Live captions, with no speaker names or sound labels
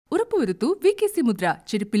ഉറപ്പുവരുത്തൂ VKC മുദ്ര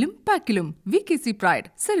ചെരുപ്പിലും പാക്കിലും. VKC Pride.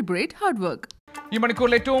 Celebrate hard work. ഈ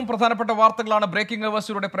മണിക്കൂറിൽ ഏറ്റവും പ്രധാനപ്പെട്ട വാർത്തകളാണ് ബ്രേക്കിംഗ്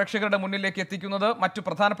അവേഴ്സിലൂടെ പ്രേക്ഷകരുടെ മുന്നിലേക്ക് എത്തിക്കുന്നത്. മറ്റു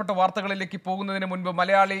പ്രധാനപ്പെട്ട വാർത്തകളിലേക്ക് പോകുന്നതിന് മുൻപ്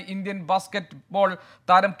മലയാളി ഇന്ത്യൻ ബാസ്കറ്റ് ബോൾ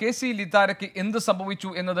താരം KC ലിതാരയ്ക്ക് എന്ത്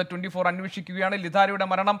സംഭവിച്ചു എന്നത് 24 അന്വേഷിക്കുകയാണ്. ലിതാരയുടെ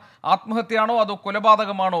മരണം ആത്മഹത്യയാണോ അതോ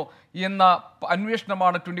കൊലപാതകമാണോ എന്ന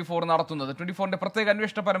അന്വേഷണമാണ് 24 നടത്തുന്നത്. 24ന്റെ പ്രത്യേക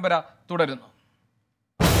അന്വേഷണ പരമ്പര തുടരുന്നു.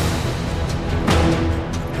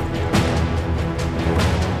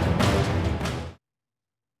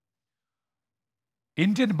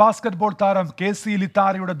 ഇന്ത്യൻ ബാസ്കറ്റ്ബോൾ താരം KC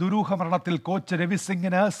ലിതാരയുടെ ദുരൂഹ മരണത്തിൽ കോച്ച് രവി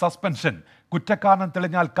സിംഗിന് സസ്പെൻഷൻ. കുറ്റക്കാരൻ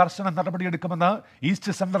തെളിഞ്ഞാൽ കർശന നടപടിയെടുക്കുമെന്ന്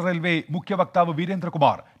ഈസ്റ്റ് സെൻട്രൽ റെയിൽവേ മുഖ്യ വക്താവ്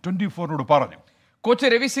വീരേന്ദ്രകുമാർ 24നോട് പറഞ്ഞു.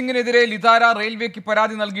 കോച്ച് രവി സിംഗിനെതിരെ ലിതാര റെയിൽവേക്ക്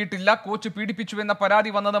പരാതി നൽകിയിട്ടില്ല. കോച്ച് പീഡിപ്പിച്ചുവെന്ന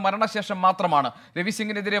പരാതി വന്നത് മരണശേഷം മാത്രമാണ്. രവി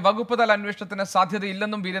സിംഗിനെതിരെ വകുപ്പ് തല അന്വേഷണത്തിന്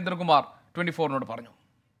സാധ്യതയില്ലെന്നും വീരേന്ദ്രകുമാർ 24നോട് പറഞ്ഞു.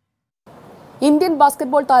 ഇന്ത്യൻ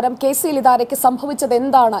ബാസ്കറ്റ്ബോൾ താരം KC ലിതാരയ്ക്ക് സംഭവിച്ചത്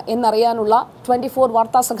എന്താണ് എന്നറിയാനുള്ള 24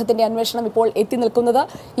 വാർത്താ സംഘത്തിന്റെ അന്വേഷണം ഇപ്പോൾ എത്തി നിൽക്കുന്നത്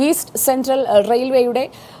ഈസ്റ്റ് സെൻട്രൽ റെയിൽവേയുടെ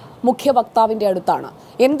മുഖ്യ വക്താവിന്റെ അടുത്താണ്.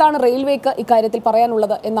 എന്താണ് റെയിൽവേക്ക് ഇക്കാര്യത്തിൽ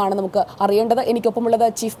പറയാനുള്ളത് എന്നാണ് നമുക്ക് അറിയേണ്ടത്. എനിക്കൊപ്പമുള്ളത്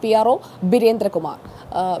chief PRO Birendrakumar.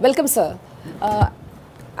 Welcome sir.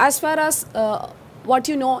 As far as what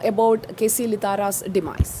you know about KC ലിതാരാ's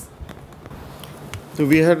demise? So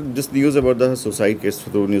we had this news about the suicide case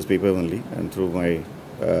through newspaper only and through my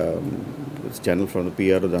channel from the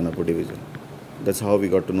PRO Danapur division. That's how we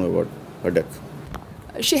got to know about her death.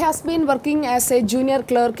 She has been working as a junior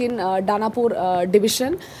clerk in Danapur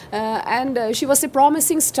division and she was a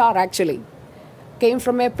promising star actually. Came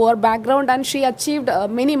from a poor background and she achieved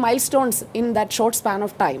many milestones in that short span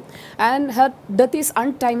of time. And her death is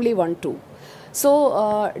untimely one too. So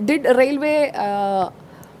did Railway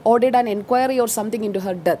ordered an inquiry or something into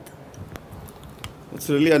her death? It's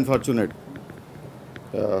really unfortunate.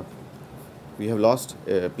 We have lost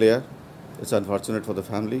a player. It's unfortunate for the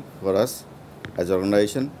family, for us as an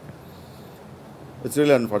organization. It's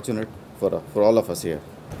really unfortunate for all of us here.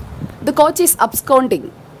 The coach is absconding.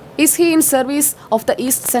 Is he in service of the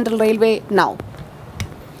East Central Railway now?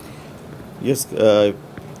 Yes,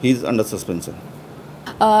 he's under suspension.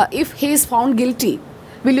 If he is found guilty,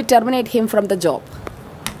 will you terminate him from the job?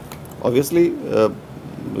 Obviously,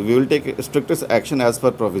 we will take strictest action as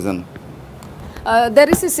per provision. There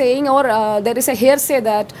is a saying or there is a hearsay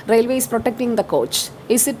that Railway is protecting the coach.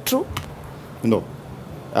 Is it true? No,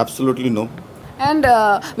 absolutely no. And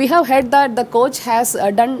we have heard that the coach has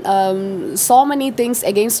done so many things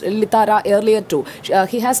against Litara earlier too.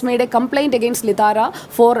 He has made a complaint against Litara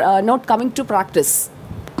for not coming to practice.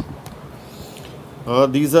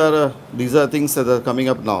 These are things that are coming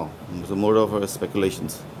up now. It's more of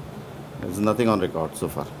speculations. There's nothing on record so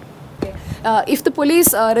far. If the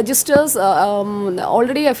police registers,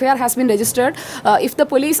 already a FIR has been registered. If the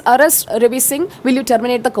police arrest Ravi Singh, will you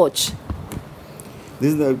terminate the coach?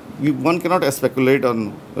 One cannot speculate on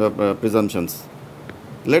presumptions.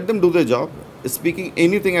 Let them do their job. Speaking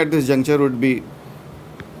anything at this juncture would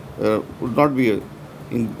not be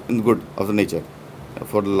in good of the nature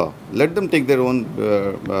for the law. Let them take their own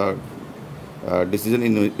decision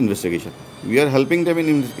in investigation. We are helping them in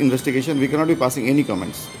investigation. We cannot be passing any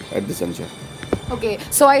comments at this juncture. Okay,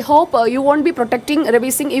 so I hope you won't be protecting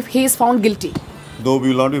Ravi Singh if he is found guilty. No, we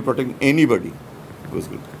will not be protecting anybody who is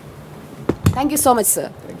guilty. Thank you so much, sir.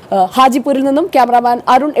 ഹാജിപൂരിൽ നിന്നും cameraman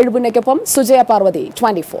Arun എഴുപുന്നയ്ക്കൊപ്പം Sujaya Parvathi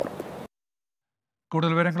 24.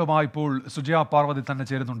 കൂടുതൽ വിവരങ്ങളുമായി ഇപ്പോൾ സുജയ പാർവതി തന്നെ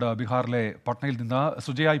ചേരുന്നുണ്ട് ബീഹാറിലെ പട്നയിൽ നിന്ന്.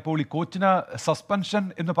 സുജയ, ഇപ്പോൾ ഈ കോച്ചിന് സസ്പെൻഷൻ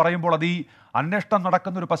എന്ന് പറയുമ്പോൾ അത് ഈ അന്വേഷണം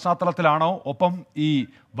നടക്കുന്ന ഒരു പശ്ചാത്തലത്തിലാണോ, ഒപ്പം ഈ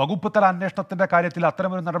വകുപ്പ് തല അന്വേഷണത്തിന്റെ കാര്യത്തിൽ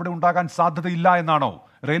അത്തരമൊരു നടപടി ഉണ്ടാകാൻ സാധ്യതയില്ല എന്നാണോ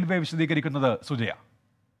റെയിൽവേ വിശദീകരിക്കുന്നത്? സുജയ.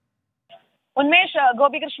 ഉന്മേഷ്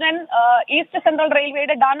ഗോപികൃഷ്ണൻ, ഈസ്റ്റ് സെൻട്രൽ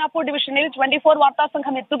റെയിൽവേയുടെ ദാനാപൂർ ഡിവിഷനിൽ 24 വാർത്താ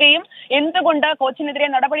സംഘം എത്തുകയും എന്തുകൊണ്ട് കോച്ചിനെതിരെ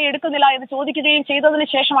നടപടി എടുക്കുന്നില്ല എന്ന് ചോദിക്കുകയും ചെയ്തതിനു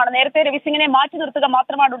ശേഷമാണ് നേരത്തെ രവി സിംഗിനെ മാറ്റി നിർത്തുക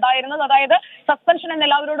മാത്രമാണ് ഉണ്ടായിരുന്നത്. അതായത് സസ്പെൻഷൻ എന്ന്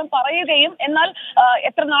എല്ലാവരോടും പറയുകയും എന്നാൽ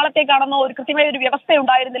എത്ര നാളത്തേക്കാണെന്നോ ഒരു കൃത്യമായ ഒരു വ്യവസ്ഥ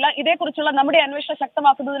ഉണ്ടായിരുന്നില്ല. ഇതേക്കുറിച്ചുള്ള നമ്മുടെ അന്വേഷണം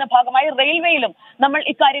ശക്തമാക്കുന്നതിന്റെ ഭാഗമായി റെയിൽവേയിലും നമ്മൾ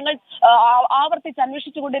ഇക്കാര്യങ്ങൾ ആവർത്തിച്ച്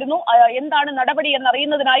അന്വേഷിച്ചുകൊണ്ടിരുന്നു. എന്താണ് നടപടി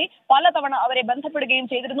എന്നറിയുന്നതിനായി പലതവണ അവരെ ബന്ധപ്പെടുകയും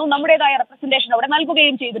ചെയ്തിരുന്നു. നമ്മുടേതായ റെപ്രസെന്റേഷൻ അവിടെ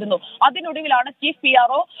നൽകുകയും ചെയ്തിരുന്നു. അതിനൊടുവിലാണ് ചീഫ്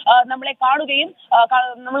PRO നമ്മളെ കാണുകയും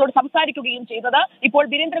നമ്മളോട് സംസാരിക്കുകയും ചെയ്തത്. ഇപ്പോൾ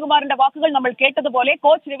ബിരേന്ദ്രകുമാറിന്റെ വാക്കുകൾ നമ്മൾ കേട്ടതുപോലെ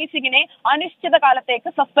കോച്ച് രവി സിംഗിനെ അനിശ്ചിത കാലത്തേക്ക്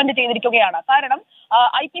സസ്പെൻഡ് ചെയ്തിരിക്കുകയാണ്. കാരണം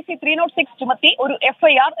IPC 306 ചുമത്തി ഒരു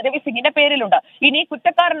FIR രവി സിംഗിന്റെ പേരിലുണ്ട്. ഇനി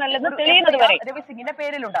കുറ്റക്കാരനല്ലെന്ന് തെളിയുന്നതുവരെ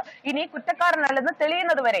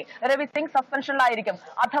രവി സിംഗ് സസ്പെൻഷനിലായിരിക്കും.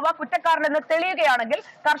 അഥവാ കുറ്റക്കാരനെന്ന് തെളിയുകയാണെങ്കിൽ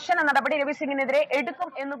കർശന നടപടി രവി സിംഗിനെതിരെ എടുക്കും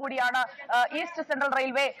എന്നുകൂടിയാണ് ഈസ്റ്റ് സെൻട്രൽ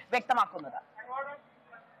റെയിൽവേ വ്യക്തമാക്കുന്നത്.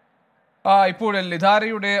 ഇപ്പോൾ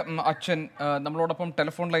ലിതാരയുടെ അച്ഛൻ നമ്മളോടൊപ്പം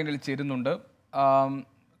ടെലിഫോൺ ലൈനിൽ ചേരുന്നുണ്ട്.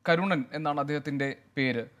 കരുണൻ എന്നാണ് അദ്ദേഹത്തിന്റെ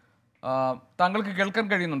പേര്. താങ്കൾക്ക് കേൾക്കാൻ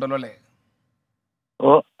കഴിയുന്നുണ്ടല്ലോ അല്ലേ?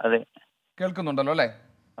 ഓ അതെ, കേൾക്കുന്നുണ്ടല്ലോ അല്ലേ?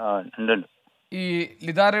 ഉണ്ട്. ഈ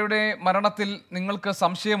ലിതാരയുടെ മരണത്തിൽ നിങ്ങൾക്ക്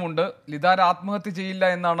സംശയമുണ്ട്. ലിതാര ആത്മഹത്യ ചെയ്യില്ല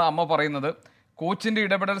എന്നാണ് അമ്മ പറയുന്നത്. കോച്ചിന്റെ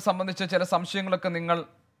ഇടപെടൽ സംബന്ധിച്ച ചില സംശയങ്ങളൊക്കെ നിങ്ങൾ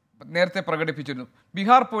നേരത്തെ പ്രകടിപ്പിച്ചിരുന്നു.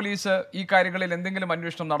 ബീഹാർ പോലീസ് ഈ കാര്യങ്ങളിൽ എന്തെങ്കിലും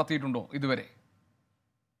അന്വേഷണം നടത്തിയിട്ടുണ്ടോ ഇതുവരെ?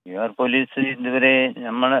 ബീഹാർ പോലീസ് ഇതുവരെ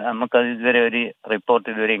നമുക്കത് ഇതുവരെ ഒരു റിപ്പോർട്ട്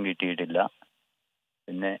ഇതുവരെയും കിട്ടിയിട്ടില്ല.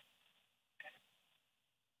 പിന്നെ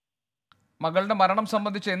മകളുടെ മരണം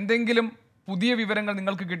സംബന്ധിച്ച് എന്തെങ്കിലും പുതിയ വിവരങ്ങൾ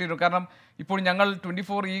നിങ്ങൾക്ക് കിട്ടിയിട്ടുണ്ടോ? കാരണം ഇപ്പോൾ ഞങ്ങൾ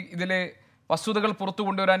 24 ഇതിലെ വസ്തുതകൾ പുറത്തു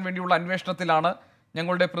കൊണ്ടുവരാൻ വേണ്ടിയുള്ള അന്വേഷണത്തിലാണ്.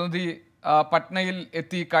 ഞങ്ങളുടെ പ്രതിനിധി പട്നയിൽ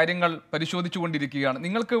എത്തി കാര്യങ്ങൾ പരിശോധിച്ചുകൊണ്ടിരിക്കുകയാണ്.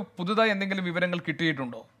 നിങ്ങൾക്ക് പുതുതായി എന്തെങ്കിലും വിവരങ്ങൾ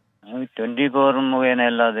കിട്ടിയിട്ടുണ്ടോ? 24 മുഖേന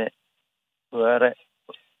അല്ലാതെ വേറെ.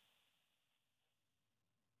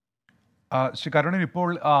 ശ്രീ കരുണൻ, ഇപ്പോൾ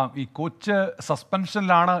ഈ കോച്ച്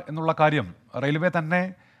സസ്പെൻഷനിലാണ് എന്നുള്ള കാര്യം റെയിൽവേ തന്നെ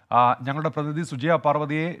ഞങ്ങളുടെ പ്രതിനിധി സുജയ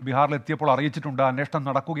പാർവതിയെ ബീഹാറിലെത്തിയപ്പോൾ അറിയിച്ചിട്ടുണ്ട്. അന്വേഷണം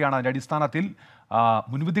നടക്കുകയാണ്. അതിൻ്റെ അടിസ്ഥാനത്തിൽ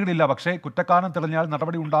മുൻവിധികളില്ല, പക്ഷേ കുറ്റക്കാരൻ തെളിഞ്ഞാൽ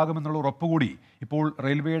നടപടി ഉണ്ടാകുമെന്നുള്ള ഉറപ്പുകൂടി ഇപ്പോൾ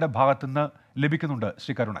റെയിൽവേയുടെ ഭാഗത്തുനിന്ന് ലഭിക്കുന്നുണ്ട്.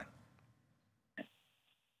 ശ്രീ കരുണൻ,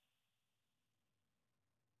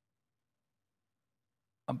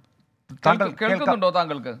 കേൾക്കുന്നുണ്ടോ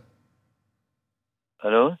താങ്കൾക്ക്?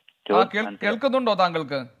 ഹലോ, കേൾക്കുന്നുണ്ടോ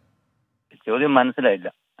താങ്കൾക്ക്? ചോദ്യം മനസ്സിലായില്ല.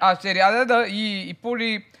 ശരി. അതായത്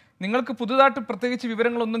ഇപ്പോഴീ നിങ്ങൾക്ക് പുതുതായിട്ട് പ്രത്യേകിച്ച്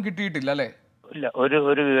വിവരങ്ങളൊന്നും കിട്ടിയിട്ടില്ല അല്ലേ? ഇല്ല,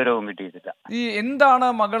 ഒരു വിവരവും കിട്ടിയിട്ടില്ല. എന്താണ്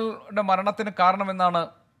മകളുടെ മരണത്തിന് കാരണമെന്നാണ്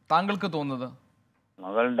താങ്കൾക്ക് തോന്നുന്നത്?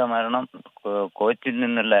 മകളുടെ മരണം കോച്ചിൽ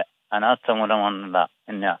നിന്നുള്ള അനാസ്ഥ മൂലമാണെന്നുള്ള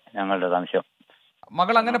ഞങ്ങളുടെ സംശയം.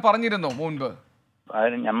 മകൾ അങ്ങനെ പറഞ്ഞിരുന്നോ മുൻപ്?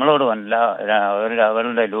 നമ്മളോട്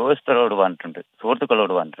അവരുടെ ലോകസ്ഥരോട് പറഞ്ഞിട്ടുണ്ട്,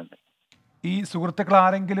 സുഹൃത്തുക്കളോട് പറഞ്ഞിട്ടുണ്ട്. ഈ സുഹൃത്തുക്കൾ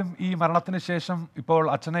ആരെങ്കിലും ഈ മരണത്തിന് ശേഷം ഇപ്പോൾ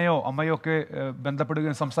അച്ഛനെയോ അമ്മയോ ഒക്കെ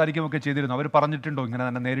ബന്ധപ്പെടുകയും സംസാരിക്കുകയും ഒക്കെ ചെയ്തിരുന്നു? അവർ പറഞ്ഞിട്ടുണ്ടോ ഇങ്ങനെ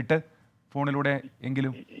തന്നെ നേരിട്ട് ഫോണിലൂടെ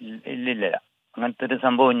എങ്കിലും? ഇല്ലില്ല, അങ്ങനത്തെ ഒരു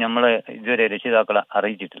സംഭവം നമ്മളെ ഇതുവരെ രക്ഷിതാക്കളെ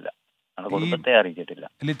അറിയിച്ചിട്ടില്ല, കുടുംബത്തെ അറിയിച്ചിട്ടില്ല.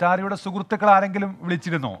 ലിതാരയുടെ സുഹൃത്തുക്കൾ ആരെങ്കിലും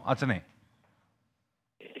വിളിച്ചിരുന്നോ അച്ഛനെ?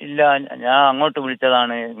 ഇല്ല, ഞാൻ അങ്ങോട്ട്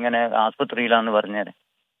വിളിച്ചതാണ്, ഇങ്ങനെ ആസ്പത്രിയിലാന്ന് പറഞ്ഞേരെ.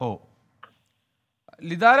 ഓ,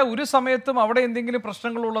 ലിതാര ഒരു സമയത്തും അവിടെ എന്തെങ്കിലും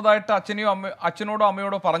പ്രശ്നങ്ങൾ ഉള്ളതായിട്ട് അച്ഛനോടോ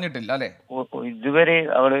അമ്മയോടോ പറഞ്ഞിട്ടില്ല അല്ലെ? ഇതുവരെ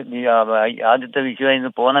അവള് ആദ്യത്തെ വിഷയം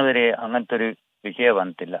പോന്നവരെ അങ്ങനത്തെ ഒരു വിഷയം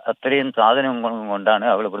വന്നിട്ടില്ല. അത്രയും സാധനം കൊണ്ടാണ്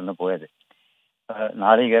അവൾ ഇവിടുന്ന് പോയത്.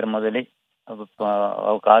 നാളികേരം മുതൽ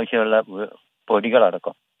അവൾക്ക് ആവശ്യമുള്ള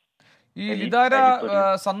പൊടികളടക്കം. ഈ ലിതാര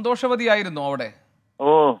സന്തോഷവതിയായിരുന്നു അവിടെ? ഓ,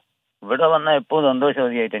 ഇവിടെ വന്ന എപ്പോഴും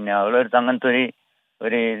സന്തോഷവതിയായിട്ട് തന്നെ. അവളൊരു അങ്ങനത്തെ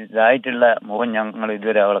ഒരു ഇതായിട്ടുള്ള മുഖം ഞങ്ങൾ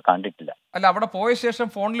ഇതുവരെ അവളെ കണ്ടിട്ടില്ല. അല്ല, അവിടെ പോയ ശേഷം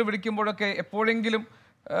ഫോണിൽ വിളിക്കുമ്പോഴൊക്കെ എപ്പോഴെങ്കിലും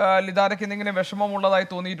ലിതാരയ്ക്ക് എന്തെങ്കിലും വിഷമമുള്ളതായി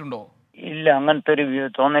തോന്നിയിട്ടുണ്ടോ? ഇല്ല, അങ്ങനത്തെ ഒരു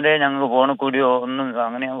തോന്നലേ ഞങ്ങൾക്ക് ഫോണിൽ കൂടിയോ ഒന്നും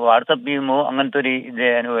അങ്ങനെ വാട്സപ്പ് ചെയ്യുമ്പോൾ അങ്ങനത്തെ ഒരു ഇതേ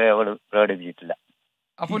അനുഭവം അവള് പ്രകടിപ്പിച്ചിട്ടില്ല.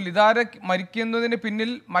 അപ്പോൾ ലിതാര മരിക്കുന്നതിന് പിന്നിൽ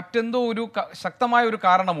മറ്റെന്തോ ഒരു ശക്തമായ ഒരു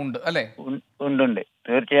കാരണമുണ്ട് അല്ലെ? ഉണ്ട്,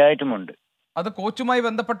 തീർച്ചയായിട്ടും ഉണ്ട്. അത് കോച്ചുമായി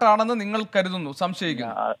ബന്ധപ്പെട്ടാണെന്ന് നിങ്ങൾ കരുതുന്നു,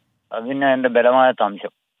 സംശയിക്കുന്നു? അതിന് എന്റെ ബലമായ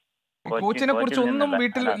സംശയം. കോച്ചിനെ കുറിച്ച് ഒന്നും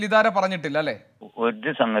വീട്ടിൽ ലിതാര പറഞ്ഞിട്ടില്ല അല്ലെ?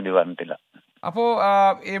 ഒരു സംഗതി പറഞ്ഞിട്ടില്ല. അപ്പോ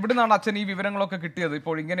എവിടുന്നാണ് അച്ഛൻ ഈ വിവരങ്ങളൊക്കെ കിട്ടിയത്,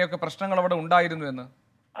 ഇപ്പോൾ ഇങ്ങനെയൊക്കെ പ്രശ്നങ്ങൾ അവിടെ ഉണ്ടായിരുന്നു എന്ന്?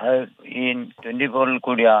 അത് ഈ 24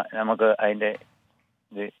 കൂടിയാ നമുക്ക് അതിന്റെ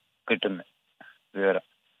ഇത് കിട്ടുന്ന വിവരം.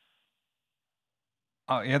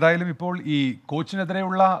 ഏതായാലും ഇപ്പോൾ ഈ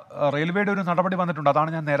കോച്ചിനെതിരെയുള്ള റെയിൽവേയുടെ ഒരു നടപടി വന്നിട്ടുണ്ട്. അതാണ്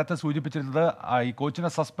ഞാൻ നേരത്തെ സൂചിപ്പിച്ചിരുന്നത്. ഈ കോച്ചിനെ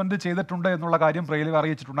സസ്പെൻഡ് ചെയ്തിട്ടുണ്ട് എന്നുള്ള കാര്യം റെയിൽവേ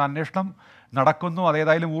അറിയിച്ചിട്ടുണ്ട്. അന്വേഷണം നടക്കുന്നു.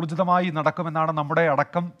 അതേതായാലും ഊർജിതമായി നടക്കുമെന്നാണ് നമ്മുടെ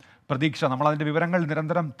അടക്കം പ്രതീക്ഷ. നമ്മൾ അതിന്റെ വിവരങ്ങൾ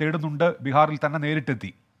നിരന്തരം തേടുന്നുണ്ട്. ബീഹാറിൽ തന്നെ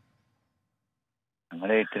നേരിട്ടെത്തി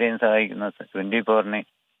നമ്മളെ ഇത്രയും സഹായിക്കുന്ന 24-ന്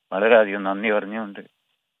വളരെയധികം നന്ദി പറഞ്ഞുകൊണ്ട്.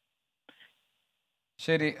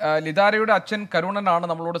 ശരി, ലിതാരയുടെ അച്ഛൻ കരുണനാണ്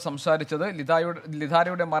നമ്മളോട് സംസാരിച്ചത്.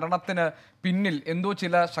 ലിതാരയുടെ മരണത്തിന് പിന്നിൽ എന്തോ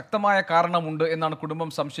ചില ശക്തമായ കാരണമുണ്ട് എന്നാണ് കുടുംബം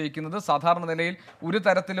സംശയിക്കുന്നത്. സാധാരണ നിലയിൽ ഒരു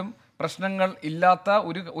തരത്തിലും പ്രശ്നങ്ങൾ ഇല്ലാത്ത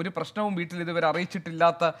ഒരു പ്രശ്നവും വീട്ടിൽ ഇതുവരെ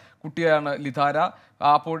അറിയിച്ചിട്ടില്ലാത്ത കുട്ടിയാണ് ലിതാര.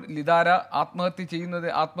 അപ്പോൾ ലിതാര ആത്മഹത്യ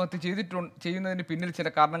ചെയ്യുന്നതിന് പിന്നിൽ ചില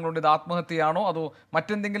കാരണങ്ങളുണ്ട്. ഇത് ആത്മഹത്യയാണോ അതോ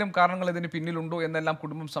മറ്റെന്തെങ്കിലും കാരണങ്ങൾ ഇതിന് പിന്നിലുണ്ടോ എന്നെല്ലാം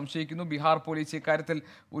കുടുംബം സംശയിക്കുന്നു. ബീഹാർ പോലീസ് ഇക്കാര്യത്തിൽ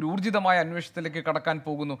ഒരു ഊർജിതമായ അന്വേഷണത്തിലേക്ക് കടക്കാൻ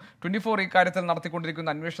പോകുന്നു. 24 ഇക്കാര്യത്തിൽ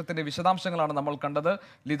നടത്തിക്കൊണ്ടിരിക്കുന്ന അന്വേഷണത്തിന്റെ വിശദാംശങ്ങളാണ് നമ്മൾ കണ്ടത്.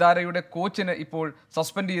 ലിതാരയുടെ കോച്ചിന് ഇപ്പോൾ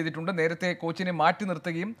സസ്പെൻഡ് ചെയ്തിട്ടുണ്ട്. നേരത്തെ കോച്ചിനെ മാറ്റി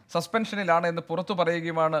നിർത്തുകയും സസ്പെൻഷനിലാണ് എന്ന് പുറത്തു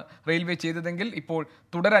പറയുകയുമാണ് റെയിൽവേ ചെയ്തതെങ്കിൽ ഇപ്പോൾ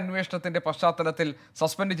തുടരന്വേഷണത്തിന്റെ പശ്ചാത്തലത്തിൽ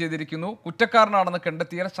സസ്പെൻഡ് ചെയ്തിരിക്കുന്നു. കുറ്റക്കാരനാണെന്ന്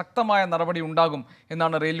കണ്ടെത്തിയാൽ ശക്തമായ നടപടി ഉണ്ടാകും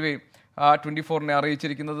എന്നാണ് റെയിൽവേ 24-നെ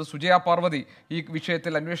അറിയിച്ചിരിക്കുന്നത്. സുജയ പാർവതി ഈ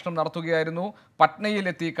വിഷയത്തിൽ അന്വേഷണം നടത്തുകയായിരുന്നു.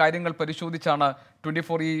 പട്നയിലെത്തി കാര്യങ്ങൾ പരിശോധിച്ചാണ്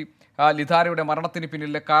 24 ഈ ലിതാരയുടെ മരണത്തിന്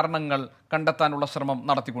പിന്നിലെ കാരണങ്ങൾ കണ്ടെത്താനുള്ള ശ്രമം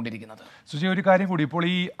നടത്തിക്കൊണ്ടിരിക്കുന്നത്. സുജയ, ഒരു കാര്യം കൂടി, ഇപ്പോൾ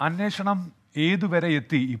ഈ അന്വേഷണം ഏതുവരെ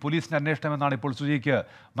എത്തി? ഈ പോലീസിന്റെ അന്വേഷണം എന്നാണ് ഇപ്പോൾ സുജയ്ക്ക്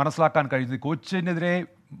മനസ്സിലാക്കാൻ കഴിയുന്നത്. കോച്ചിനെതിരെ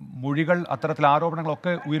മൊഴികൾ അത്തരത്തിൽ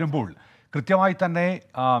ആരോപണങ്ങളൊക്കെ ഉയരുമ്പോൾ കൃത്യമായി തന്നെ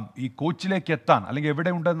ഈ കോച്ചിലേക്ക് എത്താൻ അല്ലെങ്കിൽ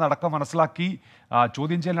എവിടെയുണ്ടെന്ന് അടക്കം മനസ്സിലാക്കി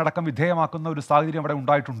ചോദ്യം ചെയ്യലിനടക്കം വിധേയമാക്കുന്ന ഒരു സാഹചര്യം അവിടെ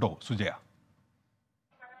ഉണ്ടായിട്ടുണ്ടോ സുജയ?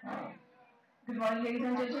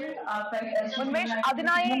 ഉന്മേഷ്,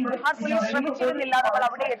 അതിനായി ബിഹാർ പോലീസ് ശ്രമിച്ചിരുന്നില്ല. നമ്മൾ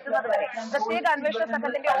അവിടെ എത്തുന്നത് വരെ പ്രത്യേക അന്വേഷണ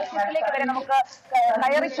സംഘത്തിന്റെ ഓഫീസിലേക്ക് വരെ നമുക്ക്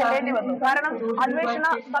കയറി ചെല്ലേണ്ടി വന്നു. കാരണം അന്വേഷണ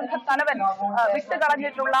സംഘ തലവൻ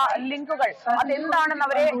വിട്ടുകളഞ്ഞിട്ടുള്ള ലിങ്കുകൾ അതെന്താണെന്ന്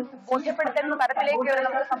അവരെ ബോധ്യപ്പെടുത്തുന്ന തരത്തിലേക്ക് വരെ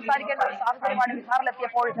നമുക്ക് സംസാരിക്കേണ്ട ഒരു സാഹചര്യമാണ്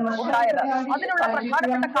ബിഹാറിലെത്തിയപ്പോൾ ഉണ്ടായത്. അതിനുള്ള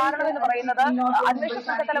പ്രധാനപ്പെട്ട കാരണം എന്ന് പറയുന്നത് അന്വേഷണ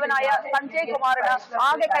സംഘ തലവനായ സഞ്ജയ് കുമാറിന്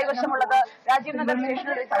ആകെ കൈവശമുള്ളത് രാജീവ് നഗർ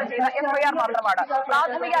സ്റ്റേഷനിൽ രജിസ്റ്റർ ചെയ്ത FIR മാത്രമാണ്.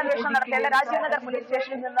 പ്രാഥമിക അന്വേഷണം നടത്തേണ്ട രാജീവ് നഗർ പോലീസ്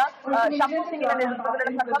സ്റ്റേഷനിൽ നിന്ന് ഷംഭു സിംഗിന്റെ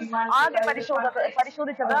നേതൃത്വത്തിലുള്ള സംഘം ആകെ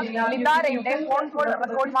പരിശോധിച്ചത് ലിതാരയുടെ ഫോൺ കോൾ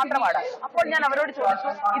റെക്കോർഡ് മാത്രമാണ്. അപ്പോൾ ഞാൻ അവരോട്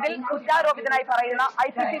ചോദിച്ചു, ഇതിൽ കുറ്റാരോപിതനായി പറയുന്ന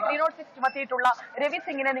IPC 306 ചുമത്തിയിട്ടുള്ള രവി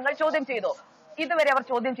സിംഗിനെ നിങ്ങൾ ചോദ്യം ചെയ്തോ? ഇതുവരെ അവർ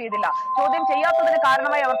ചോദ്യം ചെയ്തില്ല. ചോദ്യം ചെയ്യാത്തതിന്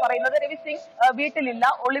കാരണമായി അവർ പറയുന്നത് രവി സിംഗ് വീട്ടിലില്ല,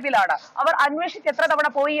 ഒളിവിലാണ്. അവർ അന്വേഷിച്ച് എത്ര തവണ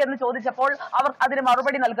പോയി എന്ന് ചോദിച്ചപ്പോൾ അവർ അതിന്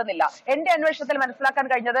മറുപടി നൽകുന്നില്ല. എന്റെ അന്വേഷണത്തിൽ മനസ്സിലാക്കാൻ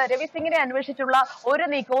കഴിഞ്ഞത് രവി സിംഗിനെ അന്വേഷിച്ചുള്ള ഒരു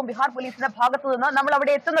നീക്കവും ബിഹാർ പോലീസിന്റെ ഭാഗത്തു നിന്ന് നമ്മൾ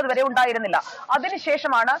അവിടെ എത്തുന്നത് വരെ ഉണ്ടായിരുന്നില്ല.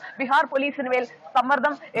 അതിനുശേഷമാണ് ബിഹാർ പോലീസിന് മേൽ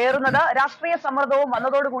സമ്മർദ്ദം ഏറുന്നത്. രാഷ്ട്രീയ സമ്മർദ്ദവും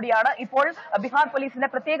വന്നതോടുകൂടിയാണ് ഇപ്പോൾ ബിഹാർ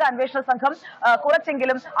പോലീസിന്റെ പ്രത്യേക അന്വേഷണ സംഘം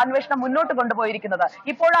കുറച്ചെങ്കിലും അന്വേഷണം മുന്നോട്ട് കൊണ്ടുപോയിരിക്കുന്നത്.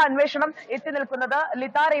 ഇപ്പോൾ ആ അന്വേഷണം എത്തി നിൽക്കുന്നത്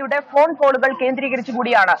ലിതാരയുടെ ഫോൺ കോളുകൾ കേന്ദ്രീകരിച്ചു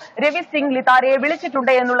കൂടിയാണ്. രവി സിംഗ് ലിതാരയെ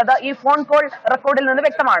വിളിച്ചിട്ടുണ്ട് എന്നുള്ളത് ഈ ഫോൺ കോൾ റെക്കോർഡിൽ നിന്ന്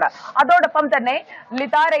വ്യക്തമാണ്. അതോടൊപ്പം തന്നെ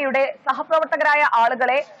ലിതാരയുടെ സഹപ്രവർത്തകരായ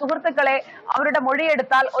ആളുകളെ, സുഹൃത്തുക്കളെ അവരുടെ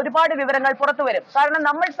മൊഴിയെടുത്താൽ ഒരുപാട് വിവരങ്ങൾ പുറത്തു വരും. കാരണം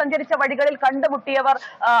നമ്മൾ സഞ്ചരിച്ച വഴികളിൽ കണ്ടുമുട്ടിയവർ,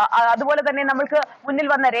 അതുപോലെ തന്നെ നമ്മൾക്ക് മുന്നിൽ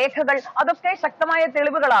വന്ന രേഖകൾ, അതൊക്കെ ശക്തമായ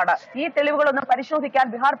തെളിവുകളാണ്. ഈ തെളിവുകളൊന്നും പരിശോധിക്കാൻ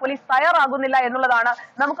ബിഹാർ പോലീസ് തയ്യാറാകുന്നില്ല എന്നുള്ളതാണ്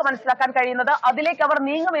നമുക്ക് മനസ്സിലാക്കാൻ കഴിയുന്നത്. അതിലേക്ക് അവർ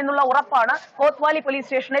നീങ്ങും എന്നുള്ള ഉറപ്പാണ് കോത്വാലി പോലീസ്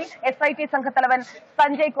സ്റ്റേഷനിൽ SIT സംഘത്തലവൻ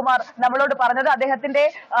സഞ്ജയ് കുമാർ നമ്മളോട് പറഞ്ഞത്. അദ്ദേഹത്തിന്റെ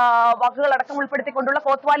വാക്കുകളടക്കം ഉൾപ്പെടുത്തിക്കൊണ്ടുള്ള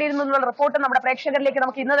കോത്വാലിയിൽ നിന്നുള്ള റിപ്പോർട്ട് നമ്മുടെ പ്രേക്ഷകരിലേക്ക്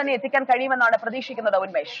നമുക്ക് ഇന്ന് തന്നെ എത്തിക്കാൻ കഴിയുമെന്നാണ് പ്രതീക്ഷിക്കുന്നത്.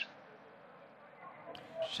 ഉന്മേഷ്,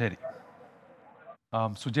 ശരി.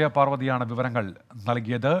 സുജയ പാർവതിയാണ് വിവരങ്ങൾ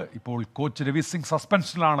നൽകിയത്. ഇപ്പോൾ കോച്ച് രവി സിംഗ്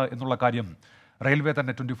സസ്പെൻഷനിലാണ് എന്നുള്ള കാര്യം റെയിൽവേ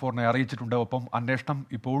തന്നെ 24-നെ അറിയിച്ചിട്ടുണ്ട്. ഒപ്പം അന്വേഷണം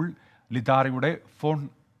ഇപ്പോൾ ലിതാരയുടെ ഫോൺ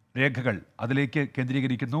രേഖകൾ അതിലേക്ക്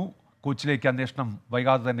കേന്ദ്രീകരിക്കുന്നു. കോച്ചിലേക്ക് അന്വേഷണം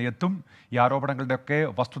വൈകാതെ തന്നെ എത്തും. ഈ ആരോപണങ്ങളുടെയൊക്കെ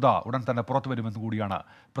വസ്തുത ഉടൻ തന്നെ പുറത്തു വരുമെന്ന് കൂടിയാണ്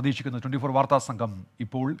പ്രതീക്ഷിക്കുന്നത്. 24 വാർത്താ സംഘം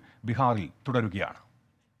ഇപ്പോൾ ബീഹാറിൽ തുടരുകയാണ്.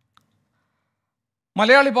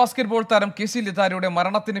 മലയാളി ബാസ്കറ്റ്ബോൾ താരം KC ലിതാരയുടെ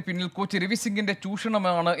മരണത്തിന് പിന്നിൽ കോച്ച് രവി സിംഗിന്റെ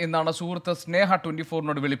ചൂഷണമാണ് എന്നാണ് സുഹൃത്ത് സ്നേഹ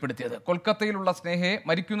 24-നോട് വെളിപ്പെടുത്തിയത്. കൊൽക്കത്തയിലുള്ള സ്നേഹയെ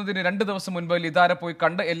മരിക്കുന്നതിന് 2 ദിവസം മുൻപ് ലിതാര പോയി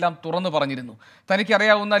കണ്ട് എല്ലാം തുറന്നു പറഞ്ഞിരുന്നു.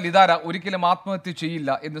 തനിക്കറിയാവുന്ന ലിതാര ഒരിക്കലും ആത്മഹത്യ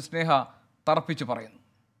ചെയ്യില്ല എന്ന് സ്നേഹ തറപ്പിച്ചു പറയുന്നു.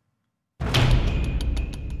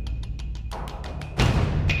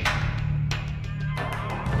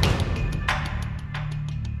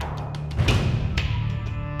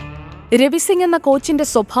 രവിസിംഗ് എന്ന കോച്ചിന്റെ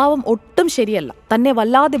സ്വഭാവം ഒട്ടും ശരിയല്ല. തന്നെ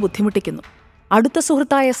വല്ലാതെ ബുദ്ധിമുട്ടിക്കുന്നു. അടുത്ത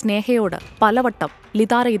സുഹൃത്തായ സ്നേഹയോട് പലവട്ടം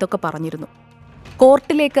ലിതാര ഇതൊക്കെ പറഞ്ഞിരുന്നു.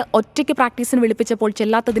 കോർട്ടിലേക്ക് ഒറ്റയ്ക്ക് പ്രാക്ടീസിന് വിളിപ്പിച്ചപ്പോൾ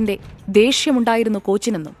ചെല്ലാത്തതിന്റെ ദേഷ്യമുണ്ടായിരുന്നു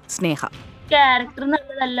കോച്ചിനെന്നും സ്നേഹ. ക്യാരക്ടർ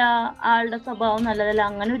നല്ലതല്ല, ആളുടെ സ്വഭാവം നല്ലതല്ല,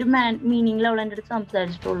 അങ്ങനെ ഒരു മീനിങ്ങിൽ അവൾ എൻ്റെ അടുത്ത്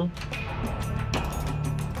സംസാരിച്ചിട്ടുള്ളൂ.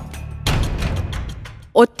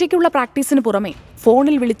 ഒറ്റയ്ക്കുള്ള പ്രാക്ടീസിന് പുറമെ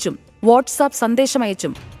ഫോണിൽ വിളിച്ചും വാട്സാപ്പ്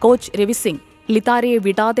സന്ദേശമയച്ചും കോച്ച് രവിസിംഗ് ലിതാരയെ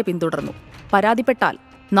വിടാതെ പിന്തുടർന്നു. പരാതിപ്പെട്ടാൽ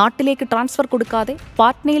നാട്ടിലേക്ക് ട്രാൻസ്ഫർ കൊടുക്കാതെ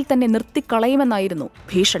പാറ്റ്നയിൽ തന്നെ നിർത്തിക്കളയുമെന്നായിരുന്നു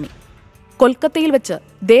ഭീഷണി. കൊൽക്കത്തയിൽ വെച്ച്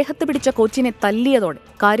ദേഹത്ത് പിടിച്ച കോച്ചിനെ തല്ലിയതോടെ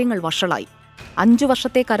കാര്യങ്ങൾ വഷളായി. 5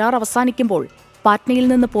 വർഷത്തെ കരാർ അവസാനിക്കുമ്പോൾ പാറ്റ്നയിൽ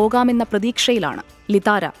നിന്ന് പോകാമെന്ന പ്രതീക്ഷയിലാണ്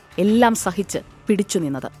ലിതാര എല്ലാം സഹിച്ച്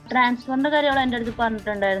പിടിച്ചുനിന്നത്. ട്രാൻസ്ഫറിന്റെ കാര്യം അവൾ എൻ്റെ അടുത്ത്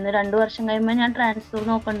പറഞ്ഞിട്ടുണ്ടായിരുന്നു. 2 വർഷം കഴിയുമ്പോൾ ഞാൻ ട്രാൻസ്ഫർ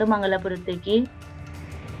നോക്കണ്ട് മംഗലാപുരത്തേക്ക്.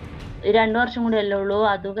 2 വർഷം കൂടി അല്ലേ ഉള്ളൂ,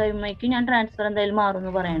 അത് കഴിയുമ്പോഴേക്കും ഞാൻ ട്രാൻസ്ഫർ എന്തായാലും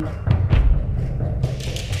മാറുമെന്ന് പറയണ്ടേ.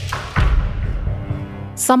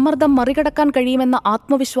 സമ്മർദ്ദം മറികടക്കാൻ കഴിയുമെന്ന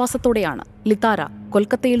ആത്മവിശ്വാസത്തോടെയാണ് ലിതാര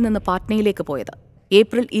കൊൽക്കത്തയിൽ നിന്ന് പാറ്റ്നയിലേക്ക് പോയത്.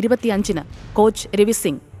 April 25-ന് coach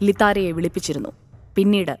രവിസിംഗ് ലിതാരയെ വിളിപ്പിച്ചിരുന്നു.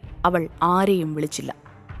 പിന്നീട് അവൾ ആരെയും വിളിച്ചില്ല.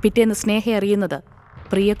 പിറ്റേന്ന് സ്നേഹ അറിയുന്നത്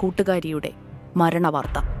പ്രിയ കൂട്ടുകാരിയുടെ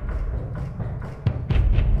മരണവാർത്ത.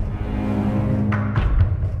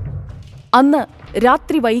 അന്ന്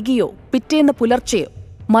രാത്രി വൈകിയോ പിറ്റേന്ന് പുലർച്ചെയോ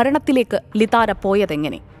മരണത്തിലേക്ക് ലിതാര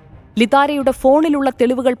പോയതെങ്ങനെ? ലിതാരയുടെ ഫോണിലുള്ള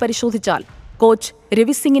തെളിവുകൾ പരിശോധിച്ചാൽ കോച്ച്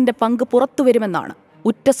രവിസിംഗിന്റെ പങ്ക് പുറത്തുവരുമെന്നാണ്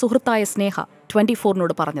ഉറ്റ സുഹൃത്തായ സ്നേഹ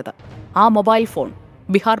 24-നോട് പറഞ്ഞത്. ആ മൊബൈൽ ഫോൺ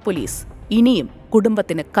ബിഹാർ പോലീസ് ഇനിയും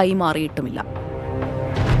കുടുംബത്തിന് കൈമാറിയിട്ടുമില്ല.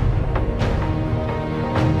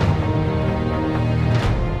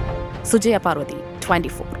 സുജയ പാർവതി,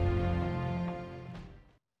 24.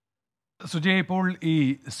 സുജയ, ഇപ്പോൾ ഈ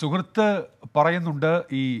സുഹൃത്ത് പറയുന്നുണ്ട്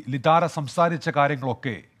ഈ ലിതാര സംസാരിച്ച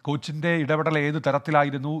കാര്യങ്ങളൊക്കെ കോച്ചിൻ്റെ ഇടപെടൽ ഏത്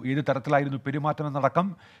തരത്തിലായിരുന്നു പെരുമാറ്റം എന്നടക്കം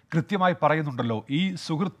കൃത്യമായി പറയുന്നുണ്ടല്ലോ. ഈ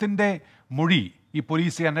സുഹൃത്തിൻ്റെ മൊഴി ഈ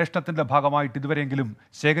പോലീസ് അന്വേഷണത്തിൻ്റെ ഭാഗമായിട്ട് ഇതുവരെയെങ്കിലും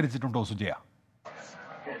ശേഖരിച്ചിട്ടുണ്ടോ സുജയ?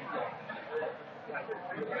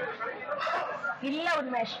 ഇല്ല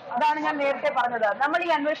ഉന്മേഷ്, അതാണ് ഞാൻ നേരത്തെ പറഞ്ഞത്. നമ്മൾ ഈ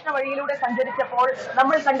അന്വേഷണ വഴിയിലൂടെ സഞ്ചരിച്ചപ്പോൾ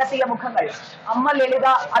നമ്മൾ കണ്ടെത്തിയ മുഖങ്ങൾ: അമ്മ ലളിത,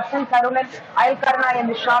 അച്ഛൻ കരുണൻ, അയൽക്കാരനായ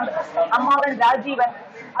നിഷാന്ത്, അമ്മാവൻ രാജീവൻ,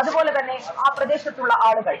 അതുപോലെ തന്നെ ആ പ്രദേശത്തുള്ള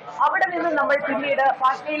ആളുകൾ. അവിടെ നിന്ന് നമ്മൾ പിന്നീട്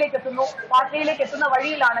പാട്നയിലേക്ക് എത്തുന്നു. പാട്നയിലേക്ക് എത്തുന്ന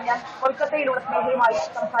വഴിയിലാണ് ഞാൻ കൊൽക്കത്തയിലൂടെ സ്നേഹയുമായി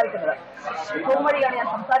സംസാരിക്കുന്നത്. ഫോൺ വഴിയാണ് ഞാൻ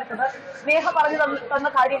സംസാരിച്ചത്. സ്നേഹ പറഞ്ഞു തന്ന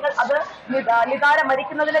കാര്യങ്ങൾ അത് ലിതാര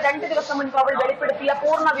മരിക്കുന്നതിന് 2 ദിവസം മുൻപ് അവൾ വെളിപ്പെടുത്തിയ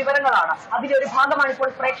പൂർണ്ണ വിവരങ്ങളാണ്. അതിന്റെ ഒരു ഭാഗമാണ്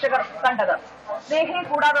ഇപ്പോൾ പ്രേക്ഷകർ കണ്ടത്. സ്നേഹയെ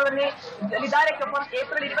കൂടാതെ തന്നെ ലിതാരയ്ക്കൊപ്പം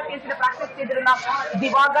ഏപ്രിൽ 25 പ്രാക്ടീസ് ചെയ്തിരുന്ന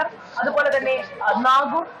ദിവാകർ, അതുപോലെ തന്നെ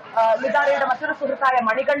നാഗൂർ, ലിതാരയുടെ മറ്റൊരു സുഹൃത്തായ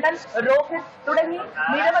മണികണ്ഠൻ, രോഹിത് തുടങ്ങി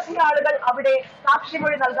നിരവധി ആളുകൾ അവിടെ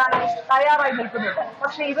സാക്ഷിമൊഴി നൽകാനായി തയ്യാറായി നിൽക്കുന്നുണ്ട്.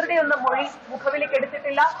 പക്ഷേ ഇവരുടെയൊന്നും മൊഴി മുഖവിലേക്ക്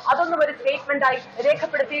എടുത്തിട്ടില്ല. അതൊന്നും ഒരു സ്റ്റേറ്റ്മെന്റായി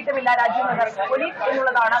രേഖപ്പെടുത്തിയിട്ടുമില്ല രാജീവ് നഗർ പോലീസ്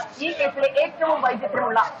എന്നുള്ളതാണ് ഈ കേസിലെ ഏറ്റവും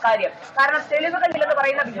വൈചിത്രമുള്ള കാര്യം. കാരണം തെളിവുകളില്ലെന്ന്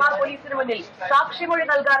പറയുന്ന ബീഹാർ പോലീസിന് മുന്നിൽ സാക്ഷിമൊഴി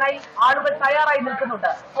നൽകാനായി ആളുകൾ തയ്യാറായി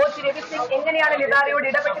നിൽക്കുന്നുണ്ട്. കോച്ച് രവി സിംഗ് എങ്ങനെയാണ് ലിതാരയോട്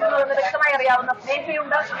ഇടപെട്ടിരുന്നതെന്ന് വ്യക്തമായി അറിയാവുന്ന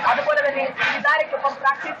സ്നേഹയുണ്ട്. അതുപോലെ തന്നെ ലിതാരയ്ക്കൊപ്പം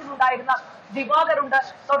പ്രാക്ടീസിലുണ്ടായിരുന്ന ദിവാകരുണ്ട്.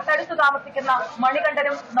 തൊട്ടടുത്ത് താമസിക്കുന്ന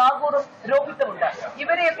മണികണ്ഠനും നാഗൂറും രോഹിത്തുമുണ്ട്.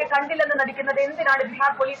 ഇവരെയൊക്കെ കണ്ടില്ലെന്ന് നടിക്കുന്നത് എന്തിനാണ്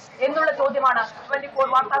ബീഹാർ പോലീസ് എന്നുള്ള ചോദ്യമാണ് 24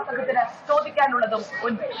 വാർത്താ സംഘത്തിന് ചോദിക്കാനുള്ളതും.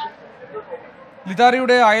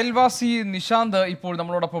 ലിതാരയുടെ അയൽവാസി നിഷാന്ത് ഇപ്പോൾ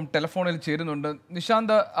നമ്മളോടൊപ്പം ടെലിഫോണിൽ ചേരുന്നുണ്ട്.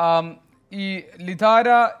 നിഷാന്ത്, ഈ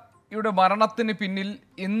ലിതാരയുടെ മരണത്തിന് പിന്നിൽ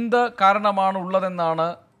എന്ത് കാരണമാണ് ഉള്ളതെന്നാണ്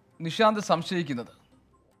നിഷാന്ത് സംശയിക്കുന്നത്?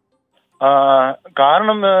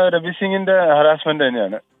 കാരണം രവി സിംഗിന്റെ ഹരാസ്മെന്റ്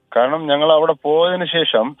തന്നെയാണ്. കാരണം ഞങ്ങൾ അവിടെ പോയതിനു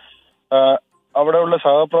ശേഷം അവിടെയുള്ള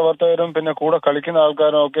സഹപ്രവർത്തകരും പിന്നെ കൂടെ കളിക്കുന്ന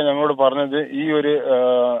ആൾക്കാരും ഒക്കെ ഞങ്ങളോട് പറഞ്ഞത് ഈ ഒരു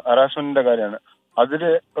ഹരാസ്മെന്റിന്റെ കാര്യമാണ്. അതിൽ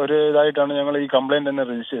ഒരു ഇതായിട്ടാണ് ഞങ്ങൾ ഈ കംപ്ലൈന്റ് തന്നെ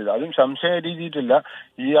രജിസ്റ്റർ ചെയ്തത്. അതും സംശയം രീതിയിട്ടില്ല,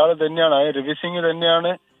 ഇയാൾ തന്നെയാണ്, രവി സിംഗ്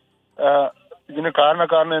തന്നെയാണ് ഇതിന്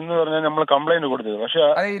കാരണം എന്ന് പറഞ്ഞാൽ നമ്മൾ കംപ്ലൈന്റ് കൊടുത്തത്. പക്ഷെ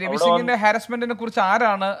രവി സിംഗിന്റെ ഹാരസ്മെന്റിനെ കുറിച്ച്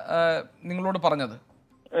ആരാണ് നിങ്ങളോട് പറഞ്ഞത്?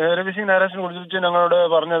 രവി സിംഗ് ഹാരസ്മെന്റ് കുറിച്ച് ഞങ്ങളോട്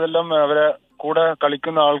പറഞ്ഞതെല്ലാം അവരെ കൂടെ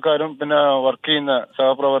കളിക്കുന്ന ആൾക്കാരും പിന്നെ വർക്ക് ചെയ്യുന്ന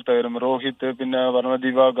സഹപ്രവർത്തകരും, രോഹിത്, പിന്നെ പറഞ്ഞ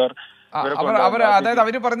ദിവാകർ. അതായത്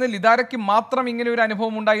അവര് പറഞ്ഞത് ലിതാരയ്ക്ക് മാത്രം ഇങ്ങനെ ഒരു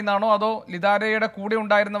അനുഭവം ഉണ്ടായി എന്നാണോ, അതോ ലിതാരയുടെ കൂടെ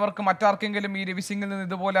ഉണ്ടായിരുന്നവർക്ക് മറ്റാർക്കെങ്കിലും ഈ രവി സിംഗിൽ നിന്ന്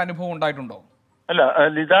ഇതുപോലെ അനുഭവം ഉണ്ടായിട്ടുണ്ടോ? അല്ല,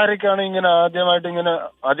 ലിതാരയ്ക്കാണ്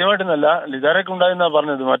ആദ്യമായിട്ടൊന്നല്ല, ലിതാരയ്ക്ക് ഉണ്ടായെന്നാ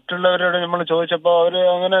പറഞ്ഞത്. മറ്റുള്ളവരോട് നമ്മൾ ചോദിച്ചപ്പോ അവര്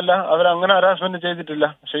അങ്ങനെയല്ല, അവരങ്ങനെ ഹരാസ്മെന്റ് ചെയ്തിട്ടില്ല.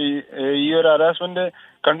 പക്ഷെ ഈ ഒരു ഹരാസ്മെന്റ്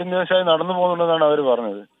കണ്ടിന്യൂസ് ആയി നടന്നു പോകുന്നുണ്ടെന്നാണ് അവർ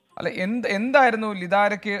പറഞ്ഞത്. അല്ല, എന്തായിരുന്നു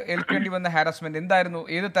ലിതാരയ്ക്ക് ഏൽക്കേണ്ടി വന്ന ഹാരസ്മെന്റ്? എന്തായിരുന്നു,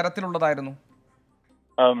 ഏത് തരത്തിലുള്ളതായിരുന്നു?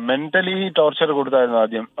 മെന്റലി ടോർച്ചർ കൊടുത്തായിരുന്നു.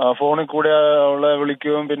 ആദ്യം ഫോണിൽ കൂടെ അവളെ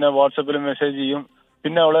വിളിക്കുകയും പിന്നെ വാട്സപ്പിൽ മെസ്സേജ് ചെയ്യും.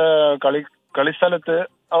 പിന്നെ അവളെ കളിസ്ഥലത്ത്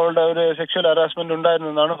അവളുടെ ഒരു സെക്ഷൽ ഹരാസ്മെന്റ്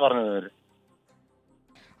ഉണ്ടായിരുന്നു എന്നാണ് പറഞ്ഞത് അവര്.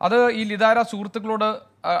 അത് ഈ ലിതാര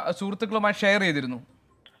സുഹൃത്തുക്കളുമായി ഷെയർ ചെയ്തിരുന്നു?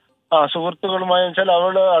 സുഹൃത്തുക്കളുമായി വെച്ചാൽ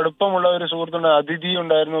അവള് അടുപ്പമുള്ള ഒരു സുഹൃത്തുണ്ട്, അതിഥി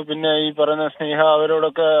ഉണ്ടായിരുന്നു, പിന്നെ ഈ പറയുന്ന സ്നേഹ,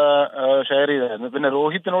 അവരോടൊക്കെ ഷെയർ ചെയ്തായിരുന്നു. പിന്നെ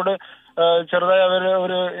രോഹിത്തിനോട് ചെറുതായി അവര്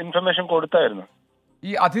ഒരു ഇൻഫർമേഷൻ കൊടുത്തായിരുന്നു.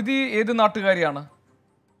 ഈ അതിഥി ഏത് നാട്ടുകാരിയാണ്?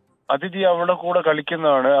 അതിഥി അവളുടെ കൂടെ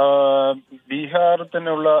കളിക്കുന്നതാണ്, ബീഹാർ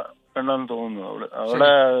തന്നെയുള്ള പെണ്ണാന്ന് തോന്നുന്നു അവള്.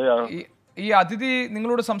 അവളെ ഈ അതിഥി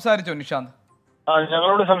നിങ്ങളോട് സംസാരിച്ചോ നിഷാന്ത്?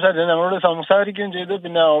 ഞങ്ങളോട് സംസാരിക്കുകയും ചെയ്തു.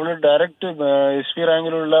 പിന്നെ അവള് ഡയറക്റ്റ് SP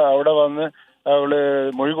റാങ്കിലുള്ള അവിടെ വന്ന് അവള്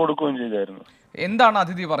മൊഴി കൊടുക്കുകയും ചെയ്തായിരുന്നു. എന്താണ്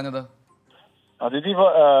അതിഥി പറഞ്ഞത്? അതിഥി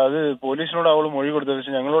അത് പോലീസിനോട് അവള് മൊഴി കൊടുത്തത്,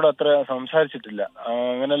 പക്ഷെ ഞങ്ങളോട് അത്ര സംസാരിച്ചിട്ടില്ല.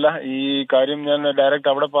 അങ്ങനല്ല, ഈ കാര്യം ഞാൻ ഡയറക്റ്റ്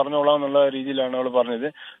അവിടെ പറഞ്ഞോളാം എന്നുള്ള രീതിയിലാണ് അവള് പറഞ്ഞത്.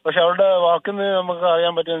 പക്ഷെ അവളുടെ വാക്കിന്ന് നമുക്ക്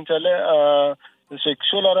അറിയാൻ പറ്റുന്ന വെച്ചാല്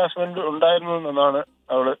സെക്ഷുവൽ ഹറാസ്മെന്റ് ഉണ്ടായിരുന്നു എന്നാണ്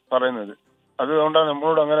അവള് പറയുന്നത്. അതുകൊണ്ടാണ്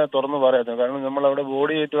നമ്മളോട് അങ്ങനെ തുറന്നു പറയാത്തത്. കാരണം നമ്മൾ അവിടെ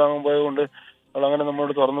ബോഡി ഏറ്റുവാങ്ങാൻ പോയതുകൊണ്ട് അവൾ അങ്ങനെ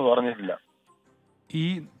നമ്മളോട് തുറന്നു പറഞ്ഞിട്ടില്ല. ഈ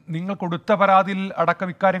നിങ്ങൾ കൊടുത്ത പരാതിയിൽ അടക്കം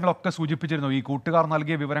ഇക്കാര്യങ്ങളൊക്കെ സൂചിപ്പിച്ചിരുന്നു? ഈ കൂട്ടുകാർ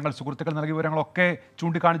നൽകിയ വിവരങ്ങൾ, സുഹൃത്തുക്കൾ നൽകിയ വിവരങ്ങളൊക്കെ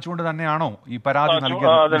ചൂണ്ടിക്കാണിച്ചുകൊണ്ട് തന്നെയാണോ ഈ പരാതി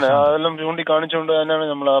നൽകിയത്? അതെല്ലാം ചൂണ്ടിക്കാണിച്ചുകൊണ്ട് തന്നെയാണ്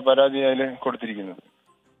നമ്മൾ ആ പരാതി അതിൽ കൊടുത്തിരിക്കുന്നത്.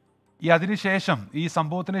 ഈ അതിനുശേഷം, ഈ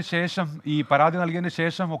സംഭവത്തിന് ശേഷം, ഈ പരാതി നൽകിയതിന്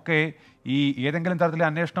ശേഷം ഒക്കെ ഈ ഏതെങ്കിലും തരത്തിലെ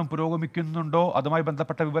അന്വേഷണം പുരോഗമിക്കുന്നുണ്ടോ? അതുമായി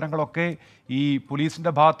ബന്ധപ്പെട്ട വിവരങ്ങളൊക്കെ ഈ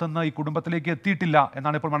പോലീസിന്റെ ഭാഗത്തുനിന്ന് ഈ കുടുംബത്തിലേക്ക് എത്തിയിട്ടില്ല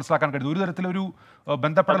എന്നാണ് ഇപ്പോൾ മനസ്സിലാക്കാൻ കഴിയുന്നത്. ഒരു തരത്തിലൊരു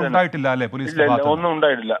ബന്ധപ്പെടൽ ഉണ്ടായിട്ടില്ല അല്ലെ പോലീസിന്റെ ഭാഗത്ത്? ഒന്നും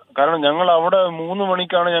ഉണ്ടായിട്ടില്ല. കാരണം ഞങ്ങൾ അവിടെ 3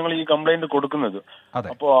 മണിക്കാണ് ഞങ്ങൾ ഈ കംപ്ലൈന്റ് കൊടുക്കുന്നത്.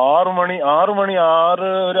 അപ്പോ 6:6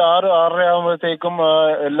 ആകുമ്പോഴത്തേക്കും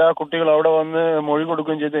എല്ലാ കുട്ടികളും അവിടെ വന്ന് മൊഴി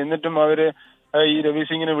കൊടുക്കുകയും ചെയ്തു. എന്നിട്ടും അവര് ഈ രവി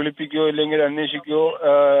സിംഗിനെ വിളിപ്പിക്കുകയോ ഇല്ലെങ്കിൽ അന്വേഷിക്കുകയോ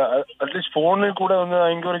അറ്റ്ലീസ്റ്റ് ഫോണിൽ കൂടെ ഒന്ന്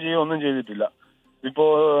എൻക്വയറി ചെയ്യുകയോ ഒന്നും ചെയ്തിട്ടില്ല. ഇപ്പോ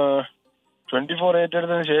 24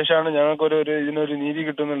 ഏറ്റെടുത്തതിന് ശേഷമാണ് ഞങ്ങൾക്കൊരു ഇതിനൊരു നീതി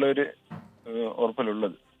കിട്ടുന്നുള്ള ഒരു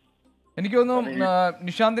ഉറപ്പിലുള്ളത്. എനിക്ക് തോന്നുന്നു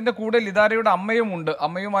നിഷാന്തിന്റെ കൂടെ ലിതാരയുടെ അമ്മയും ഉണ്ട്.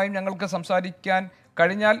 അമ്മയുമായും ഞങ്ങൾക്ക് സംസാരിക്കാൻ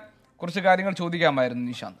കഴിഞ്ഞാൽ കുറച്ച് കാര്യങ്ങൾ ചോദിക്കാമായിരുന്നു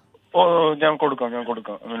നിശാന്ത്. ഞാൻ കൊടുക്കാം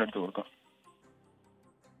അവനെടുത്ത് കൊടുക്കാം.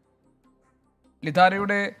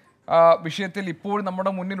 ലിതാരയുടെ വിഷയത്തിൽ ഇപ്പോൾ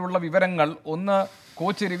നമ്മുടെ മുന്നിലുള്ള വിവരങ്ങൾ, ഒന്ന്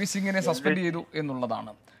കോച്ച് രവി സിംഗിനെ സസ്പെൻഡ് ചെയ്തു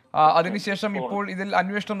എന്നുള്ളതാണ്. അതിനുശേഷം ഇപ്പോൾ ഇതിൽ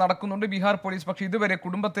അന്വേഷണം നടക്കുന്നുണ്ട് ബീഹാർ പോലീസ്. പക്ഷേ ഇതുവരെ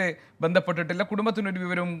കുടുംബത്തെ ബന്ധപ്പെട്ടിട്ടില്ല, കുടുംബത്തിനൊരു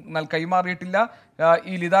വിവരവും കൈമാറിയിട്ടില്ല,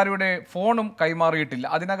 ഈ ലിതാരയുടെ ഫോണും കൈമാറിയിട്ടില്ല.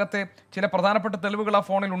 അതിനകത്തെ ചില പ്രധാനപ്പെട്ട തെളിവുകൾ ആ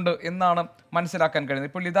ഫോണിലുണ്ട് എന്നാണ് മനസ്സിലാക്കാൻ കഴിയുന്നത്.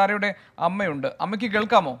 ഇപ്പോൾ ലിതാരയുടെ അമ്മയുണ്ട്. അമ്മയ്ക്ക്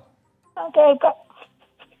കേൾക്കാമോ?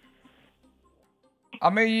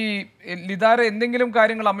 അമ്മ, ഈ ലിതാര എന്തെങ്കിലും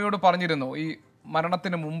കാര്യങ്ങൾ അമ്മയോട് പറഞ്ഞിരുന്നോ ഈ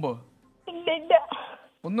മരണത്തിന് മുമ്പ്?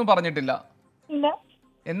 ഒന്നും പറഞ്ഞിട്ടില്ല.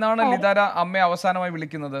 എന്നാണ് ലിതാര അമ്മയെ അവസാനമായി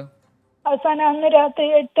വിളിക്കുന്നത്? അവസാനം അന്ന് രാത്രി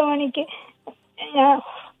 8 മണിക്ക് ഞാൻ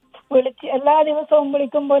വിളിച്ച്, എല്ലാ ദിവസവും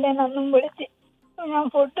വിളിക്കും പോലെ അന്നും വിളിച്ച്. ഞാൻ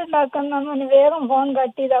ഫുഡ് ഉണ്ടാക്കുന്ന വേഗം ഫോൺ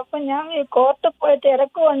കട്ട് ചെയ്ത്. അപ്പൊ ഞാൻ കോർട്ടിൽ പോയി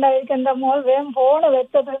തിരക്കുകൊണ്ടായിരിക്കും എന്റെ മോൾ വേഗം ഫോണ്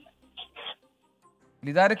വെച്ചത്.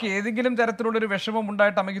 ലിതാരയ്ക്ക് ഏതെങ്കിലും തരത്തിലുള്ളൊരു വിഷമം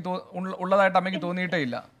ഉള്ളതായിട്ട് അമ്മയ്ക്ക് തോന്നിയിട്ടേ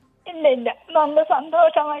ഇല്ല? ഇല്ല, നല്ല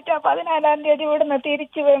സന്തോഷമായിട്ട് 14-ാം തീയതി ഇവിടുന്ന്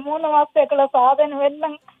തിരിച്ചു പോയി. 3 മാസത്തേക്കുള്ള സാധനം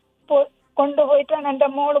എല്ലാം കൊണ്ടുപോയിട്ടാണ് എന്റെ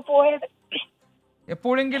മോള് പോയത്.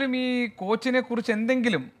 എപ്പോഴെങ്കിലും ഈ കോച്ചിനെ കുറിച്ച്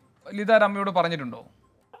എന്തെങ്കിലും ലിതാര അമ്മയോട് പറഞ്ഞിട്ടുണ്ടോ?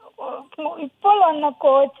 ഇപ്പോൾ വന്ന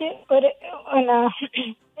കോച്ച്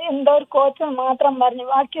എന്തോ ഒരു കോച്ച് മാത്രം പറഞ്ഞു,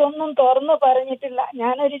 ബാക്കി ഒന്നും തുറന്നു പറഞ്ഞിട്ടില്ല.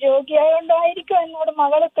 ഞാനൊരു രോഗിയായോണ്ടായിരിക്കും എന്നോട്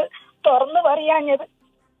മകൾക്ക് തുറന്നു പറയാഞ്ഞത്.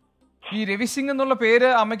 ഈ രവി സിംഗ് എന്നുള്ള പേര്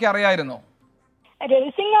അമ്മയ്ക്ക് അറിയായിരുന്നോ? രവി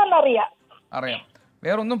സിംഗ് ആണെന്നറിയാം. അറിയാം.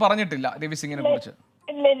 വേറൊന്നും പറഞ്ഞിട്ടില്ല രവി സിംഗിനെ കുറിച്ച്?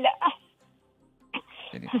 ഇല്ല.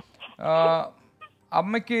 ശരി.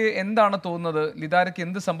 അമ്മയ്ക്ക് എന്താണ് തോന്നുന്നത്? ലിതാരയ്ക്ക്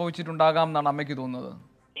എന്ത് സംഭവിച്ചിട്ടുണ്ടാകാം എന്നാണ് അമ്മയ്ക്ക് തോന്നുന്നത്?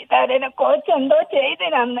 ലിതാരനെ കോച്ച് എന്തോ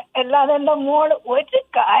ചെയ്തിനന്ന്. അല്ലാതെ എന്റെ മോള് ഒരു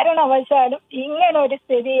കാരണവശാലും ഇങ്ങനെ ഒരു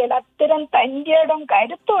സ്ഥിതിയിൽ അത്തരം തന്റേടും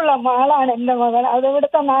കരുത്തുള്ള മാളാണ് എന്റെ മകൾ. അത്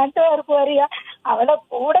ഇവിടുത്തെ നാട്ടുകാർക്കും അറിയാം, അവളെ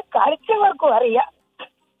കൂടെ കളിച്ചവർക്കും അറിയാം.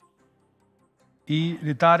 ഈ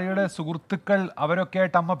ലിതാരയുടെ സുഹൃത്തുക്കൾ അവരൊക്കെ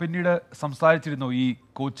ആയിട്ട് അമ്മ പിന്നീട് സംസാരിച്ചിരുന്നു? ഈ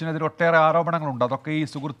കോച്ചിനെതിരെ ഒട്ടേറെ ആരോപണങ്ങളുണ്ട്, അതൊക്കെ ഈ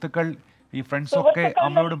സുഹൃത്തുക്കൾ, ഈ ഫ്രണ്ട്സ് ഒക്കെ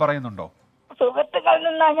അമ്മയോട് പറയുന്നുണ്ടോ? സുഹൃത്തുക്കളിൽ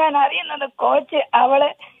നിന്നാണ് ഞാൻ അറിയുന്നത് കോച്ച് അവളെ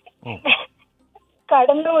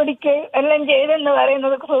കടന്നുപിടിക്കുകയും എല്ലാം ചെയ്തെന്ന്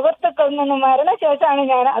പറയുന്നത്. സുഹൃത്തുക്കളിൽ നിന്ന്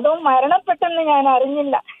മരണശേഷമാണ് അതും മരണപ്പെട്ടെന്ന് ഞാൻ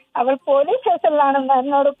അറിഞ്ഞില്ല. അവൾ പോലീസ് സ്റ്റേഷനിലാണെന്ന്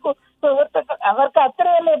എന്നോട് സുഹൃത്തുക്കൾ, അവർക്ക്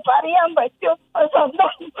അത്രയല്ലേ പറയാൻ പറ്റൂ.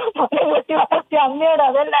 സ്വന്തം അമ്മയോട്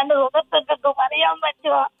അതല്ലാണ്ട് സുഹൃത്തുക്കൾക്ക് പറയാൻ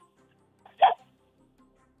പറ്റുമോ?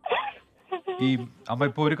 ഈ അമ്മ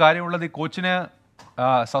ഇപ്പോൾ ഒരു കാര്യമുള്ളത്, ഈ കോച്ചിന്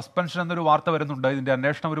സസ്പെൻഷൻ എന്നൊരു വാർത്ത വരുന്നുണ്ട്. ഇതിന്റെ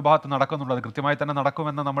അന്വേഷണം ഒരു ഭാഗത്ത് നടക്കുന്നുണ്ട്, അത് കൃത്യമായി തന്നെ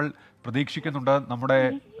നടക്കുമെന്ന് നമ്മൾ പ്രതീക്ഷിക്കുന്നുണ്ട്. നമ്മുടെ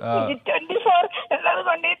 24 ഉള്ളത്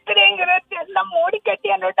കൊണ്ട് ഇത്രയും എല്ലാം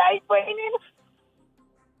മൂടിക്കെട്ടിയാലോട്ടായിപ്പോയി.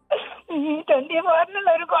 24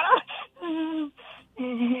 ഒരു ഗുണം.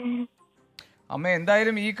 അമ്മ,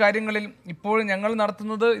 എന്തായാലും ഈ കാര്യങ്ങളിൽ ഇപ്പോൾ ഞങ്ങൾ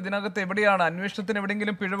നടത്തുന്നത് ഇതിനകത്ത് എവിടെയാണ് അന്വേഷണത്തിന്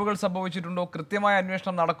എവിടെയെങ്കിലും പിഴവുകൾ സംഭവിച്ചിട്ടുണ്ടോ, കൃത്യമായ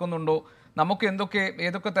അന്വേഷണം നടക്കുന്നുണ്ടോ, നമുക്ക്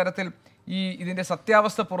ഏതൊക്കെ തരത്തിൽ ഇതിന്റെ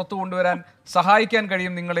സത്യാവസ്ഥ പുറത്തു കൊണ്ടുവരാൻ സഹായിക്കാൻ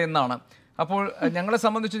കഴിയും നിങ്ങളെ എന്നാണ്. അപ്പോൾ ഞങ്ങളെ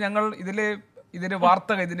സംബന്ധിച്ച് ഞങ്ങൾ ഇതിന്റെ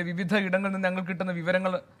വാർത്തകൾ, ഇതിന്റെ വിവിധ ഇടങ്ങളിൽ നിന്ന് ഞങ്ങൾ കിട്ടുന്ന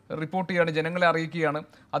വിവരങ്ങൾ റിപ്പോർട്ട് ചെയ്യുകയാണ്, ജനങ്ങളെ അറിയിക്കുകയാണ്.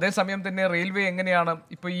 അതേസമയം തന്നെ റെയിൽവേ എങ്ങനെയാണ്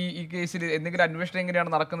ഇപ്പോൾ ഈ കേസിൽ എന്തെങ്കിലും അന്വേഷണം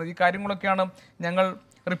എങ്ങനെയാണ് നടക്കുന്നത്, ഈ കാര്യങ്ങളൊക്കെയാണ് ഞങ്ങൾ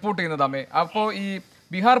റിപ്പോർട്ട് ചെയ്യുന്നത്. അമ്മേ, അപ്പോൾ ഈ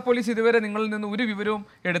ബീഹാർ പോലീസ് ഇതുവരെ നിങ്ങളിൽ നിന്ന് ഒരു വിവരവും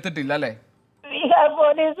എടുത്തിട്ടില്ല അല്ലേ? ബീഹാർ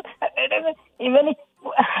പോലീസ്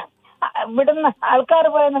ഇവിടുന്ന് ആൾക്കാർ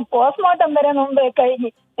പറയുന്ന പോസ്റ്റ്മോർട്ടം വരെ മുമ്പേ കഴിഞ്ഞ്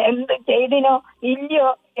എന്ത് ചെയ്തിനോ ഇല്ലയോ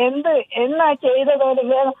എന്നാ ചെയ്തതോടെ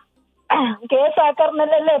വേഗം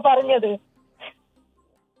കേസാക്കർന്നല്ലേ പറഞ്ഞത്.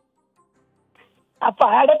 അപ്പൊ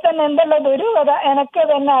അവിടെ തന്നെ എന്തെല്ലാം ദുരൂഹത എനക്ക്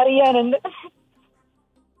തന്നെ അറിയാനുണ്ട്.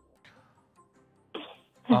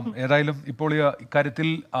 ഏതായാലും ഇപ്പോൾ ഇക്കാര്യത്തിൽ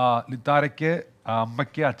ലിതാരയ്ക്ക്,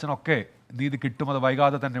 അമ്മയ്ക്ക്, അച്ഛനൊക്കെ നീതി കിട്ടും, അത്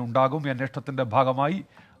വൈകാതെ തന്നെ ഉണ്ടാകും. ഈ അന്വേഷണത്തിന്റെ ഭാഗമായി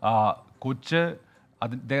കോച്ച്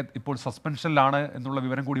അതിൻ്റെ ഇപ്പോൾ സസ്പെൻഷനിലാണ് എന്നുള്ള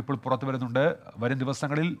വിവരം കൂടി ഇപ്പോൾ പുറത്തു വരുന്നുണ്ട്. വരും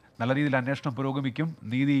ദിവസങ്ങളിൽ നല്ല രീതിയിൽ അന്വേഷണം പുരോഗമിക്കും,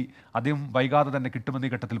 നീതി അധികം വൈകാതെ തന്നെ കിട്ടുമെന്ന്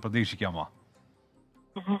ഈ ഘട്ടത്തിൽ പ്രതീക്ഷിക്കാമോ?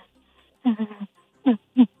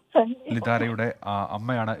 ലിതാരയുടെ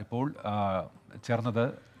അമ്മയാണ് ഇപ്പോൾ ചേർന്നത്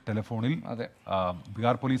ടെലിഫോണിൽ.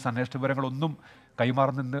 ബീഹാർ പോലീസ് അന്വേഷണ വിവരങ്ങളൊന്നും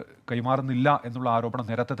കൈമാറുന്നില്ല എന്നുള്ള ആരോപണം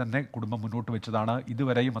നേരത്തെ തന്നെ കുടുംബം മുന്നോട്ട് വെച്ചതാണ്.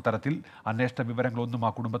 ഇതുവരെയും അത്തരത്തിൽ അന്വേഷണ വിവരങ്ങളൊന്നും ആ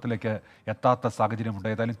കുടുംബത്തിലേക്ക് എത്താത്ത സാഹചര്യമുണ്ട്.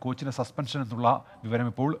 ഏതായാലും കോച്ചിന് സസ്പെൻഷൻ എന്നുള്ള വിവരം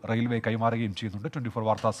ഇപ്പോൾ റെയിൽവേ കൈമാറുകയും ചെയ്യുന്നുണ്ട്. 24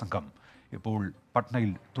 വാർത്താ സംഘം ഇപ്പോൾ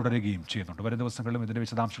പട്നയിൽ തുടരുകയും ചെയ്യുന്നുണ്ട്. വരും ദിവസങ്ങളിലും ഇതിൻ്റെ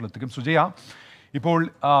വിശദാംശങ്ങൾ എത്തിക്കും. സുജയ, ഇപ്പോൾ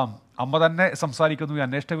അമ്മ തന്നെ സംസാരിക്കുന്നു, ഈ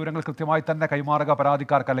അന്വേഷണ വിവരങ്ങൾ കൃത്യമായി തന്നെ കൈമാറുക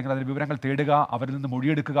പരാതിക്കാർക്ക്, അല്ലെങ്കിൽ അതിന് വിവരങ്ങൾ തേടുക, അവരിൽ നിന്ന്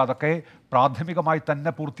മൊഴിയെടുക്കുക, അതൊക്കെ പ്രാഥമികമായി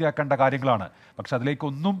തന്നെ പൂർത്തിയാക്കേണ്ട കാര്യങ്ങളാണ്. പക്ഷെ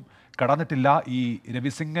അതിലേക്കൊന്നും കടന്നിട്ടില്ല. ഈ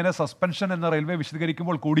രവി സിംഗിന് സസ്പെൻഷൻ എന്ന് റെയിൽവേ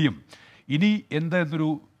വിശദീകരിക്കുമ്പോൾ കൂടിയും ഇനി എന്ത് എന്നൊരു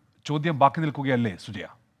ചോദ്യം ബാക്കി നിൽക്കുകയല്ലേ സുജയ?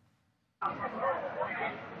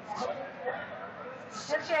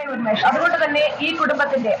 ഉന്മേഷ്. അതുകൊണ്ട് തന്നെ ഈ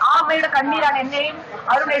കുടുംബത്തിന്റെ ആ അമ്മയുടെ കണ്ണീരാണ് എന്നെയും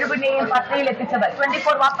അരുൺ എഴുപിനെയും പത്നിയിൽ എത്തിച്ചത്.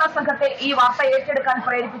 24 വാർത്താ സംഘത്തെ ഈ വാർത്ത ഏറ്റെടുക്കാൻ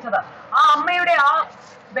പ്രേരിപ്പിച്ചത്. ആ അമ്മയുടെ ആ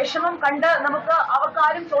വിഷമം കണ്ട് അവർക്ക്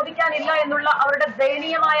ആരും ചോദിക്കാനില്ല എന്നുള്ള അവരുടെ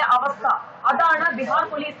ദയനീയമായ അവസ്ഥ, അതാണ് ബീഹാർ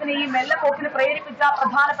പോലീസിനെ ഈ മെല്ലപ്പോക്കിന് പ്രേരിപ്പിച്ച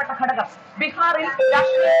പ്രധാനപ്പെട്ട ഘടകം. ബീഹാറിൽ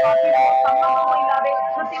രാഷ്ട്രീയ പാർട്ടിയുടെ സമ്മർദ്ദമോ ഇല്ലാതെ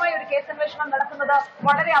കൃത്യമായ ഒരു കേസന്വേഷണം നടക്കുന്നത്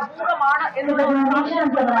വളരെ അപൂർവമാണ് എന്നുള്ളത്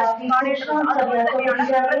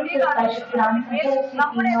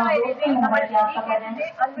നമ്മുടേതായ രീതിയിൽ നമ്മൾ ഈ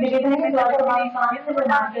കേസിന്റെ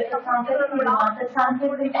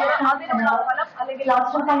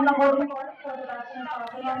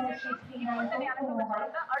അന്വേഷണത്തിന്റെ അതിനുള്ള ഫലം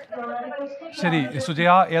അല്ലെങ്കിൽ ശരി സുജയ,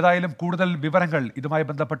 ഏതായാലും കൂടുതൽ വിവരങ്ങൾ ഇതുമായി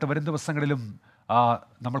ബന്ധപ്പെട്ട് വരും ദിവസങ്ങളിലും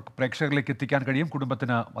നമ്മൾ പ്രേക്ഷകരിലേക്ക് എത്തിക്കാൻ കഴിയും.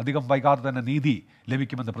 കുടുംബത്തിന് അധികം വൈകാതെ തന്നെ നീതി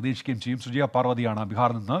ലഭിക്കുമെന്ന് പ്രതീക്ഷിക്കുകയും ചെയ്യും. സുജയ പാർവതിയാണ്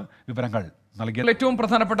ബീഹാറിൽ നിന്ന് വിവരങ്ങൾ നൽകിയത്. ഏറ്റവും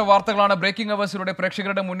പ്രധാനപ്പെട്ട വാർത്തകളാണ് ബ്രേക്കിംഗ് അവേഴ്സിലൂടെ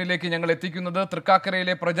പ്രേക്ഷകരുടെ മുന്നിലേക്ക് ഞങ്ങൾ എത്തിക്കുന്നത്.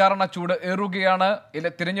 തൃക്കാക്കരയിലെ പ്രചാരണ ചൂട് ഏറുകയാണ്.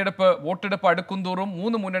 തിരഞ്ഞെടുപ്പ് വോട്ടെടുപ്പ് അടുക്കുന്തോറും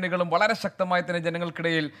 3 മുന്നണികളും വളരെ ശക്തമായി തന്നെ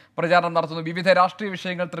ജനങ്ങൾക്കിടയിൽ പ്രചാരണം നടത്തുന്നു. വിവിധ രാഷ്ട്രീയ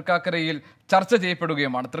വിഷയങ്ങൾ തൃക്കാക്കരയിൽ ചർച്ച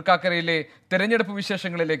ചെയ്യപ്പെടുകയുമാണ്. തൃക്കാക്കരയിലെ തെരഞ്ഞെടുപ്പ്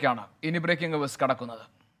വിശേഷങ്ങളിലേക്കാണ് ഇനി ബ്രേക്കിംഗ് അവേഴ്സ് കടക്കുന്നത്.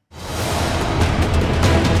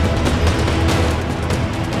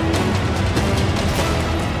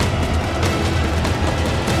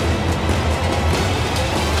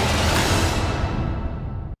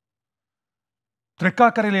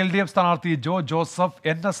 തൃക്കാക്കരയിൽ LDF സ്ഥാനാർത്ഥി ജോ Joseph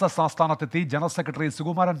NSS ആസ്ഥാനത്തെത്തി. General secretary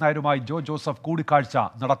Sukumaran നായരുമായി ജോ ജോസഫ് കൂടിക്കാഴ്ച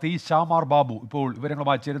നടത്തി. ശ്യാമാർ ബാബു ഇപ്പോൾ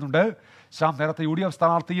വിവരങ്ങളുമായി ചേരുന്നുണ്ട്. ശ്യാം, നേരത്തെ UDF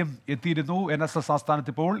സ്ഥാനാർത്ഥിയും എത്തിയിരുന്നു. NSS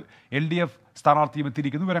ആസ്ഥാനത്ത് ഇപ്പോൾ LDF സ്ഥാനാർത്ഥിയും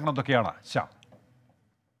എത്തിയിരിക്കുന്നു. വിവരങ്ങൾ എന്തൊക്കെയാണ് ശ്യാം?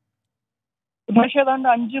 ഏതാണ്ട്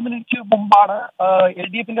 5 മിനിറ്റ് മുമ്പാണ്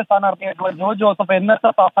LDFന്റെ സ്ഥാനാർത്ഥിയായിട്ടുള്ള ജോ ജോസഫ്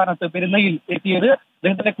NSS ആസ്ഥാനത്ത് പെരുന്നയിൽ എത്തിയത്.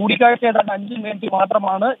 അദ്ദേഹത്തിന്റെ കൂടിക്കാഴ്ച ഏതാണ്ട് 5 മിനിറ്റ്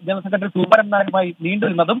മാത്രമാണ് ജനറൽ സെക്രട്ടറി സുകുമാരൻ നായരുമായി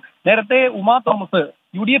നീണ്ടുനിന്നതും. നേരത്തെ ഉമാ തോമസ്,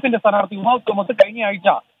 UDFന്റെ സ്ഥാനാർത്ഥി ഉമാ തോമസ് കഴിഞ്ഞ ആഴ്ച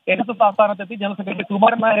NSS ആസ്ഥാനത്തെത്തി ജനറൽ സെക്രട്ടറി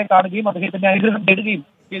സുകുമാരൻ നായരെ കാണുകയും അദ്ദേഹത്തിന്റെ അനുഗ്രഹം തേടുകയും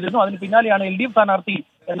ചെയ്തിരുന്നു. അതിന് പിന്നാലെയാണ് LDF സ്ഥാനാർത്ഥി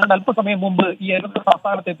ഏതാണ്ട് അല്പസമയം മുമ്പ് ഈ NSS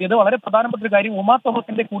ആസ്ഥാനത്തെത്തിയത്. വളരെ പ്രധാനപ്പെട്ട ഒരു കാര്യം, ഉമാ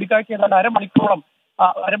തോമസിന്റെ കൂടിക്കാഴ്ച ഏതാണ്ട്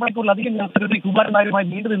അരമണിക്കൂറിലധികം ജനറൽ സെക്രട്ടറി സുകുമാരൻ നായരുമായി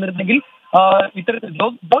നീണ്ടു നിന്നിരുന്നെങ്കിൽ ഇത്തരത്തിൽ ജോ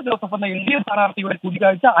ജോസഫ് എന്ന LDF സ്ഥാനാർത്ഥിയുടെ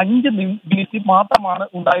കൂടിക്കാഴ്ച 5 മിനിറ്റ് മാത്രമാണ്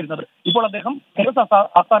ഉണ്ടായിരുന്നത്. ഇപ്പോൾ അദ്ദേഹം NSS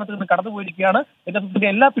ആസ്ഥാനത്ത് നിന്ന് കടന്നുപോയിരിക്കുകയാണ്. NSSന്റെ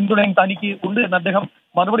എല്ലാ പിന്തുണയും തനിക്ക് ഉണ്ട് എന്ന് അദ്ദേഹം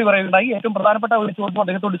മറുപടി പറയുകയുണ്ടായി. ഏറ്റവും പ്രധാനപ്പെട്ട ഒരു ചോദ്യം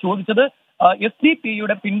അദ്ദേഹത്തോട് ചോദിച്ചത്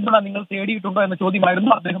SDP-യുടെ പിന്തുണ നിങ്ങൾ തേടിയിട്ടുണ്ടോ എന്ന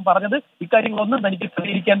ചോദ്യമായിരുന്നു. അദ്ദേഹം പറഞ്ഞത് ഇക്കാര്യങ്ങളൊന്നും തനിക്ക്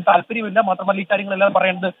പ്രതികരിക്കാൻ താല്പര്യമില്ല, മാത്രമല്ല ഇക്കാര്യങ്ങളെല്ലാം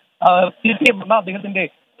പറയേണ്ടത് CPM എന്ന അദ്ദേഹത്തിന്റെ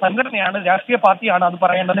സംഘടനയാണ്, രാഷ്ട്രീയ പാർട്ടിയാണ് അത്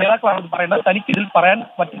പറയേണ്ടത്, നേതാക്കളാണ് അത് പറയേണ്ടത്, തനിക്ക് ഇതിൽ പറയാൻ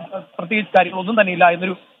പ്രത്യേകിച്ച് കാര്യങ്ങളൊന്നും തന്നെയില്ല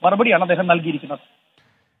എന്നൊരു മറുപടിയാണ് അദ്ദേഹം നൽകിയിരിക്കുന്നത്.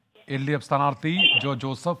 LDF സ്ഥാനാർത്ഥി ജോ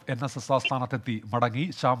ജോസഫ് NSS ആസ്ഥാനത്തെത്തി മടങ്ങി.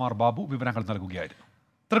 ശ്യാമാർ ബാബു വിവരങ്ങൾ നൽകുകയായിരുന്നു.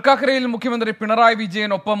 തൃക്കാക്കരയിൽ മുഖ്യമന്ത്രി പിണറായി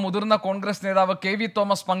വിജയനൊപ്പം മുതിർന്ന കോൺഗ്രസ് നേതാവ് KV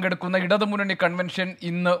തോമസ് പങ്കെടുക്കുന്ന ഇടതുമുന്നണി കൺവെൻഷൻ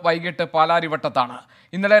ഇന്ന് വൈകിട്ട് പാലാരിവട്ടത്താണ്.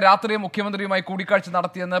 ഇന്നലെ രാത്രി മുഖ്യമന്ത്രിയുമായി കൂടിക്കാഴ്ച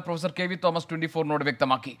നടത്തിയെന്ന് പ്രൊഫസർ KV തോമസ് 24നോട്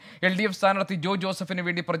വ്യക്തമാക്കി. LDF സ്ഥാനാർത്ഥി ജോ ജോസഫിന്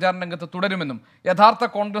വേണ്ടി പ്രചാരണ രംഗത്ത് തുടരുമെന്നും യഥാർത്ഥ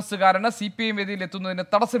കോൺഗ്രസുകാരന് CPM വേദിയിൽ എത്തുന്നതിന്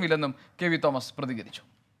തടസ്സമില്ലെന്നും KV തോമസ് പ്രതികരിച്ചു.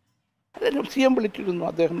 CM വിളിച്ചിരുന്നു.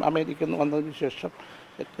 അദ്ദേഹം അമേരിക്കയിൽ നിന്ന് വന്നതിന് ശേഷം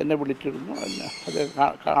എന്നെ വിളിച്ചിരുന്നു. അദ്ദേഹം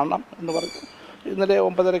കാണണം എന്ന് പറഞ്ഞു. ഇന്നലെ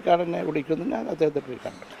 9:30 എന്നെ വിളിക്കുന്നു. ഞാൻ അദ്ദേഹത്തെ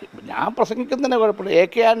വിളിക്കാൻ പറ്റും. ഞാൻ പ്രസംഗിക്കുന്നതിന് കുഴപ്പമില്ല.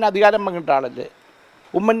 AK അധികാരം പങ്കിട്ട ആളല്ലേ,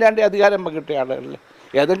 ഉമ്മൻചാണ്ടി അധികാരം പങ്കിട്ട ആളുകളല്ലേ.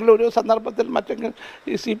 ഏതെങ്കിലും ഒരു സന്ദർഭത്തിൽ മറ്റെങ്കിലും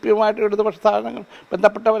ഈ CPM-ആയിട്ട് ഇടതുപക്ഷ സ്ഥാനങ്ങൾ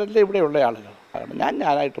ബന്ധപ്പെട്ടവരല്ലേ ഇവിടെയുള്ള ആളുകൾ.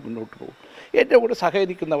 ഞാനായിട്ട് മുന്നോട്ട് പോകും. എൻ്റെ കൂടെ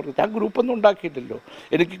സഹകരിക്കുന്നവർക്ക് ഞാൻ ഗ്രൂപ്പൊന്നും ഉണ്ടാക്കിയിട്ടില്ലല്ലോ.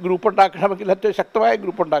 എനിക്ക് ഗ്രൂപ്പ് ഉണ്ടാക്കണമെങ്കിൽ ഏറ്റവും ശക്തമായ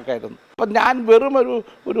ഗ്രൂപ്പ് ഉണ്ടാക്കായിരുന്നു. അപ്പം ഞാൻ വെറും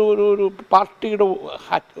ഒരു പാർട്ടിയുടെ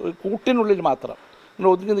കൂട്ടിനുള്ളിൽ മാത്രം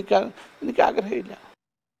ഒതുങ്ങി നിൽക്കാൻ എനിക്ക് ആഗ്രഹമില്ല.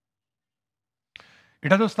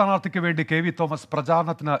 ഇടതു സ്ഥാനാർത്ഥിക്ക് വേണ്ടി KV തോമസ്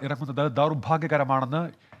പ്രചാരണത്തിന് ഇറങ്ങുന്നത് ദൗർഭാഗ്യകരമാണെന്ന്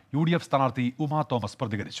UDF സ്ഥാനാർത്ഥി ഉമാ തോമസ്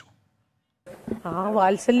പ്രതികരിച്ചു.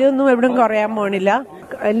 വാത്സല്യമൊന്നും എവിടെയും കുറയാൻ പോണില്ല.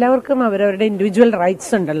 എല്ലാവർക്കും അവരവരുടെ ഇൻഡിവിജ്വൽ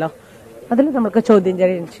റൈറ്റ്സ് ഉണ്ടല്ലോ, അതിൽ നമുക്ക് ചോദ്യം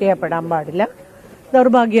ചെയ്യപ്പെടാൻ പാടില്ല.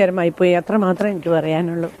 ദൗർഭാഗ്യകരമായി പോയി, അത്രമാത്രം എനിക്ക്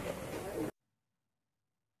പറയാനുള്ളൂ.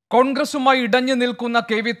 കോൺഗ്രസുമായി ഇടഞ്ഞു നിൽക്കുന്ന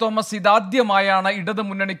KV തോമസ് ഇതാദ്യമായാണ് ഇടതു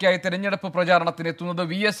മുന്നണിക്കായി തെരഞ്ഞെടുപ്പ് പ്രചാരണത്തിനെത്തുന്നത്.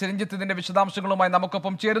 VS രഞ്ജിത്ത് ഇതിന്റെ വിശദാംശങ്ങളുമായി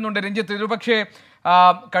നമുക്കൊപ്പം ചേരുന്നുണ്ട്. രഞ്ജിത്ത്, ഒരുപക്ഷെ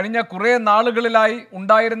കഴിഞ്ഞ കുറേ നാളുകളിലായി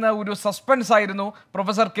ഉണ്ടായിരുന്ന ഒരു സസ്പെൻസ് ആയിരുന്നു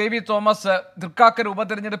പ്രൊഫസർ KV തോമസ് തൃക്കാക്കര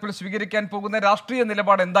ഉപതെരഞ്ഞെടുപ്പിൽ സ്വീകരിക്കാൻ പോകുന്ന രാഷ്ട്രീയ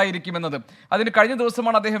നിലപാട് എന്തായിരിക്കുമെന്നത്. അതിന് കഴിഞ്ഞ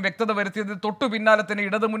ദിവസമാണ് അദ്ദേഹം വ്യക്തത വരുത്തിയത്. തൊട്ടു പിന്നാലെ തന്നെ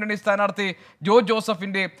ഇടതുമുന്നണി സ്ഥാനാർത്ഥി ജോ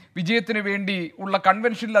ജോസഫിന്റെ വിജയത്തിന് വേണ്ടി ഉള്ള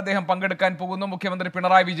കൺവെൻഷനിൽ അദ്ദേഹം പങ്കെടുക്കാൻ പോകുന്നു, മുഖ്യമന്ത്രി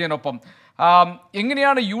പിണറായി വിജയനൊപ്പം.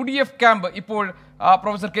 എങ്ങനെയാണ് UDF ക്യാമ്പ് ഇപ്പോൾ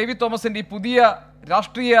പ്രൊഫസർ KV തോമസിന്റെ ഈ പുതിയ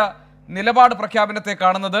രാഷ്ട്രീയ നിലപാട് പ്രഖ്യാപനത്തെ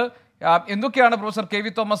കാണുന്നത്? എന്തൊക്കെയാണ് പ്രൊഫസർ KV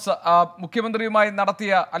തോമസ് മുഖ്യമന്ത്രിയുമായി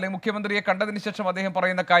നടത്തിയ, അല്ലെങ്കിൽ മുഖ്യമന്ത്രിയെ കണ്ടതിന് ശേഷം അദ്ദേഹം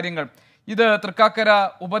പറയുന്ന കാര്യങ്ങൾ? ഇത് തൃക്കാക്കര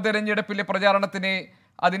ഉപതെരഞ്ഞെടുപ്പിലെ പ്രചാരണത്തിനെ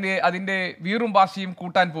അതിന്റെ വീറും വാശിയും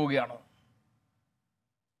കൂട്ടാൻ പോവുകയാണോ?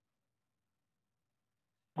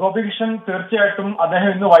 ഗോപികൃഷ്ണൻ തീർച്ചയായിട്ടും അദ്ദേഹം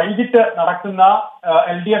ഇന്ന് വൈകിട്ട് നടക്കുന്ന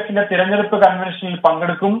LDFന്റെ തെരഞ്ഞെടുപ്പ് കൺവെൻഷനിൽ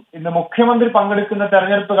പങ്കെടുക്കും. ഇന്ന് മുഖ്യമന്ത്രി പങ്കെടുക്കുന്ന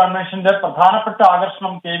തെരഞ്ഞെടുപ്പ് കൺവെൻഷന്റെ പ്രധാനപ്പെട്ട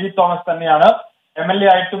ആകർഷണം KV തോമസ് തന്നെയാണ്. MLA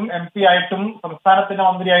ആയിട്ടും MP ആയിട്ടും സംസ്ഥാനത്തിന്റെ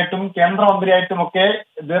മന്ത്രിയായിട്ടും കേന്ദ്രമന്ത്രിയായിട്ടും ഒക്കെ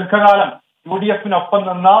ദീർഘകാലം UDFനൊപ്പം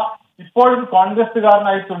നിന്ന ഇപ്പോഴും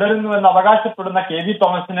കോൺഗ്രസുകാരനായി തുടരുന്നുവെന്ന് അവകാശപ്പെടുന്ന KV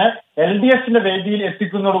തോമസിന് LDFന്റെ വേദിയിൽ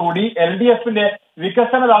എത്തിക്കുന്നതോടുകൂടി LDFന്റെ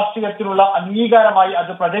വികസന രാഷ്ട്രീയത്തിനുള്ള അംഗീകാരമായി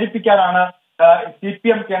അത് പ്രചരിപ്പിക്കാനാണ്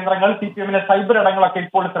CPM കേന്ദ്രങ്ങൾ, CPMന്റെ സൈബർ ഇടങ്ങളൊക്കെ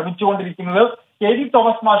ഇപ്പോൾ ശ്രമിച്ചുകൊണ്ടിരിക്കുന്നത്. KV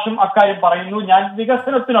തോമസ് മാഷും അക്കാര്യം പറയുന്നു. ഞാൻ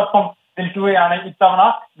വികസനത്തിനൊപ്പം നിൽക്കുകയാണ്. ഇത്തവണ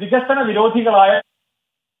വികസന വിരോധികളായ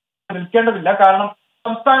നിൽക്കേണ്ടതില്ല, കാരണം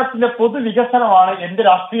സംസ്ഥാനത്തിന്റെ പൊതുവികസനമാണ് എന്റെ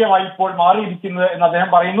രാഷ്ട്രീയമായി ഇപ്പോൾ മാറിയിരിക്കുന്നത് എന്ന് അദ്ദേഹം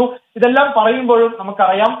പറയുന്നു. ഇതെല്ലാം പറയുമ്പോഴും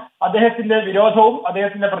നമുക്കറിയാം അദ്ദേഹത്തിന്റെ വിരോധവും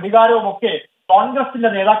അദ്ദേഹത്തിന്റെ പ്രതികാരവും ഒക്കെ കോൺഗ്രസിന്റെ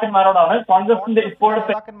നേതാക്കന്മാരോടാണ്,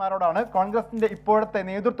 കോൺഗ്രസിന്റെ ഇപ്പോഴത്തെ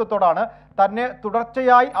നേതൃത്വത്തോടാണ്. തന്നെ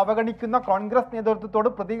തുടർച്ചയായി അവഗണിക്കുന്ന കോൺഗ്രസ് നേതൃത്വത്തോട്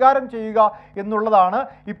പ്രതികാരം ചെയ്യുക എന്നുള്ളതാണ്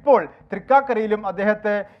ഇപ്പോൾ തൃക്കാക്കരയിലും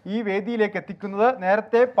അദ്ദേഹത്തെ ഈ വേദിയിലേക്ക് എത്തിക്കുന്നത്.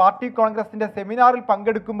 നേരത്തെ പാർട്ടി കോൺഗ്രസിന്റെ സെമിനാറിൽ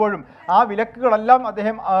പങ്കെടുക്കുമ്പോഴും ആ വിലക്കുകളെല്ലാം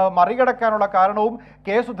അദ്ദേഹം മറികടക്കാനുള്ള കാരണവും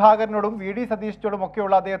കെ സുധാകരനോടും VD സതീശനോടും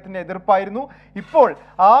ഒക്കെയുള്ള അദ്ദേഹത്തിന്റെ എതിർപ്പായിരുന്നു. ഇപ്പോൾ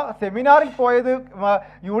ആ സെമിനാറിൽ പോയത്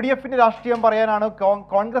UDFന്റെ രാഷ്ട്രീയം പറയാനാണ്,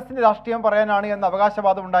 കോൺഗ്രസിന്റെ രാഷ്ട്രീയം പറയാനാണ് എന്ന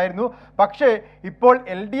അവകാശവാദം ഉണ്ടായിരുന്നു. പക്ഷേ ഇപ്പോൾ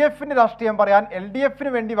LDFന്റെ രാഷ്ട്രീയം പറയാൻ, LDFന്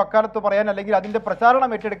വേണ്ടി വക്കാലത്ത് പറയാൻ, അല്ലെങ്കിൽ അതിന്റെ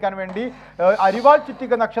പ്രചാരണം ഏറ്റെടുക്കാൻ വേണ്ടി അരിവാൾ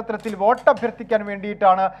ചുറ്റിക നക്ഷത്രത്തിൽ വോട്ട് അഭ്യർത്ഥിക്കാൻ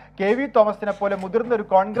വേണ്ടിയിട്ടാണ് KV തോമസിനെ പോലെ മുതിർന്ന ഒരു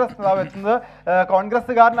കോൺഗ്രസ് നേതാവ് എത്തുന്നത്.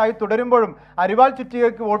 കോൺഗ്രസ്സുകാരനായി തുടരുമ്പോഴും അരിവാൾ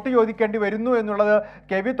ചുറ്റികയ്ക്ക് വോട്ട് ചോദിക്കേണ്ടി വരുന്നു എന്നുള്ളത്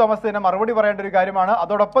KV തോമസ് തന്നെ മറുപടി പറയേണ്ട ഒരു കാര്യമാണ്.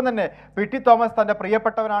 അതോടൊപ്പം തന്നെ PT തോമസ് തന്റെ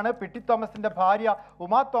പ്രിയപ്പെട്ടവനാണ്. PT തോമസിന്റെ ഭാര്യ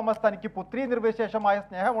ഉമാ തോമസ് തനിക്ക് പുത്രി നിർവിശേഷമായ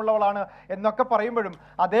സ്നേഹമുള്ളവളാണ് എന്നൊക്കെ പറയുമ്പോഴും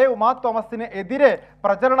അതേ ഉമാ തോമസിന് എതിരെ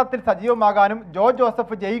പ്രചരണത്തിൽ സജീവമാകാനും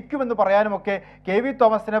ജോസഫ് ജയിക്കുമെന്ന് പറയാനുമൊക്കെ KV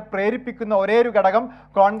തോമസിനെ പ്രേരിപ്പിക്കുന്ന ഒരേ ഒരു ഘടകം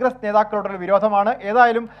കോൺഗ്രസ് നേതാക്കളുടെ വിരോധമാണ്.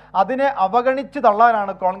 ഏതായാലും അതിനെ അവഗണിച്ച്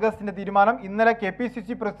തള്ളാനാണ് കോൺഗ്രസിന്റെ തീരുമാനം. ഇന്നലെ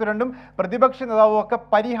KPCC പ്രസിഡന്റും പ്രതിപക്ഷ നേതാവും ഒക്കെ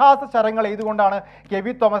പരിഹാസ ശരങ്ങൾ എഴുതുകൊണ്ടാണ്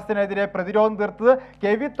KV തോമസിനെതിരെ പ്രതിരോധം തീർത്തത്.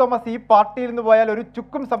 KV തോമസ് ഈ പാർട്ടിയിൽ നിന്ന് പോയാൽ ഒരു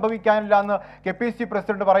ചുക്കും സംഭവിക്കാനില്ല എന്ന് KPCC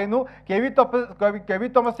പ്രസിഡന്റ് പറയുന്നു. KV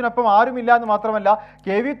തോമസിനൊപ്പം ആരുമില്ല എന്ന് മാത്രമല്ല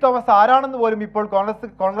KV തോമസ് ആരാണെന്ന് പോലും ഇപ്പോൾ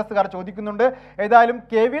കോൺഗ്രസ്സുകാർ ചോദിക്കുന്നുണ്ട്. ഏതായാലും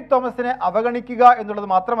KV തോമസിനെ അവഗണിക്കുക എന്നുള്ളത്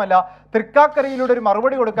മാത്രമല്ല തൃക്കാക്കരയിലൂടെ ഒരു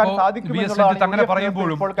മറുപടി കൊടുക്കാൻ അങ്ങനെ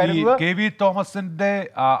പറയുമ്പോഴും KV തോമസിന്റെ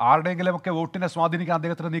ആരുടെയെങ്കിലും ഒക്കെ വോട്ടിനെ സ്വാധീനിക്കാൻ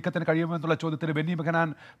അദ്ദേഹത്തിന് നീക്കത്തിന് കഴിയുമോ എന്നുള്ള ചോദ്യത്തിന് ബെന്നി ബെഹനാൻ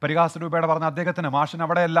പരിഹാസ രൂപയുടെ പറഞ്ഞ അദ്ദേഹത്തിന് മാഷിന്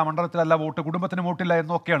അവിടെയല്ല, മണ്ഡലത്തിലല്ല വോട്ട്, കുടുംബത്തിന് വോട്ടില്ല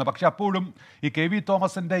എന്നൊക്കെയാണ്. പക്ഷെ അപ്പോഴും ഈ KV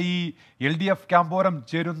തോമസിന്റെ ഈ LDF ക്യാമ്പോരം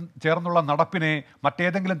ചേർന്നുള്ള നടപ്പിനെ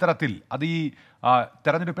മറ്റേതെങ്കിലും തരത്തിൽ അത് ഈ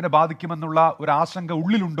തെരഞ്ഞെടുപ്പിനെ ബാധിക്കുമെന്നുള്ള ഒരു ആശങ്ക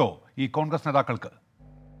ഉള്ളിലുണ്ടോ ഈ കോൺഗ്രസ് നേതാക്കൾക്ക്?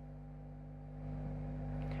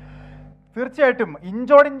 തീർച്ചയായിട്ടും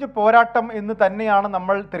ഇഞ്ചോടിഞ്ച് പോരാട്ടം എന്ന് തന്നെയാണ്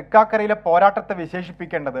നമ്മൾ തൃക്കാക്കരയിലെ പോരാട്ടത്തെ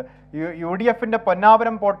വിശേഷിപ്പിക്കേണ്ടത്. UDFന്റെ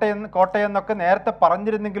പൊന്നാപുരം കോട്ടയെന്നൊക്കെ നേരത്തെ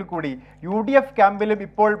പറഞ്ഞിരുന്നെങ്കിൽ കൂടി UDF ക്യാമ്പിലും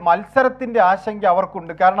ഇപ്പോൾ മത്സരത്തിന്റെ ആശങ്ക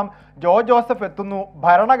അവർക്കുണ്ട്. കാരണം ജോസഫ് എത്തുന്നു,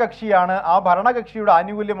 ഭരണകക്ഷിയാണ്, ആ ഭരണകക്ഷിയുടെ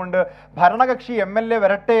ആനുകൂല്യമുണ്ട്, ഭരണകക്ഷി MLA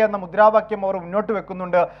വരട്ടെ എന്ന മുദ്രാവാക്യം അവർ മുന്നോട്ട്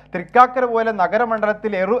വെക്കുന്നുണ്ട്. തൃക്കാക്കര പോലെ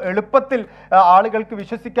നഗരമണ്ഡലത്തിൽ എളുപ്പത്തിൽ ആളുകൾക്ക്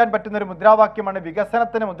വിശ്വസിക്കാൻ പറ്റുന്ന ഒരു മുദ്രാവാക്യമാണ്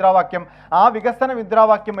വികസനത്തിന് മുദ്രാവാക്യം. ആ വികസന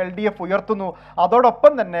മുദ്രാവാക്യം LDF ഉയർത്തുന്നു.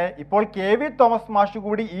 അതോടൊപ്പം തന്നെ ഇപ്പോൾ KV തോമസ് മാഷ്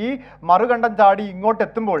കൂടി ഈ മറുകണ്ഠം ചാടി ഇങ്ങോട്ട്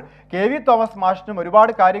എത്തുമ്പോൾ KV തോമസ് മാഷിനും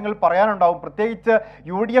ഒരുപാട് കാര്യങ്ങൾ പറയാനുണ്ടാവും. പ്രത്യേകിച്ച്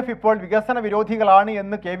UDF ഇപ്പോൾ വികസന വിരോധികളാണ്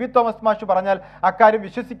എന്ന് KV തോമസ് മാഷ് പറഞ്ഞാൽ അക്കാര്യം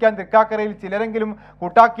വിശ്വസിക്കാൻ തൃക്കാക്കരയിൽ ചിലരെങ്കിലും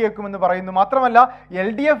കൂട്ടാക്കിയേക്കുമെന്ന് പറയുന്നു. മാത്രമല്ല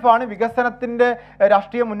LDF ആണ് വികസനത്തിന്റെ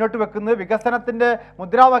രാഷ്ട്രീയം മുന്നോട്ട് വെക്കുന്നത്, വികസനത്തിന്റെ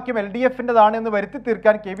മുദ്രാവാക്യം LDFന്റേതാണ് എന്ന് വരുത്തി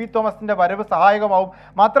തീർക്കാൻ KV തോമസിന്റെ വരവ് സഹായകമാവും.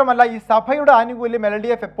 മാത്രമല്ല ഈ സഭയുടെ ആനുകൂല്യം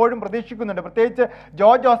LDF എപ്പോഴും പ്രതീക്ഷിക്കുന്നുണ്ട്. പ്രത്യേകിച്ച്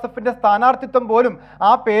ജോസഫിന്റെ സ്ഥാനാർത്ഥിത്വം പോലും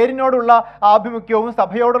ആ പേരിനോടുള്ള ആഭിമുഖ്യവും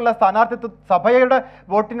സഭയോടുള്ള സഭയുടെ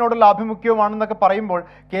വോട്ടിനോടുള്ള ആഭിമുഖ്യവുമാണെന്നൊക്കെ പറയുമ്പോൾ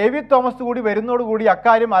KV തോമസ് കൂടി വരുന്നതോടുകൂടി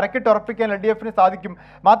അക്കാര്യം അരക്കിട്ടുറപ്പിക്കാൻ LDFന് സാധിക്കും.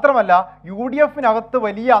 മാത്രമല്ല UDFനകത്ത്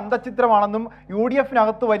വലിയ അന്തചിത്രമാണെന്നും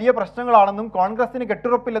UDFനകത്ത് വലിയ പ്രശ്നങ്ങളാണെന്നും കോൺഗ്രസിന്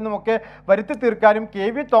കെട്ടുറപ്പില്ലെന്നും ഒക്കെ വരുത്തി തീർക്കാനും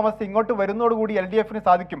KV തോമസ് ഇങ്ങോട്ട് വരുന്നതോടുകൂടി LDFന്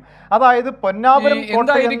സാധിക്കും. അതായത് പൊന്നാപുരം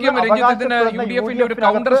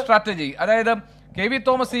കൗണ്ടർ സ്ട്രാറ്റജി, അതായത് KV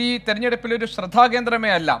തോമസ് ഈ തെരഞ്ഞെടുപ്പിൽ ഒരു ശ്രദ്ധാകേന്ദ്രമേ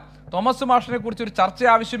അല്ല, തോമസ് മാഷിനെ കുറിച്ച് ഒരു ചർച്ച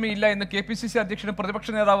ആവശ്യമേ ഇല്ല എന്ന് KPCC അധ്യക്ഷനും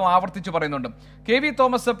പ്രതിപക്ഷ നേതാവും ആവർത്തിച്ചു പറയുന്നുണ്ട്. KV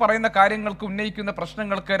തോമസ് പറയുന്ന കാര്യങ്ങൾക്ക്, ഉന്നയിക്കുന്ന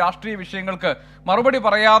പ്രശ്നങ്ങൾക്ക്, രാഷ്ട്രീയ വിഷയങ്ങൾക്ക് മറുപടി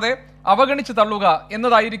പറയാതെ അവഗണിച്ച് തള്ളുക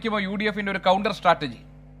എന്നതായിരിക്കുമോ UDFന്റെ ഒരു കൗണ്ടർ സ്ട്രാറ്റജി?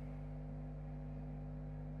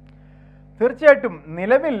 തീർച്ചയായിട്ടും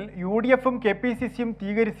നിലവിൽ UDF-ഉം KPCC-യും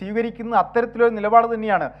സ്വീകരിക്കുന്ന അത്തരത്തിലൊരു നിലപാട്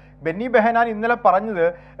തന്നെയാണ്. ബെന്നി ബെഹനാൻ ഇന്നലെ പറഞ്ഞത്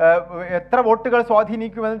എത്ര വോട്ടുകൾ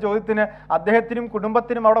സ്വാധീനിക്കുമെന്ന ചോദ്യത്തിന് അദ്ദേഹത്തിനും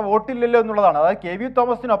കുടുംബത്തിനും അവിടെ വോട്ടില്ലല്ലോ എന്നുള്ളതാണ്. അതായത് KV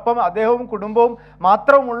തോമസിനൊപ്പം അദ്ദേഹവും കുടുംബവും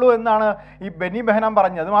മാത്രമുള്ളൂ എന്നാണ് ഈ ബെന്നി ബെഹനാൻ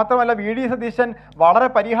പറഞ്ഞത്. അത് മാത്രമല്ല VD സതീശൻ വളരെ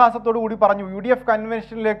പരിഹാസത്തോടു കൂടി പറഞ്ഞു UDF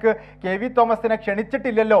കൺവെൻഷനിലേക്ക് KV തോമസിനെ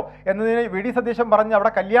ക്ഷണിച്ചിട്ടില്ലല്ലോ എന്നതിന് VD സതീശൻ പറഞ്ഞ്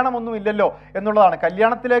അവിടെ ഇല്ലല്ലോ എന്നുള്ളതാണ്.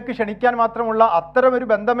 കല്യാണത്തിലേക്ക് ക്ഷണിക്കാൻ മാത്രമുള്ള അത്തരമൊരു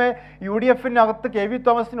ബന്ധമേ UDF-നകത്ത് KV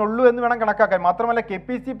തോമസിനുള്ളൂ എന്ന് വേണം കണക്കാക്കാൻ. മാത്രമല്ല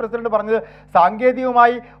KPC പ്രസിഡന്റ് പറഞ്ഞത്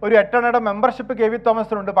സാങ്കേതികമായി ഒരു 8 അംഗ മെമ്പർഷിപ്പ് KV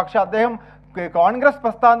തോമസിനുണ്ട്, പക്ഷെ അദ്ദേഹം കോൺഗ്രസ്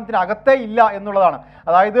പ്രസ്ഥാനത്തിനകത്തേ ഇല്ല എന്നുള്ളതാണ്.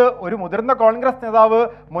 അതായത് ഒരു മുതിർന്ന കോൺഗ്രസ് നേതാവ്,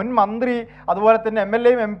 മുൻ മന്ത്രി, അതുപോലെ തന്നെ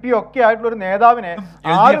MLA-യും MP-യും ഒക്കെ ആയിട്ടുള്ള ഒരു നേതാവിനെ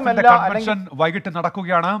കൺവെൻഷൻ വൈകിട്ട്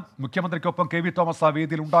നടക്കുകയാണ്. മുഖ്യമന്ത്രിക്കൊപ്പം KV തോമസ് ആ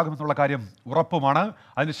വേദിയിൽ ഉണ്ടാകുമെന്നുള്ള കാര്യം ഉറപ്പുമാണ്.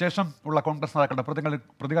 അതിനുശേഷം ഉള്ള കോൺഗ്രസ് നേതാക്കളുടെ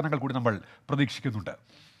പ്രതികരണങ്ങൾ കൂടി നമ്മൾ പ്രതീക്ഷിക്കുന്നുണ്ട്.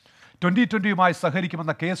 2020-യുമായി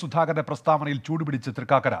സഹകരിക്കുമെന്ന K. സുധാകരന്റെ പ്രസ്താവനയിൽ ചൂടുപിടിച്ച്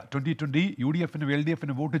തൃക്കാക്കര. 2020 UDF-നും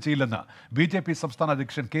LDF-നും വോട്ട് ചെയ്യില്ലെന്ന് BJP സംസ്ഥാന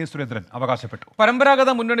അധ്യക്ഷൻ K. സുരേന്ദ്രൻ അവകാശപ്പെട്ടു. പരമ്പരാഗത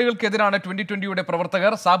മുന്നണികൾക്കെതിരാണ് 2020-യുടെ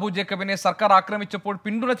പ്രവർത്തകർ. സാബു ജേക്കബിനെ സർക്കാർ ആക്രമിച്ചപ്പോൾ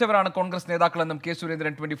പിന്തുണച്ചവരാണ് കോൺഗ്രസ് നേതാക്കളെന്നും K.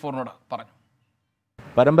 സുരേന്ദ്രൻ 24-നോട് പറഞ്ഞു.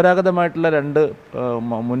 പരമ്പരാഗതമായിട്ടുള്ള 2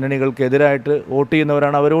 മുന്നണികൾക്കെതിരായിട്ട് വോട്ട്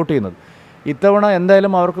ചെയ്യുന്നവരാണ് അവർ വോട്ട് ചെയ്യുന്നത്. ഇത്തവണ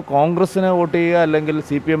എന്തായാലും അവർക്ക് കോൺഗ്രസ്സിന് വോട്ട് ചെയ്യുക അല്ലെങ്കിൽ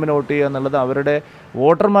CPM-ന് വോട്ട് ചെയ്യുക എന്നുള്ളത് അവരുടെ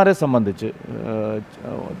വോട്ടർമാരെ സംബന്ധിച്ച്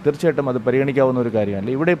തീർച്ചയായിട്ടും അത് പരിഗണിക്കാവുന്ന ഒരു കാര്യമല്ല.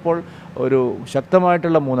 ഇവിടെ ഇപ്പോൾ ഒരു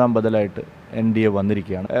ശക്തമായിട്ടുള്ള 3-ാം ബദലായിട്ട് NDA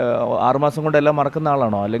വന്നിരിക്കുകയാണ്. 6 മാസം കൊണ്ട് എല്ലാം മറക്കുന്ന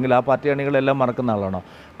ആളാണോ, അല്ലെങ്കിൽ ആ പാർട്ടി അണികളെല്ലാം മറക്കുന്ന ആളാണോ?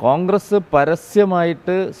 കോൺഗ്രസ്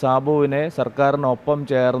പരസ്യമായിട്ട് സാബുവിനെ സർക്കാരിനൊപ്പം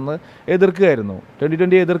ചേർന്ന് എതിർക്കുകയായിരുന്നു,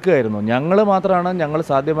 2020 എതിർക്കുകയായിരുന്നു. ഞങ്ങൾ മാത്രമാണ്, ഞങ്ങൾ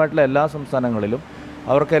സാധ്യമായിട്ടുള്ള എല്ലാ സംസ്ഥാനങ്ങളിലും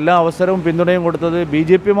അവർക്ക് എല്ലാ അവസരവും പിന്തുണയും കൊടുത്തത്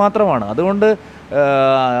BJP മാത്രമാണ്. അതുകൊണ്ട്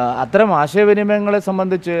അത്തരം ആശയവിനിമയങ്ങളെ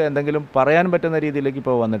സംബന്ധിച്ച് എന്തെങ്കിലും പറയാൻ പറ്റുന്ന രീതിയിലേക്ക്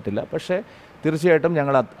ഇപ്പോൾ വന്നിട്ടില്ല. പക്ഷേ തീർച്ചയായിട്ടും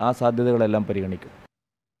ഞങ്ങൾ ആ സാധ്യതകളെല്ലാം പരിഗണിക്കും.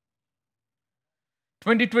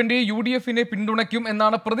 2020 UDF-നെ പിന്തുണയ്ക്കും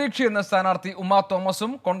എന്നാണ് പ്രതീക്ഷയെന്ന സ്ഥാനാർത്ഥി ഉമാ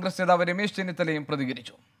തോമസും കോൺഗ്രസ് നേതാവ് രമേശ് ചെന്നിത്തലയും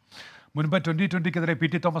പ്രതികരിച്ചു. മുൻപ് 2020-ക്കെതിരെ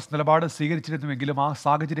PT തോമസ് നിലപാട് സ്വീകരിച്ചിരുന്നുവെങ്കിലും ആ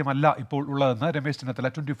സാഹചര്യമല്ല ഇപ്പോൾ ഉള്ളതെന്ന് രമേശ് ചെന്നിത്തല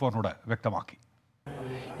 24-നോട് വ്യക്തമാക്കി.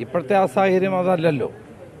 ഇപ്പോഴത്തെ ആ സാഹചര്യം അതല്ലല്ലോ.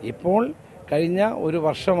 ഇപ്പോൾ കഴിഞ്ഞ ഒരു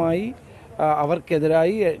വർഷമായി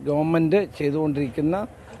അവർക്കെതിരായി ഗവൺമെൻറ് ചെയ്തുകൊണ്ടിരിക്കുന്ന,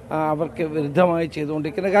 അവർക്ക് വിരുദ്ധമായി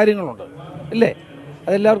ചെയ്തുകൊണ്ടിരിക്കുന്ന കാര്യങ്ങളുണ്ട് അല്ലേ?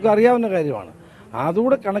 അതെല്ലാവർക്കും അറിയാവുന്ന കാര്യമാണ്.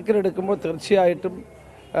 അതുകൂടെ കണക്കിലെടുക്കുമ്പോൾ തീർച്ചയായിട്ടും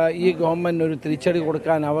ഈ ഗവൺമെൻറ് ഒരു തിരിച്ചടി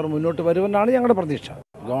കൊടുക്കാൻ അവർ മുന്നോട്ട് വരുമെന്നാണ് ഞങ്ങളുടെ പ്രതീക്ഷ.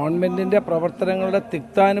 ഗവൺമെൻറ്റിൻ്റെ പ്രവർത്തനങ്ങളുടെ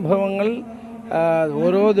തിക്താനുഭവങ്ങൾ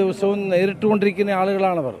ഓരോ ദിവസവും നേരിട്ടുകൊണ്ടിരിക്കുന്ന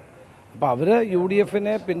ആളുകളാണവർ. അപ്പോൾ അവർ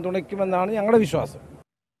UDF-നെ പിന്തുണയ്ക്കുമെന്നാണ് ഞങ്ങളുടെ വിശ്വാസം.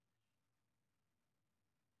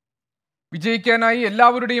 വിജയിക്കാനായി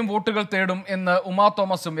എല്ലാവരുടെയും വോട്ടുകൾ തേടും എന്ന് ഉമാ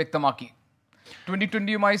തോമസും വ്യക്തമാക്കി.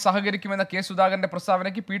 2020-യുമായി സഹകരിക്കുമെന്ന K. സുധാകരന്റെ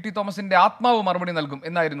പ്രസ്താവനയ്ക്ക് PT തോമസിന്റെ ആത്മാവ് മറുപടി നൽകും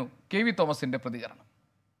എന്നായിരുന്നു KV തോമസിന്റെ പ്രതികരണം.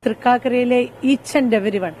 തൃക്കാക്കരയിലെ ഈച്ച് ആൻഡ്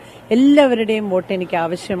എവരിവൺ, എല്ലാവരുടെയും വോട്ട് എനിക്ക്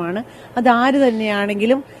ആവശ്യമാണ്. അത് ആര്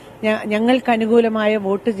തന്നെയാണെങ്കിലും ഞങ്ങൾക്ക് അനുകൂലമായ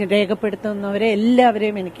വോട്ട് രേഖപ്പെടുത്തുന്നവരെ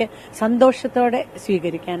എല്ലാവരെയും എനിക്ക് സന്തോഷത്തോടെ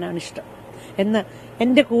സ്വീകരിക്കാനാണ് ഇഷ്ടം എന്ന്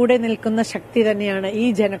എൻ്റെ കൂടെ നിൽക്കുന്ന ശക്തി തന്നെയാണ്, ഈ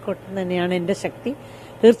ജനക്കൂട്ടം തന്നെയാണ് എൻ്റെ ശക്തി.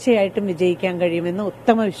 തീർച്ചയായിട്ടും വിജയിക്കാൻ കഴിയുമെന്ന്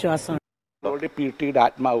ഉത്തമ വിശ്വാസമാണ്. PT-യുടെ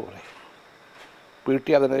ആത്മാവ് പറയും. PT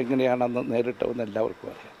അതിനെങ്ങനെയാണെന്ന് നേരിട്ടെന്ന് എല്ലാവർക്കും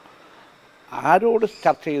അറിയാം. ആരോട്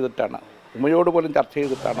ചർച്ച ചെയ്തിട്ടാണ്, ഉമ്മയോട് പോലും ചർച്ച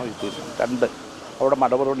ചെയ്തിട്ടാണോ ഇത്? 2 അവിടെ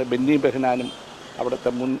മടവറുണ്ട്, ബെന്നി ബെഹനാനും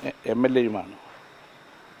അവിടുത്തെ മുൻ MLA-യുമാണ്.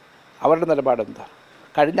 അവരുടെ നിലപാടെന്താ?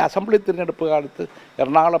 കഴിഞ്ഞ അസംബ്ലി തിരഞ്ഞെടുപ്പ് കാലത്ത്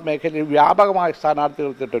എറണാകുളം മേഖലയിൽ വ്യാപകമായ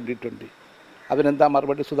സ്ഥാനാർത്ഥികൾക്ക് 2020 അതിനെന്താ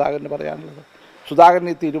മറുപടി സുധാകരന് പറയാനുള്ളത്? സുധാകരൻ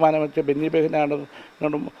ഈ തീരുമാനം വെച്ച ബെന്നി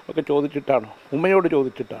ബെഹനാനോടും ഒക്കെ ചോദിച്ചിട്ടാണോ, ഉമ്മയോട്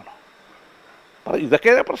ചോദിച്ചിട്ടാണോ?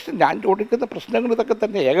 ഇതൊക്കെ പ്രശ്നം. ഞാൻ ചോദിക്കുന്ന പ്രശ്നങ്ങൾ ഇതൊക്കെ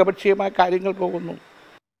തന്നെ. ഏകപക്ഷീയമായ കാര്യങ്ങൾ പോകുന്നു.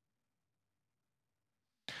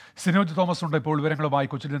 സിനോജ് തോമസ് ഉണ്ട് ഇപ്പോൾ വിവരങ്ങളുമായി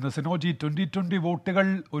കൊച്ചിയിൽ നിന്ന്. സിനോജ്, 2020 വോട്ടുകൾ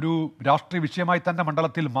ഒരു രാഷ്ട്രീയ വിഷയമായി തന്നെ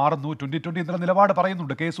മണ്ഡലത്തിൽ മാറുന്നു. 2020 എന്നുള്ള നിലപാട്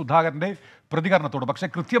പറയുന്നുണ്ട് K. സുധാകരന്റെ പ്രതികരണത്തോട്. പക്ഷേ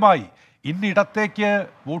കൃത്യമായി ഇന്നിടത്തേക്ക്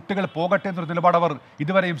വോട്ടുകൾ പോകട്ടെ എന്നൊരു നിലപാട് അവർ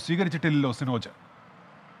ഇതുവരെയും സ്വീകരിച്ചിട്ടില്ലല്ലോ സിനോജ്.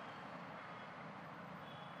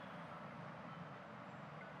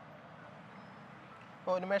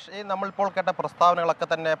 ഉന്മേഷ്, നമ്മളിപ്പോൾ കേട്ട പ്രസ്താവനകളൊക്കെ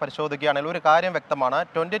തന്നെ പരിശോധിക്കുകയാണെങ്കിൽ ഒരു കാര്യം വ്യക്തമാണ്.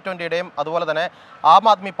 2020-യുടെയും അതുപോലെ തന്നെ ആം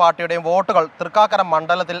ആദ്മി പാർട്ടിയുടെയും വോട്ടുകൾ തൃക്കാക്കര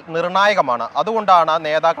മണ്ഡലത്തിൽ നിർണായകമാണ്. അതുകൊണ്ടാണ്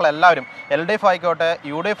നേതാക്കളെല്ലാവരും, LDF ആയിക്കോട്ടെ,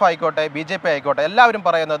 UDF ആയിക്കോട്ടെ, BJP ആയിക്കോട്ടെ, എല്ലാവരും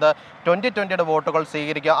പറയുന്നത് 2020-യുടെ വോട്ടുകൾ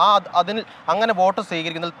സ്വീകരിക്കുക, അതിൽ അങ്ങനെ വോട്ട്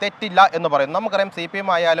സ്വീകരിക്കുന്നതിൽ തെറ്റില്ല എന്ന് പറയുന്നു. നമുക്കറിയാം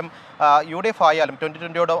CPM ആയാലും UDF ആയാലും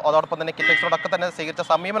 2020-യോട് അതോടൊപ്പം തന്നെ കിറ്റക്സിനോടൊക്കെ തന്നെ സ്വീകരിച്ച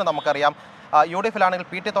സമീപനം നമുക്കറിയാം. UDF-ലാണെങ്കിൽ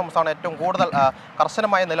PT തോമസാണ് ഏറ്റവും കൂടുതൽ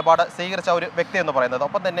കർശനമായ നിലപാട് സ്വീകരിച്ച ഒരു വ്യക്തി എന്ന് പറയുന്നത്.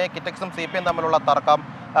 ഒപ്പം തന്നെ കിറ്റക്സും CPM തമ്മിലുള്ള തർക്കം,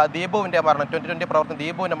 ദീപുവിൻ്റെ മരണം, 2020 പ്രവർത്തനം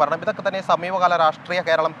ദീപുവിൻ്റെ മരണം, ഇതൊക്കെ തന്നെ സമീപകാല രാഷ്ട്രീയ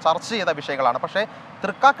കേരളം ചർച്ച ചെയ്ത വിഷയങ്ങളാണ്. പക്ഷേ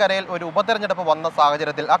തൃക്കാക്കരയിൽ ഒരു ഉപതെരഞ്ഞെടുപ്പ് വന്ന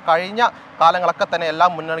സാഹചര്യത്തിൽ ആ കഴിഞ്ഞ കാലങ്ങളൊക്കെ തന്നെ എല്ലാ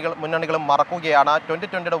മുന്നണികളും മറക്കുകയാണ്.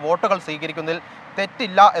 2020 വോട്ടുകൾ സ്വീകരിക്കുന്നതിൽ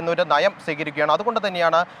തെറ്റില്ല എന്നൊരു നയം സ്വീകരിക്കുകയാണ്. അതുകൊണ്ട്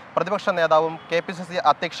തന്നെയാണ് പ്രതിപക്ഷ നേതാവും KPCC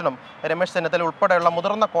അധ്യക്ഷനും രമേശ് ചെന്നിത്തല ഉൾപ്പെടെയുള്ള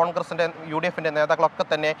മുതിർന്ന കോൺഗ്രസിൻ്റെ UDFിൻ്റെ നേതാക്കളൊക്കെ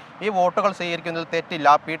തന്നെ ഈ വോട്ടുകൾ സ്വീകരിക്കുന്നതിൽ തെറ്റില്ല.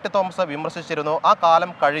 PT തോമസ് വിമർശിച്ചിരുന്നു, ആ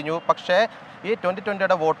കാലം കഴിഞ്ഞു. പക്ഷേ ഈ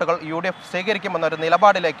 2020 വോട്ടുകൾ UDF സ്വീകരിക്കുമെന്നൊരു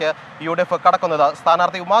നിലപാടിലേക്ക് UDF കടക്കുന്നത്.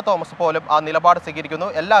 സ്ഥാനാർത്ഥി ഉമാ തോമസ് പോലും ആ നിലപാട് സ്വീകരിക്കുന്നു.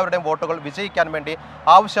 എല്ലാവരുടെയും വോട്ടുകൾ വിജയിക്കാൻ വേണ്ടി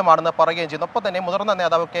ആവശ്യമാണെന്ന് പറയുകയും ചെയ്യുന്നു. ഒപ്പം തന്നെ മുതിർന്ന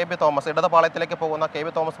നേതാവ് KB തോമസ്, ഇടതുപാളയത്തിലേക്ക് പോകുന്ന KB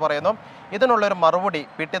തോമസ് പറയുന്നു, ഇതിനുള്ളൊരു മറുപടി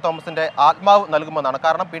PT തോമസിൻ്റെ ആത്മാവ് നൽകുമെന്നാണ്.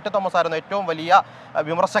 കാരണം PT തോമസ് ആയിരുന്നു ഏറ്റവും വലിയ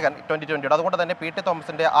വിമർശകൻ 2020. അതുകൊണ്ട് തന്നെ PT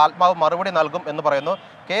തോമസിൻ്റെ ആത്മാവ് മറുപടി നൽകും എന്ന് പറയുന്നു.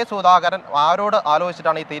 K സുധാകരൻ ആരോട്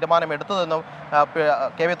ആലോചിച്ചിട്ടാണ് ഈ തീരുമാനം എടുത്തതെന്നും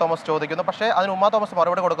KB തോമസ് ചോദിക്കുന്നു. പക്ഷേ അതിന് ഉമാ തോമസ്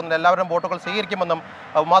മറുപടി കൊടുക്കുന്നുണ്ട്. എല്ലാവരും വോട്ടുകൾ സ്വീകരിക്കുമെന്നും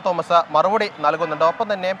ഉമാ തോമസ് മറുപടി നൽകുന്നുണ്ട്. ഒപ്പം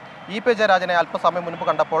തന്നെ EP ജയരാജനെ അല്പസമയം മുൻപ്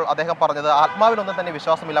കണ്ടപ്പോൾ അദ്ദേഹം പറഞ്ഞത് ആത്മാവിലൊന്നും തന്നെ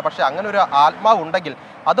വിശ്വാസമില്ല, പക്ഷേ അങ്ങനെ ഒരു ആത്മാവ് ഉണ്ടെങ്കിൽ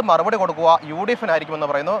അത് മറുപടി കൊടുക്കുക UDFിനായിരിക്കുമെന്ന്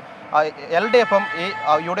പറയുന്നു. LDFും ഈ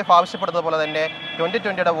UDF ആവശ്യപ്പെടുന്നത് പോലെ തന്നെ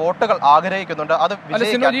 2020 വോട്ടുകൾ ആഗ്രഹിക്കുന്നുണ്ട്. അത്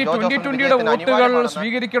 2020 വോട്ടുകൾ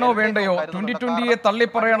സ്വീകരിക്കണോ വേണ്ടയോ, 2020യെ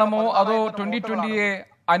തള്ളിപ്പറയണമോ അതോ 2020യെ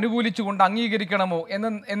അനുകൂലിച്ചുകൊണ്ട് അംഗീകരിക്കണമോ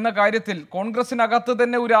എന്ന കാര്യത്തിൽ കോൺഗ്രസിനകത്ത്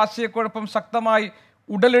തന്നെ ഒരു ആശയക്കുഴപ്പം ശക്തമായി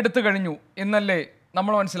ഉടലെടുത്തു കഴിഞ്ഞു എന്നല്ലേ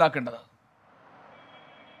നമ്മൾ മനസ്സിലാക്കേണ്ടത്?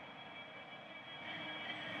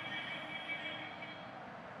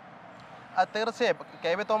 തീർച്ചയായും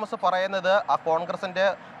KB തോമസ് പറയുന്നത് ആ കോൺഗ്രസിൻ്റെ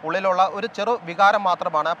ഉള്ളിലുള്ള ഒരു ചെറു വികാരം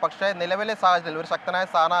മാത്രമാണ്. പക്ഷേ നിലവിലെ സാഹചര്യത്തിൽ ഒരു ശക്തനായ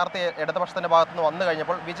സ്ഥാനാർത്ഥി ഇടതുപക്ഷത്തിൻ്റെ ഭാഗത്തു നിന്ന് വന്നു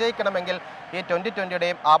കഴിഞ്ഞപ്പോൾ വിജയിക്കണമെങ്കിൽ ഈ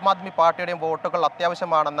 2020യുടെയും ആം ആദ്മി പാർട്ടിയുടെയും വോട്ടുകൾ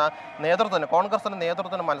അത്യാവശ്യമാണെന്ന് കോൺഗ്രസിൻ്റെ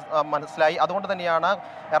നേതൃത്വത്തിന് മനസ്സിലായി. അതുകൊണ്ട് തന്നെയാണ്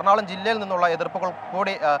എറണാകുളം ജില്ലയിൽ നിന്നുള്ള എതിർപ്പുകൾ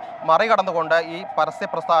കൂടി മറികടന്നുകൊണ്ട് ഈ പരസ്യ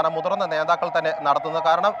പ്രസ്ഥാനം മുതിർന്ന നേതാക്കൾ തന്നെ നടത്തുന്നത്.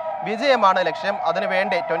 കാരണം വിജയമാണ് ലക്ഷ്യം,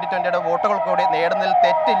 അതിനുവേണ്ടി 2020യുടെ വോട്ടുകൾ കൂടി നേടുന്നതിൽ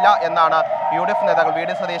തെറ്റില്ല എന്നാണ് UDF നേതാക്കൾ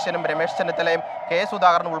VD സതീശനും രമേശ് ചെന്നിത്തലയും K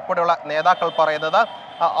സുധാകരനും ഉൾപ്പെടെയുള്ള നേതാക്കൾ പറയുന്നത്.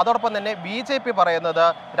 അതോടൊപ്പം തന്നെ BJP പറയുന്നത്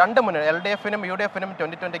രണ്ട് മുന്നണി LDFിനും UDFിനും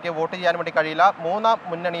 2020ക്ക് വോട്ട് ചെയ്യാൻ വേണ്ടി കഴിയില്ല. മൂന്നാം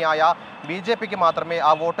മുന്നണിയായ BJPക്ക് മാത്രമേ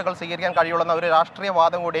ആ വോട്ടുകൾ സ്വീകരിക്കാൻ കഴിയുള്ളൂ എന്ന ഒരു രാഷ്ട്രീയ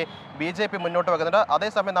വാദം കൂടി BJP മുന്നോട്ട് വെക്കുന്നുണ്ട്.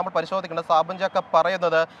 അതേസമയം നമ്മൾ പരിശോധിക്കേണ്ടത് സാബുൻ ജേക്കബ്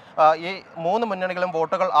പറയുന്നത് ഈ മൂന്ന് മുന്നണികളും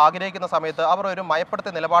വോട്ടുകൾ ആഗ്രഹിക്കുന്ന സമയത്ത് അവർ ഒരു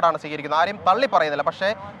മയപ്പെടുത്തിയ നിലപാടാണ് സ്വീകരിക്കുന്നത്. ആരെയും തള്ളി പറയുന്നില്ല,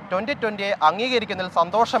 പക്ഷേ 2020യെ അംഗീകരിക്കുന്നതിൽ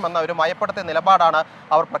സന്തോഷമെന്ന ഒരു മയപ്പെടുത്തിയ നിലപാടാണ്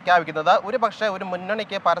അവർ പ്രഖ്യാപിക്കുന്നത്. ഒരു പക്ഷേ ഒരു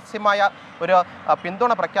മുന്നണിക്ക് പരസ്യമായ ഒരു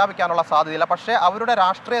പിന്തുണ പ്രഖ്യാപിക്കാനുള്ള സാധ്യതയില്ല, പക്ഷേ അവരുടെ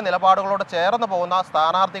രാഷ്ട്രീയ നിലപാടുകളോട് ചേർന്ന് പോകുന്ന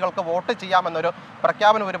സ്ഥാനാർത്ഥികൾക്ക് വോട്ട് ചെയ്യാമെന്നൊരു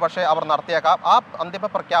പ്രഖ്യാപനം ഒരു പക്ഷേ അവർ നടത്തിയേക്കാം. ആ അന്തിമ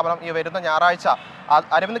പ്രഖ്യാപനം ഈ വരുന്ന ഞായറാഴ്ച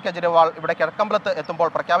അരവിന്ദ് കെജ്രിവാൾ ഇവിടെ കിഴക്കമ്പലത്ത് എത്തുമ്പോൾ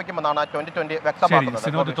പ്രഖ്യാപിക്കുമെന്നാണ് 2020 വ്യക്തമാക്കുന്നത്.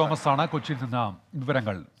 സിനോദ് തോമസ് ആണ് കൊച്ചിയിൽ നിന്ന്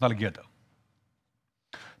വിവരങ്ങൾ നൽകിയത്.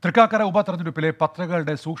 തൃക്കാക്കര ഉപതെരഞ്ഞെടുപ്പിലെ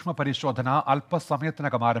പത്രികകളുടെ സൂക്ഷ്മ പരിശോധന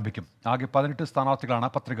അല്പസമയത്തിനകം ആരംഭിക്കും. ആകെ 18 സ്ഥാനാർത്ഥികളാണ്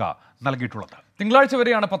പത്രിക നൽകിയിട്ടുള്ളത്. തിങ്കളാഴ്ച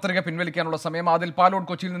വരെയാണ് പത്രിക പിൻവലിക്കാനുള്ള സമയം. അതിൽ പാലോട്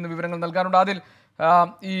കൊച്ചിയിൽ നിന്ന് വിവരങ്ങൾ നൽകാനുണ്ട്. അതിൽ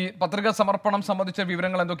ഈ പത്രിക സമർപ്പണം സംബന്ധിച്ച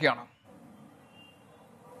വിവരങ്ങൾ എന്തൊക്കെയാണ്?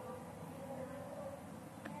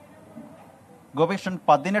 ഗോപേഷൻ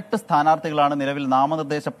 18 സ്ഥാനാർത്ഥികളാണ് നിലവിൽ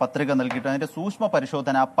നാമനിർദ്ദേശ പത്രിക നൽകിയിട്ട് അതിന്റെ സൂക്ഷ്മ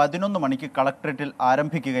പരിശോധന 11 മണിക്ക് കളക്ടറേറ്റിൽ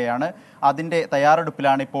ആരംഭിക്കുകയാണ്. അതിന്റെ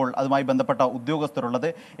തയ്യാറെടുപ്പിലാണ് ഇപ്പോൾ അതുമായി ബന്ധപ്പെട്ട ഉദ്യോഗസ്ഥരുള്ളത്.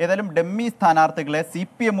 ഏതായാലും ഡമ്മി സ്ഥാനാർത്ഥികളെ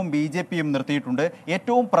CPMും BJPയും നിർത്തിയിട്ടുണ്ട്.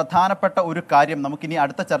 ഏറ്റവും പ്രധാനപ്പെട്ട ഒരു കാര്യം നമുക്കിനി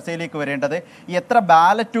അടുത്ത ചർച്ചയിലേക്ക് വരേണ്ടത് എത്ര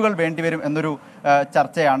ബാലറ്റുകൾ വേണ്ടിവരും എന്നൊരു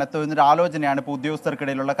ചർച്ചയാണ്, എന്നൊരു ആലോചനയാണ് ഇപ്പോൾ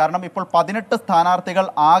ഉദ്യോഗസ്ഥർക്കിടയിലുള്ള. കാരണം ഇപ്പോൾ 18 സ്ഥാനാർത്ഥികൾ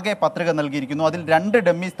ആകെ പത്രിക നൽകിയിരിക്കുന്നു. അതിൽ 2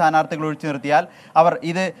 ഡമ്മി സ്ഥാനാർത്ഥികൾ ഒഴിച്ചു നിർത്തിയാൽ അവർ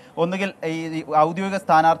ഇത് ഒന്നുകിൽ ഈ ഔദ്യോഗിക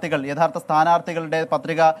സ്ഥാനാർത്ഥികൾ യഥാർത്ഥ സ്ഥാനാർത്ഥികളുടെ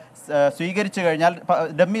പത്രിക സ്വീകരിച്ചു കഴിഞ്ഞാൽ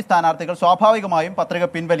ഡമ്മി സ്ഥാനാർത്ഥികൾ സ്വാഭാവികമായും പത്രിക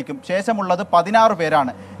പിൻവലിക്കും. ശേഷമുള്ളത് 16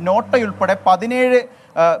 പേരാണ്. നോട്ടയുൾപ്പെടെ 17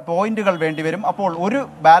 പോയിന്റുകൾ വേണ്ടിവരും. അപ്പോൾ ഒരു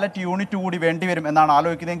ബാലറ്റ് യൂണിറ്റ് കൂടി വേണ്ടിവരും എന്നാണ്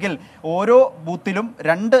ആലോചിക്കുന്നതെങ്കിൽ ഓരോ ബൂത്തിലും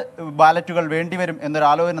 2 ബാലറ്റുകൾ വേണ്ടിവരും എന്നൊരു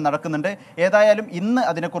ആലോചന നടക്കുന്നുണ്ട്. ഏതായാലും ഇന്ന്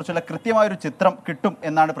അതിനെക്കുറിച്ചുള്ള കൃത്യമായൊരു ചിത്രം കിട്ടും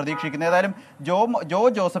എന്നാണ് പ്രതീക്ഷിക്കുന്നത്. ഏതായാലും ജോ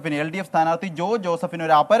ജോസഫിന് LDF സ്ഥാനാർത്ഥി ജോ ജോസഫിന്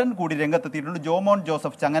ഒരു അപരൻ കൂടി രംഗത്തെത്തിയിട്ടുണ്ട്. ജോമോൻ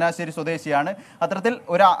ജോസഫ് ചങ്ങനാശ്ശേരി സ്വദേശിയാണ്. അത്തരത്തിൽ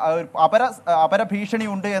ഒരു അപരഭീഷണി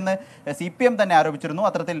ഉണ്ട് എന്ന് CPM തന്നെ ആരോപിച്ചിരുന്നു.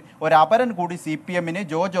 അത്തരത്തിൽ ഒരു അപരൻ കൂടി CPMന്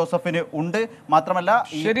ജോ ജോസഫിന് ഉണ്ട്. മാത്രമല്ല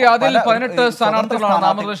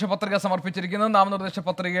നാമനിർദ്ദേശ പത്രിക സമർപ്പിച്ചിരിക്കുന്നത്. നാമനിർദ്ദേശ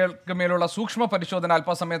പത്രികകൾക്ക് മേലുള്ള സൂക്ഷ്മ പരിശോധന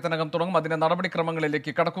അല്പസമയത്തിനകം തുടങ്ങും. അതിന്റെ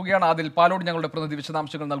നടപടിക്രമങ്ങളിലേക്ക് കടക്കുകയാണ്. അതിൽ പാലോട് ഞങ്ങളുടെ പ്രതിനിധി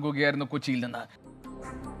വിശദാംശങ്ങൾ നൽകുകയായിരുന്നു കൊച്ചിയിൽ നിന്ന്.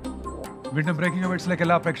 വീണ്ടും ബ്രേക്കിംഗ് അവേഴ്സിലേക്ക്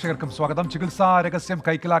എല്ലാ പ്രേക്ഷകർക്കും സ്വാഗതം. ചികിത്സാ രഹസ്യം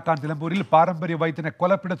കൈക്കലാക്കാൻ നിലമ്പൂരിൽ പാരമ്പര്യ വൈദ്യനെ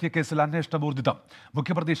കൊലപ്പെടുത്തിയ കേസിൽ അന്വേഷണം ഊർജിതം.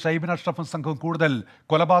 മുഖ്യപ്രതി ഷൈബിൻ അഷ്റഫും സംഘവും കൂടുതൽ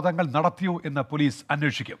കൊലപാതകങ്ങൾ നടത്തിയോ എന്ന് പോലീസ്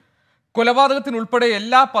അന്വേഷിക്കും. കൊലപാതകത്തിനുൾപ്പെടെ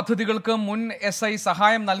എല്ലാ പദ്ധതികൾക്കും മുൻ SI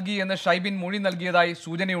സഹായം നൽകിയെന്ന് ഷൈബിൻ മൊഴി നൽകിയതായി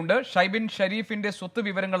സൂചനയുണ്ട്. ഷൈബിൻ ഷരീഫിന്റെ സ്വത്ത്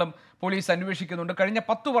വിവരങ്ങളും പോലീസ് അന്വേഷിക്കുന്നുണ്ട്. കഴിഞ്ഞ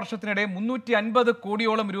 10 വർഷത്തിനിടെ 350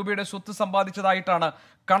 കോടിയോളം രൂപയുടെ സ്വത്ത് സമ്പാദിച്ചതായിട്ടാണ്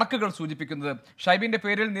കണക്കുകൾ സൂചിപ്പിക്കുന്നത്. ഷൈബിന്റെ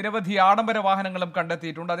പേരിൽ നിരവധി ആഡംബര വാഹനങ്ങളും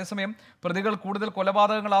കണ്ടെത്തിയിട്ടുണ്ട്. അതേസമയം പ്രതികൾ കൂടുതൽ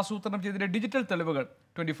കൊലപാതകങ്ങൾ ആസൂത്രണം ചെയ്തതിന്റെ ഡിജിറ്റൽ തെളിവുകൾ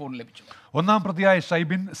 24 ലഭിച്ചു. ഒന്നാം പ്രതിയായ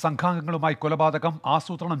ഷൈബിൻ സംഘാംഗങ്ങളുമായി കൊലപാതകം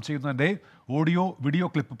ആസൂത്രണം ചെയ്യുന്നതിന്റെ ഓഡിയോ വീഡിയോ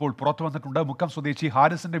ക്ലിപ്പ് ഇപ്പോൾ പുറത്തു വന്നിട്ടുണ്ട്. മുക്കം സ്വദേശി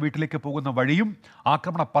ഹാരിസിന്റെ വീട്ടിലേക്ക് പോകുന്ന വഴിയും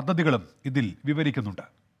ആക്രമണ പദ്ധതികളും ഇതിൽ വിവരിക്കുന്നുണ്ട്.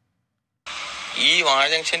 ഈ വാഴ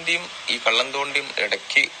ജംഗ്ഷന്റെയും ഈ കള്ളന്തോണ്ടിയും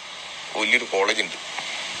ഇടയ്ക്ക് വലിയൊരു കോളേജ് ഉണ്ട്.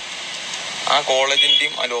 ആ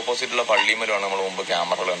കോളേജിന്റെയും അതിന്റെ ഓപ്പോസിറ്റുള്ള പള്ളിയുമലാണ് നമ്മൾ മുമ്പ്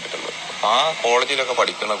ക്യാമറകൾ കണ്ടിട്ടുള്ളത്. ആ കോളേജിലൊക്കെ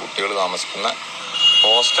പഠിക്കുന്ന കുട്ടികൾ താമസിക്കുന്ന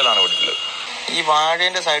ഹോസ്റ്റലാണ് ഇവിടെ. ഈ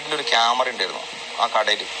വാഴേന്റെ സൈഡിൽ ഒരു ക്യാമറ ഉണ്ടായിരുന്നു ആ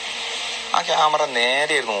കടയിൽ. ആ ക്യാമറ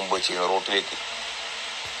നേരെയായിരുന്നു മുമ്പ് വെച്ചിരുന്നത് റോട്ടിലേക്ക്.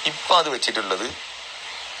 ഇപ്പൊ അത് വെച്ചിട്ടുള്ളത്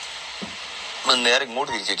നേരെ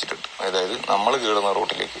ഇങ്ങോട്ട് തിരിച്ചു വെച്ചിട്ടുണ്ട്. അതായത് നമ്മൾ കയറുന്ന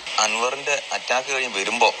റോട്ടിലേക്ക്. അൻവറിന്റെ അറ്റാക്ക് കഴിഞ്ഞ്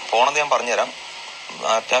വരുമ്പോ പോണത് ഞാൻ പറഞ്ഞുതരാം.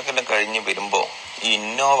 അറ്റാക്കെല്ലാം കഴിഞ്ഞ് വരുമ്പോ ഈ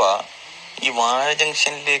ഇന്നോവ ഈ വാഴ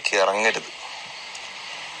ജംഗ്ഷനിലേക്ക് ഇറങ്ങരുത്.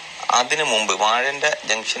 അതിനു മുമ്പ് വാഴന്റെ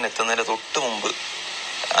ജംഗ്ഷൻ എത്തുന്നതിന് തൊട്ട് മുമ്പ്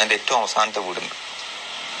അതിന്റെ ഏറ്റവും അവസാനത്തെ വീടുണ്ട്.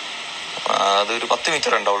 അതൊരു 10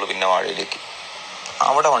 മീറ്റർ ഉണ്ടാവുള്ളൂ പിന്നെ വാഴയിലേക്ക്.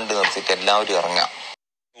 അവിടെ വണ്ടി നിർത്തിയിട്ട് എല്ലാവരും ഇറങ്ങാം.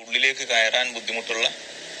 ഉള്ളിലേക്ക് കയറാൻ ബുദ്ധിമുട്ടുള്ള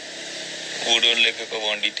വീടുകളിലേക്കൊക്കെ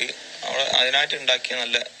വേണ്ടിയിട്ട് അവിടെ അതിനായിട്ട് ഉണ്ടാക്കിയ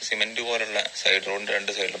നല്ല സിമെന്റ് പോലുള്ള സൈഡ് റോഡിന്റെ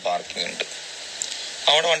 2 സൈഡിലും പാർക്കിംഗ് ഉണ്ട്.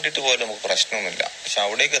 അവിടെ വണ്ടിയിട്ട് പോലും നമുക്ക് പ്രശ്നമൊന്നുമില്ല. പക്ഷെ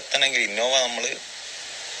അവിടേക്ക് എത്തണമെങ്കിൽ ഇന്നോവ നമ്മൾ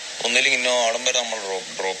ഒന്നില്ലെങ്കിൽ ഇന്നോവ അവിടം വരെ നമ്മൾ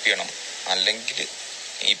ഡ്രോപ്പ് ചെയ്യണം. അല്ലെങ്കിൽ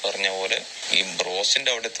ഈ പറഞ്ഞ പോലെ ഈ ബ്രോസിന്റെ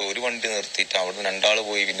അവിടുത്തെ ഒരു വണ്ടി നിർത്തിയിട്ട് അവിടെ 2 ആള്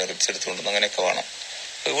പോയി പിന്നെ റിക്സ് എടുത്തുകൊണ്ടു അങ്ങനെയൊക്കെ വേണം.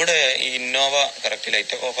 ഇവിടെ ഈ ഇന്നോവ കറക്റ്റ്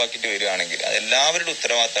ലൈറ്റൊക്കെ ഓഫ് ആക്കിയിട്ട് വരികയാണെങ്കിൽ അത് എല്ലാവരുടെ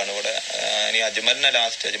ഉത്തരവാദിത്തമാണ്. ഇവിടെ ഇനി അജ്മലിനെ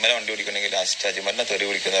വണ്ടി ഓടിക്കണമെങ്കിൽ ലാസ്റ്റ് അജ്മലിനെ തെറി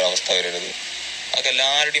വിളിക്കുന്ന ഒരു അവസ്ഥ വരരുത്. അതൊക്കെ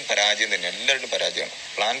എല്ലാവരുടെയും പരാജയം തന്നെയാണ്. എല്ലാവരുടെയും പരാജയമാണ്.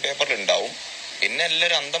 പ്ലാൻ പേപ്പറിൽ ഉണ്ടാവും. പിന്നെ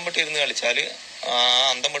എല്ലാവരും അന്തം പെട്ട് ഇരുന്ന് കളിച്ചാൽ ആ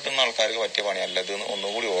അന്തം പെട്ടുന്ന ആൾക്കാർക്ക് പറ്റിയ പണിയല്ലത് എന്ന്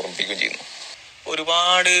ഒന്നുകൂടി ഓർമ്മിപ്പിക്കുകയും ചെയ്യുന്നു.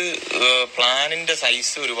 ഒരുപാട് പ്ലാനിന്റെ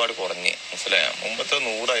സൈസ് ഒരുപാട് കുറഞ്ഞ് മനസ്സിലായ. മുമ്പത്തെ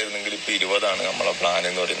 100 ആയിരുന്നെങ്കിൽ ഇപ്പൊ 20 നമ്മളെ പ്ലാൻ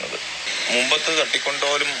എന്ന് പറയുന്നത്. മുമ്പത്തെ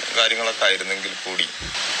തട്ടിക്കൊണ്ടോലും കാര്യങ്ങളൊക്കെ ആയിരുന്നെങ്കിൽ കൂടി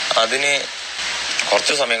അതിന്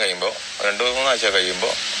കുറച്ച് സമയം കഴിയുമ്പോൾ 2-3 ആഴ്ച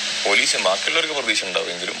കഴിയുമ്പോൾ ബാക്കിയുള്ളവർക്ക് പ്രതീക്ഷ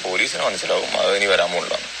ഉണ്ടാവുമെങ്കിലും പോലീസിന് മനസ്സിലാവും അത് ഇനി വരാൻ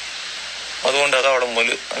പോകുന്നതാണ്. അതുകൊണ്ട് അത് അവിടെ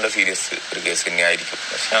മുതൽ നല്ല സീരിയസ് ഒരു കേസ് തന്നെയായിരിക്കും.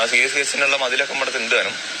 പക്ഷെ ആ സീരിയസ് കേസിനുള്ള മതിലൊക്കെ നമ്മുടെ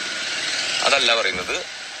ഉണ്ടാനും. അതല്ല പറയുന്നത്.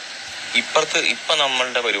 ഇപ്പൊ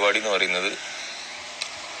നമ്മളുടെ പരിപാടി എന്ന് പറയുന്നത്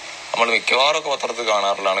നമ്മൾ മിക്കവാറൊക്കെ പത്രത്തിൽ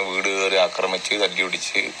കാണാറുള്ളതാണ് വീട് കയറി ആക്രമിച്ച് തല്ലി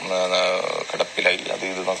ഒടിച്ച് കിടപ്പിലായി അത്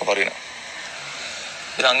ഇതെന്നൊക്കെ പറയണം.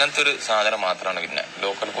 ഇത് അങ്ങനത്തെ ഒരു സാധനം മാത്രമാണ്. പിന്നെ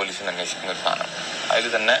ലോക്കൽ പോലീസിന് അന്വേഷിക്കുന്ന ഒരു സാധനം. അതിൽ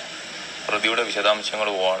തന്നെ പ്രതിയുടെ വിശദാംശങ്ങൾ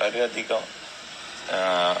വളരെയധികം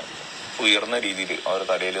ഉയർന്ന രീതിയിൽ അവരുടെ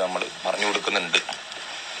തലയിൽ നമ്മൾ പറഞ്ഞു കൊടുക്കുന്നുണ്ട്.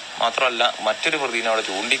 മാത്രമല്ല മറ്റൊരു പ്രതിനെ അവിടെ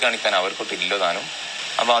ചൂണ്ടിക്കാണിക്കാൻ അവർക്കൊട്ടില്ലതാനും.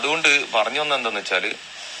 അപ്പൊ അതുകൊണ്ട് പറഞ്ഞു വന്നത് എന്താന്ന് വെച്ചാൽ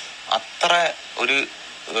അത്ര ഒരു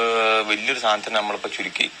വലിയൊരു സാധനത്തിന് നമ്മളിപ്പോ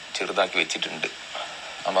ചുരുക്കി ചെറുതാക്കി വെച്ചിട്ടുണ്ട്.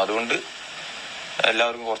 അപ്പൊ അതുകൊണ്ട്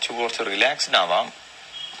എല്ലാവർക്കും കുറച്ച് റിലാക്സ്ഡ് ആവാം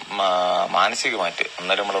മാനസികമായിട്ട്.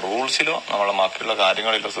 അന്നേരം നമ്മളെ റൂൾസിലോ നമ്മളെ ബാക്കിയുള്ള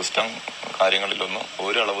കാര്യങ്ങളിലോ സിസ്റ്റം കാര്യങ്ങളിലൊന്നും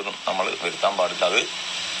ഒരളവൊന്നും നമ്മൾ വരുത്താൻ പാടില്ല. അത്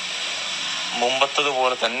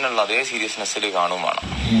മുമ്പത്തതുപോലെ തന്നെയുള്ള അതേ സീരിയസ്നെസ്സിൽ കാണും വേണം.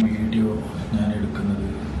 ഈ വീഡിയോ ഞാൻ എടുക്കുന്നത്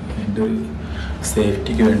എൻ്റെ ഒരു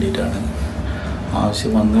സേഫ്റ്റിക്ക് വേണ്ടിയിട്ടാണ്.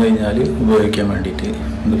 ആവശ്യം വന്നു കഴിഞ്ഞാൽ ഉപയോഗിക്കാൻ വേണ്ടിയിട്ട്.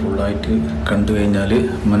 ഇത് ഫുള്ളായിട്ട് കണ്ടു കഴിഞ്ഞാൽ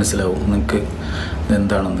മനസ്സിലാവും നിങ്ങൾക്ക്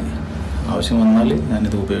ഇതെന്താണെന്ന്. ആവശ്യം വന്നാൽ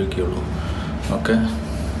ഞാനിത് ഉപയോഗിക്കുകയുള്ളൂ. ഓക്കെ.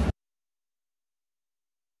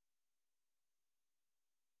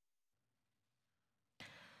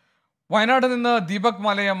 വയനാട് നിന്ന് ദീപക്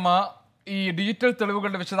മലയമ്മ ഈ ഡിജിറ്റൽ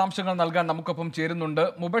തെളിവുകളുടെ വിശദാംശങ്ങൾ നൽകാൻ നമുക്കൊപ്പം ചേരുന്നുണ്ട്.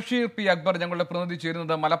 മുബഷീർ പി അക്ബർ ഞങ്ങളുടെ പ്രതിനിധി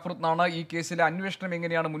ചേരുന്നത് മലപ്പുറത്ത് നിന്നാണ്. ഈ കേസിലെ അന്വേഷണം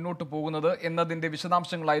എങ്ങനെയാണ് മുന്നോട്ട് പോകുന്നത് എന്നതിന്റെ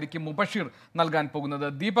വിശദാംശങ്ങളായിരിക്കും മുബഷീർ നൽകാൻ പോകുന്നത്.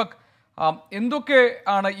 ദീപക്, എന്തൊക്കെ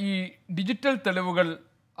ആണ് ഈ ഡിജിറ്റൽ തെളിവുകൾ,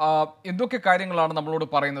 എന്തൊക്കെ കാര്യങ്ങളാണ് നമ്മളോട്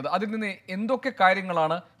പറയുന്നത്? അതിൽ നിന്ന് എന്തൊക്കെ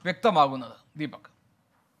കാര്യങ്ങളാണ് വ്യക്തമാകുന്നത് ദീപക്?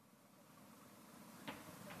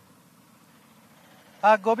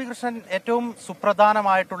 ഗോപികൃഷ്ണൻ, ഏറ്റവും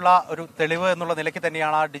സുപ്രധാനമായിട്ടുള്ള ഒരു തെളിവ് എന്നുള്ള നിലയ്ക്ക്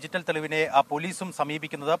തന്നെയാണ് ഡിജിറ്റൽ തെളിവിനെ പോലീസും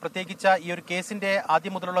സമീപിക്കുന്നത്. പ്രത്യേകിച്ച് ഈ ഒരു കേസിന്റെ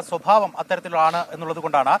ആദ്യം മുതലുള്ള സ്വഭാവം അത്തരത്തിലാണ് എന്നുള്ളത്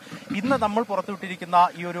കൊണ്ടാണ് ഇന്ന് നമ്മൾ പുറത്തുവിട്ടിരിക്കുന്ന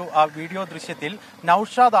ഈ ഒരു വീഡിയോ ദൃശ്യത്തിൽ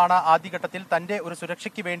നൌഷാദാണ് ആദ്യഘട്ടത്തിൽ തന്റെ ഒരു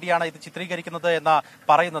സുരക്ഷയ്ക്ക് വേണ്ടിയാണ് ഇത് ചിത്രീകരിക്കുന്നത് എന്ന്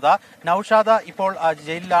പറയുന്നത്. നൌഷാദ് ഇപ്പോൾ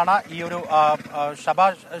ജയിലിലാണ്. ഈ ഒരു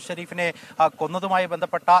ഷബാസ് ഷെരീഫിനെ കൊന്നതുമായി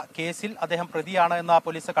ബന്ധപ്പെട്ട കേസിൽ അദ്ദേഹം പ്രതിയാണ് എന്ന്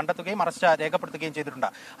പോലീസ് കണ്ടെത്തുകയും അറസ്റ്റ് രേഖപ്പെടുത്തുകയും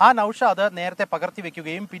ചെയ്തിട്ടുണ്ട്. ആ നൌഷാദ് നേരത്തെ പകർത്തി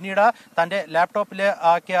വെക്കുകയും പിന്നീട് തന്റെ ലാപ്ടോപ്പിൽ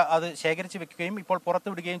അത് ശേഖരിച്ച് വെക്കുകയും ഇപ്പോൾ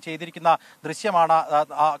പുറത്തുവിടുകയും ചെയ്തിരിക്കുന്ന ദൃശ്യമാണ്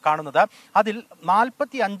കാണുന്നത്. അതിൽ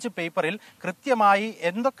 45 പേപ്പറിൽ കൃത്യമായി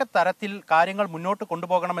എന്തൊക്കെ തരത്തിൽ കാര്യങ്ങൾ മുന്നോട്ട്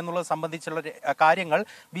കൊണ്ടുപോകണം എന്നുള്ളത് സംബന്ധിച്ചുള്ള കാര്യങ്ങൾ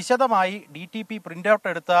വിശദമായി DTP പ്രിന്റ് ഔട്ട്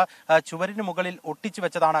എടുത്ത് ചുവരിന് മുകളിൽ ഒട്ടിച്ചു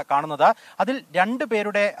വെച്ചതാണ് കാണുന്നത്. അതിൽ 2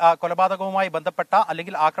 പേരുടെ കൊലപാതകവുമായി ബന്ധപ്പെട്ട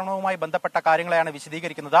അല്ലെങ്കിൽ ആക്രമണവുമായി ബന്ധപ്പെട്ട കാര്യങ്ങളെയാണ്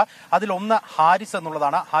വിശദീകരിക്കുന്നത്. അതിലൊന്ന് ഹാരിസ്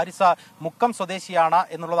എന്നുള്ളതാണ്. ഹാരിസ് മുക്കം സ്വദേശിയാണ്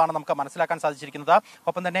എന്നുള്ളതാണ് നമുക്ക് മനസ്സിലാക്കാൻ സാധിച്ചിരിക്കുന്നത്.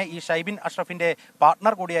 ഒപ്പം തന്നെ ഈ ഷൈബിൻ അഷ്റഫിന്റെ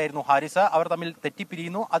പാർട്ട്ണർ കൂടിയായിരുന്നു ഹാരിസ്. അവർ തമ്മിൽ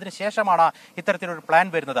തെറ്റിപ്പിരിയുന്നു. അതിനുശേഷമാണ് ഇത്തരത്തിലൊരു പ്ലാൻ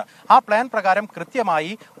വരുന്നത്. ആ പ്ലാൻ പ്രകാരം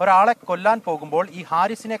കൃത്യമായി ഒരാളെ കൊല്ലാൻ പോകുമ്പോൾ ഈ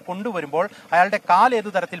ഹാരിസിനെ കൊണ്ടുവരുമ്പോൾ അയാളുടെ കാൽ ഏതു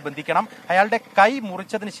തരത്തിൽ ബന്ധിക്കണം, അയാളുടെ കൈ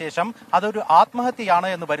മുറിച്ചതിന് ശേഷം അതൊരു ആത്മഹത്യയാണ്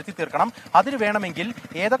എന്ന് വരുത്തി തീർക്കണം. അതിന് വേണമെങ്കിൽ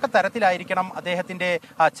ഏതൊക്കെ തരത്തിലായിരിക്കണം അദ്ദേഹത്തിന്റെ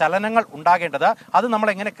ചലനങ്ങൾ ഉണ്ടാകേണ്ടത്, അത് നമ്മൾ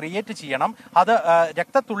എങ്ങനെ ക്രിയേറ്റ് ചെയ്യണം, അത്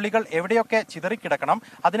രക്തത്തുള്ളികൾ എവിടെയൊക്കെ ചിതറിക്കിടക്കണം,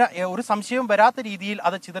 അതിന് ഒരു സംശയവും വരാത്ത രീതിയിൽ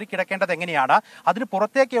അത് ചിതറിക്കിടക്കേണ്ടത് എങ്ങനെയാണ്, അതിന്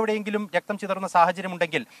പുറത്തേക്ക് എവിടെയെങ്കിലും രക്തം ചിതറുന്ന സാഹചര്യം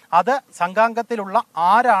ഉണ്ടെങ്കിൽ അത് സംഘാംഗത്തിലുള്ള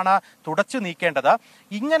ആരാണ് തുടച്ചു നീക്കേണ്ടത്,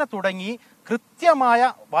 ഇങ്ങനെ തുടങ്ങി കൃത്യമായ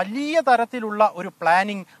വലിയ തരത്തിലുള്ള ഒരു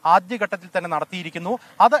പ്ലാനിംഗ് ആദ്യഘട്ടത്തിൽ തന്നെ നടത്തിയിരിക്കുന്നു.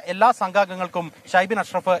 അത് എല്ലാ സംഘാംഗങ്ങൾക്കും ഷൈബിൻ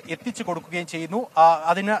അഷ്റഫ് എത്തിച്ചു കൊടുക്കുകയും ചെയ്യുന്നു.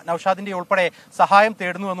 അതിന് നൌഷാദിന്റെ ഉൾപ്പെടെ സഹായം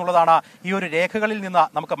തേടുന്നു എന്നുള്ളതാണ് ഈ ഒരു രേഖകളിൽ നിന്ന്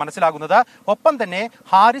നമുക്ക് മനസ്സിലാകുന്നത്. ഒപ്പം തന്നെ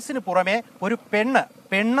ഹാരിസിന് പുറമെ ഒരു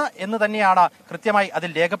പെണ്ണ് എന്ന് തന്നെയാണ് കൃത്യമായി അതിൽ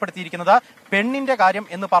രേഖപ്പെടുത്തിയിരിക്കുന്നത്. പെണ്ണിന്റെ കാര്യം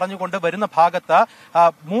എന്ന് പറഞ്ഞുകൊണ്ട് വരുന്ന ഭാഗത്ത്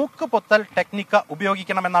മൂക്ക് പൊത്തൽ ടെക്നിക്ക്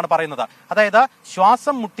ഉപയോഗിക്കണമെന്നാണ് പറയുന്നത്. അതായത്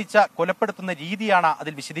ശ്വാസം മുട്ടിച്ച് കൊലപ്പെടുത്തുന്ന രീതിയാണ്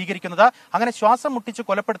അതിൽ വിശദീകരിക്കുന്നത്. അങ്ങനെ ശ്വാസം മുട്ടിച്ച്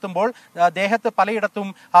കൊലപ്പെടുത്തുമ്പോൾ ദേഹത്ത് പലയിടത്തും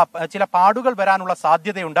ചില പാടുകൾ വരാനുള്ള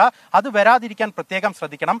സാധ്യതയുണ്ട്. അത് വരാതിരിക്കാൻ പ്രത്യേകം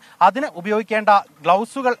ശ്രദ്ധിക്കണം. അതിന് ഉപയോഗിക്കേണ്ട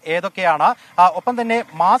ഗ്ലൗസുകൾ ഏതൊക്കെയാണ്, ഒപ്പം തന്നെ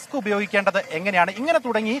മാസ്ക് ഉപയോഗിക്കേണ്ടത് എങ്ങനെയാണ്, ഇങ്ങനെ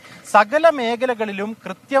തുടങ്ങി സകല മേഖലകളിലും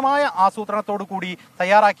കൃത്യമായ ആസൂത്രണത്തോടു കൂടി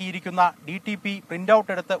തയ്യാറാക്കിയിരിക്കുന്ന DTP പ്രിന്റ്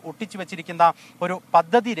ഔട്ട് എടുത്ത് ഒട്ടിച്ചു വെച്ചിരിക്കുന്ന ഒരു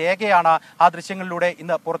പദ്ധതി രേഖയാണ് ആ ദൃശ്യങ്ങളിലൂടെ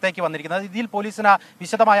ഇന്ന് പുറത്തേക്ക് വന്നിരിക്കുന്നത്. ഇതിൽ പോലീസിന്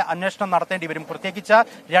വിശദമായ അന്വേഷണം നടത്തേണ്ടി വരും. പ്രത്യേകിച്ച്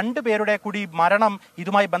 2 പേരുടെ കൂടി മരണം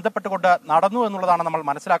ഇതുമായി ബന്ധപ്പെട്ടുകൊണ്ട് നടന്നു എന്നുള്ളതാണ് നമ്മൾ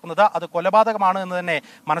മനസ്സിലാക്കുന്നത്. അത് കൊലപാതകമാണ് എന്ന് തന്നെ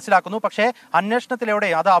മനസ്സിലാക്കുന്നു. പക്ഷേ അന്വേഷണത്തിലൂടെ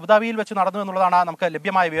അത് അബുദാബിയിൽ വെച്ച് നടന്നു എന്നുള്ളതാണ് നമുക്ക്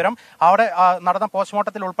ലഭ്യമായ വിവരം. അവിടെ നടന്ന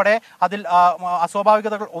പോസ്റ്റ്മോർട്ടത്തിൽ ഉൾപ്പെടെ അതിൽ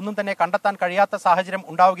അസ്വാഭാവികതകൾ ഒന്നും തന്നെ കണ്ടെത്താൻ കഴിയാത്ത സാഹചര്യം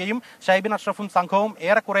ഉണ്ടാവുകയും ഷൈബിൻ അഷ്റഫും സംഘവും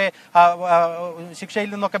ഏറെക്കുറെ ശിക്ഷയിൽ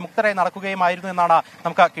നിന്നൊക്കെ മുക്തരായി നടക്കുകയുമായിരുന്നു എന്നാണ്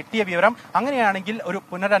നമുക്ക് കിട്ടിയ വിവരം. അങ്ങനെയാണെങ്കിൽ ഒരു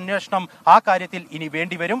പുനരന്വേഷണം ആ കാര്യത്തിൽ ഇനി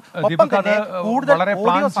വേണ്ടിവരും. ഒപ്പം തന്നെ കൂടുതൽ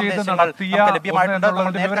ഓഡിയോ സന്ദേശങ്ങൾ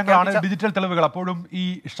ലഭ്യമായിട്ടുണ്ട്. ഡിജിറ്റൽ തെളിവുകൾ. അപ്പോഴും ഈ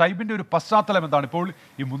ഷൈബിന്റെ ഒരു പശ്ചാത്തലം എന്താണ്? ഇപ്പോൾ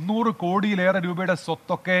ഈ 300 കോടിയിലേറെ രൂപയുടെ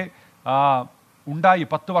സ്വത്തൊക്കെ ഉണ്ടായി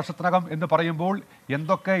 10 വർഷത്തിനകം എന്ന് പറയുമ്പോൾ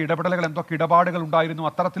എന്തൊക്കെ ഇടപെടലുകൾ, എന്തൊക്കെ ഇടപാടുകൾ ഉണ്ടായിരുന്നു?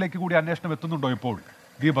 അത്തരത്തിലേക്ക് കൂടി അന്വേഷണം എത്തുന്നുണ്ടോ ഇപ്പോൾ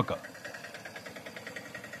ദീപക്?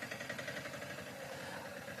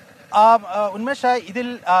 ഉന്മേഷ്, ഇതിൽ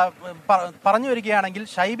പറഞ്ഞു വരികയാണെങ്കിൽ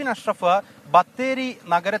ഷൈബിൻ അഷ്റഫ് ബത്തേരി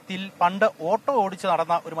നഗരത്തിൽ പണ്ട് ഓട്ടോ ഓടിച്ച്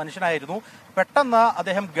നടന്ന ഒരു മനുഷ്യനായിരുന്നു. പെട്ടെന്ന്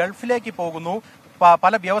അദ്ദേഹം ഗൾഫിലേക്ക് പോകുന്നു.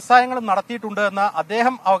 പല വ്യവസായങ്ങളും നടത്തിയിട്ടുണ്ട് എന്ന്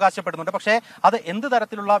അദ്ദേഹം അവകാശപ്പെടുന്നുണ്ട്. പക്ഷേ അത് എന്ത്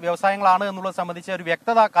തരത്തിലുള്ള വ്യവസായങ്ങളാണ് എന്നുള്ളത് സംബന്ധിച്ച് ഒരു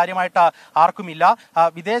വ്യക്തത കാര്യമായിട്ട് ആർക്കുമില്ല.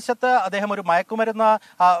 വിദേശത്ത് അദ്ദേഹം ഒരു മയക്കുമരുന്ന്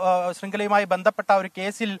ശൃംഖലയുമായി ബന്ധപ്പെട്ട ഒരു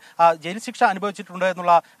കേസിൽ ജയിൽ ശിക്ഷ അനുഭവിച്ചിട്ടുണ്ട്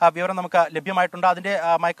എന്നുള്ള വിവരം നമുക്ക് ലഭ്യമായിട്ടുണ്ട്. അതിന്റെ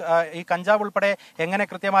ഈ കഞ്ചാവ് ഉൾപ്പെടെ എങ്ങനെ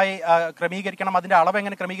കൃത്യമായി ക്രമീകരിക്കണം, അതിന്റെ അളവ്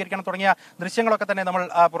എങ്ങനെ ക്രമീകരിക്കണം തുടങ്ങിയ ദൃശ്യങ്ങളൊക്കെ തന്നെ നമ്മൾ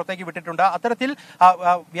പുറത്തേക്ക് വിട്ടിട്ടുണ്ട്. അത്തരത്തിൽ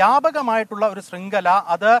വ്യാപകമായിട്ടുള്ള ഒരു ശൃംഖല,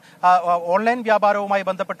 അത് ഓൺലൈൻ വ്യാപാരവുമായി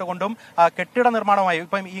ബന്ധപ്പെട്ടുകൊണ്ടും കെട്ടിട നിർമ്മാണവുമായി,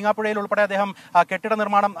 ഇപ്പം ഈങ്ങാപ്പുഴയിൽ ഉൾപ്പെടെ അദ്ദേഹം കെട്ടിട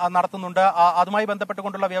നിർമ്മാണം നടത്തുന്നുണ്ട്. അതുമായി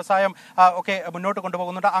ബന്ധപ്പെട്ടുകൊണ്ടുള്ള വ്യവസായം ഒക്കെ മുന്നോട്ട്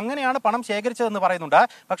കൊണ്ടുപോകുന്നുണ്ട്. അങ്ങനെയാണ് പണം ശേഖരിച്ചതെന്ന് പറയുന്നുണ്ട്.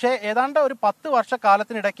 പക്ഷേ ഏതാണ്ട് ഒരു 10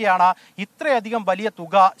 വർഷക്കാലത്തിനിടയ്ക്കാണ് ഇത്രയധികം വലിയ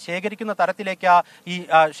തുക ശേഖരിക്കുന്ന തരത്തിലേക്ക് ഈ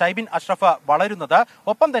ഷൈബിൻ അഷ്റഫ് വളരുന്നത്.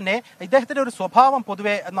 ഒപ്പം തന്നെ ഇദ്ദേഹത്തിന്റെ ഒരു സ്വഭാവം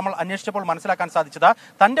പൊതുവെ നമ്മൾ അന്വേഷിച്ചപ്പോൾ മനസ്സിലാക്കാൻ സാധിച്ചത്,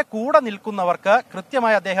 തന്റെ കൂടെ നിൽക്കുന്നവർക്ക്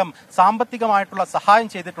കൃത്യമായി അദ്ദേഹം സാമ്പത്തികമായിട്ടുള്ള സഹായം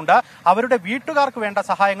ചെയ്തിട്ടുണ്ട്. അവരുടെ വീട്ടുകാർക്ക് വേണ്ട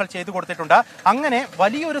സഹായങ്ങൾ ചെയ്തു കൊടുത്തിട്ടുണ്ട്. അങ്ങനെ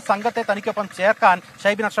വലിയൊരു സംഘത്തെ തനിക്കൊപ്പം ചേർക്കാൻ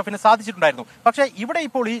ഷൈബിൻ അഷ്റഫിന് സാധിച്ചിട്ടുണ്ടായിരുന്നു. പക്ഷേ ഇവിടെ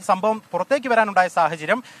ഇപ്പോൾ ഈ സംഭവം പുറത്തേക്ക് വരാനുണ്ടായ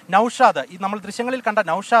സാഹചര്യം, നൌഷാദ്, ഈ നമ്മൾ ദൃശ്യങ്ങളിൽ കണ്ട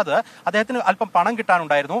നൌഷാദ്, അദ്ദേഹത്തിന് അല്പം പണം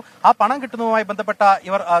കിട്ടാനുണ്ടായിരുന്നു. ആ പണം കിട്ടുന്നതുമായി ബന്ധപ്പെട്ട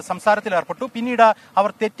ഇവർ സംസാരത്തിൽ ഏർപ്പെട്ടു. പിന്നീട് അവർ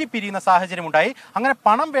തെറ്റിപ്പിരിയുന്ന സാഹചര്യം ഉണ്ടായി. അങ്ങനെ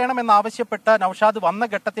പണം വേണമെന്നാവശ്യപ്പെട്ട് നൌഷാദ് വന്ന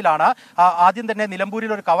ഘട്ടത്തിലാണ് ആദ്യം തന്നെ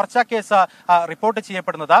നിലമ്പൂരിൽ ഒരു കവർച്ചാ കേസ് റിപ്പോർട്ട്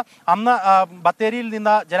ചെയ്യപ്പെടുന്നത്. അന്ന് ബത്തേരിയിൽ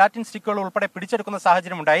നിന്ന് ജലാറ്റിൻ സ്റ്റിക്കുകൾ ഉൾപ്പെടെ പിടിച്ചെടുക്കുന്ന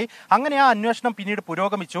സാഹചര്യം ഉണ്ടായി. അങ്ങനെ ആ അന്വേഷണം പിന്നീട്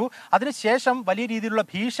പുരോഗമിച്ചു. അതിനുശേഷം വലിയ രീതിയിലുള്ള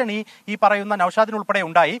ഭീഷണി ഈ പറയുന്ന നൌഷാദിനുൾപ്പെടെ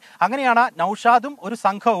ഉണ്ടായി. അങ്ങനെയാണ് നൌഷാദും ഒരു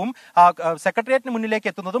സംഘവും സെക്രട്ടേറിയറ്റിന് മുന്നിലേക്ക്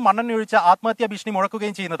എത്തുന്നതും മണ്ണെണ്ണയൊഴിച്ച് ആത്മഹത്യാ ഭീഷണി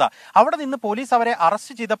മുഴക്കുകയും ചെയ്യുന്നത്. അവിടെ നിന്ന് പോലീസ് അവരെ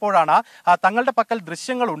അറസ്റ്റ് ചെയ്തപ്പോഴാണ് തങ്ങളുടെ പക്കൽ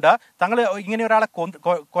ദൃശ്യങ്ങളുണ്ട്, തങ്ങൾ ഇങ്ങനെ ഒരാളെ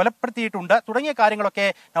കൊലപ്പെടുത്തിയിട്ടുണ്ട് തുടങ്ങിയ കാര്യങ്ങളൊക്കെ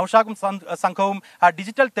നൌഷാദും സംഘവും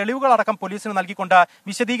ഡിജിറ്റൽ തെളിവുകളടക്കം പോലീസിന് നൽകിക്കൊണ്ട്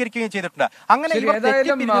വിശദീകരിക്കുകയും ചെയ്തിട്ടുണ്ട്. അങ്ങനെ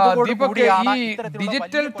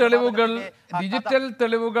ഡിജിറ്റൽ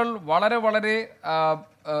തെളിവുകൾ വളരെ വളരെ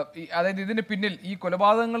അതായത് ഇതിന് പിന്നിൽ, ഈ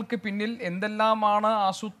കൊലപാതകങ്ങൾക്ക് പിന്നിൽ എന്തെല്ലാമാണ്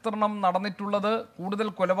ആസൂത്രണം നടന്നിട്ടുള്ളത്, കൂടുതൽ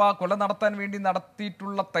കൊല നടത്താൻ വേണ്ടി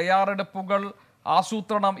നടത്തിയിട്ടുള്ള തയ്യാറെടുപ്പുകൾ,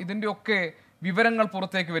 ആസൂത്രണം, ഇതിൻ്റെയൊക്കെ വിവരങ്ങൾ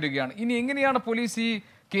പുറത്തേക്ക് വരികയാണ്. ഇനി എങ്ങനെയാണ് പോലീസ് ഈ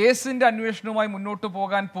കേസിന്റെ അന്വേഷണവുമായി മുന്നോട്ട്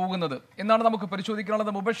പോകാൻ പോകുന്നത് എന്നാണ് നമുക്ക്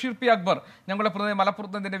പരിശോധിക്കാനുള്ളത്. മുബഷീർ പി അക്ബർ ഞങ്ങളുടെ പ്രതിനിധി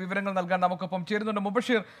മലപ്പുറത്ത് ഇതിന്റെ വിവരങ്ങൾ നൽകാൻ നമുക്കൊപ്പം ചേരുന്നുണ്ട്.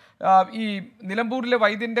 മുബഷീർ, ഈ നിലമ്പൂരിലെ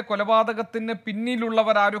വൈദ്യന്റെ കൊലപാതകത്തിന്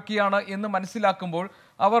പിന്നിലുള്ളവർ ആരൊക്കെയാണ് എന്ന് മനസ്സിലാക്കുമ്പോൾ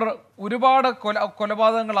അവർ ഒരുപാട്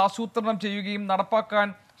കൊലപാതകങ്ങൾ ആസൂത്രണം ചെയ്യുകയും നടപ്പാക്കാൻ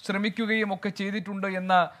ശ്രമിക്കുകയും ഒക്കെ ചെയ്തിട്ടുണ്ട്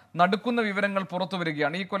എന്ന നടുക്കുന്ന വിവരങ്ങൾ പുറത്തു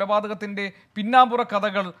വരികയാണ്. ഈ കൊലപാതകത്തിന്റെ പിന്നാമ്പുറ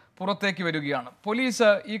കഥകൾ പുറത്തേക്ക് വരികയാണ്. പോലീസ്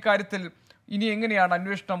ഈ കാര്യത്തിൽ ഇനി എങ്ങനെയാണ്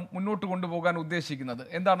അന്വേഷണം മുന്നോട്ട് കൊണ്ടുപോകാൻ ഉദ്ദേശിക്കുന്നത്?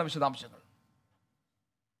 എന്താണ് വിശദാംശങ്ങൾ?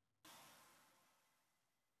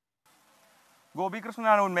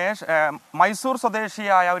 ഗോപികൃഷ്ണനാണ് ഉന്മേഷ്. മൈസൂർ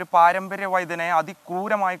സ്വദേശിയായ ഒരു പാരമ്പര്യ വൈദ്യനെ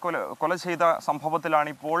അതിക്രൂരമായി കൊല ചെയ്ത സംഭവത്തിലാണ്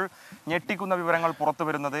ഇപ്പോൾ ഞെട്ടിക്കുന്ന വിവരങ്ങൾ പുറത്തു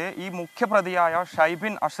വരുന്നത്. ഈ മുഖ്യപ്രതിയായ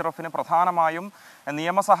ഷൈബിൻ അഷ്റഫിന് പ്രധാനമായും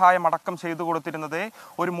നിയമസഹായം അടക്കം ചെയ്തു കൊടുത്തിരുന്നത്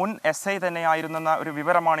ഒരു മുൻ SI തന്നെയായിരുന്നെന്ന ഒരു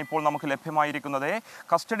വിവരമാണ് ഇപ്പോൾ നമുക്ക് ലഭ്യമായിരിക്കുന്നത്.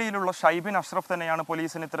 കസ്റ്റഡിയിലുള്ള ഷൈബിൻ അഷ്റഫ് തന്നെയാണ്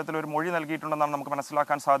പോലീസിന് ഇത്തരത്തിലൊരു മൊഴി നൽകിയിട്ടുണ്ടെന്നാണ് നമുക്ക്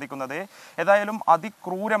മനസ്സിലാക്കാൻ സാധിക്കുന്നത്. ഏതായാലും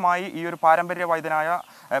അതിക്രൂരമായി ഈ ഒരു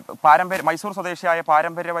മൈസൂർ സ്വദേശിയായ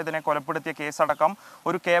പാരമ്പര്യ വൈദ്യനെ കൊലപ്പെടുത്തിയ കേസടക്കം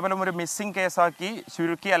കേവലം ഒരു മിസ്സിംഗ് കേസാക്കി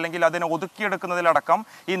ചുരുക്കി അല്ലെങ്കിൽ അതിനെ ഒതുക്കിയെടുക്കുന്നതിലടക്കം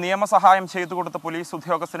ഈ നിയമസഹായം ചെയ്തു കൊടുത്ത പോലീസ്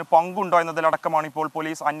ഉദ്യോഗസ്ഥന് പങ്കുണ്ടോ എന്നതിലടക്കമാണ് ഇപ്പോൾ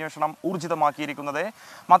പോലീസ് അന്വേഷണം ഊർജിതമാക്കിയിരിക്കുന്നത്.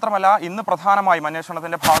 മാത്രമല്ല, ഇന്ന് പ്രധാനമായും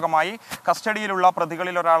അന്വേഷണത്തിന്റെ ഭാഗമായി കസ്റ്റഡിയിലുള്ള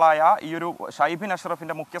പ്രതികളിൽ ഒരാളായ ഈ ഒരു ഷൈബിൻ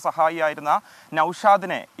അഷ്റഫിന്റെ മുഖ്യ സഹായിയായിരുന്ന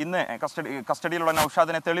നൌഷാദിനെ ഇന്ന് കസ്റ്റഡിയിലുള്ള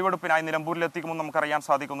നൌഷാദിനെ തെളിവെടുപ്പിനായി നിലമ്പൂരിലെത്തിക്കുമെന്ന് നമുക്കറിയാൻ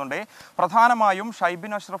സാധിക്കുന്നുണ്ട്. പ്രധാനമായും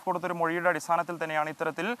ഷൈബിൻ അഷ്റഫ് കൊടുത്തൊരു മൊഴിയുടെ അടിസ്ഥാനത്തിൽ തന്നെയാണ്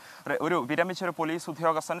ഇത്തരത്തിൽ ഒരു വിരമിച്ചൊരു പോലീസ്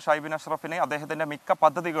ഉദ്യോഗസ്ഥൻ ഷൈബിൻ അഷ്റഫിനെ അദ്ദേഹത്തിന്റെ മിക്ക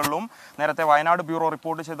പദ്ധതികളിലും നേരത്തെ വയനാട് ബ്യൂറോ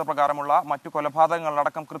റിപ്പോർട്ട് ചെയ്ത പ്രകാരമുള്ള മറ്റു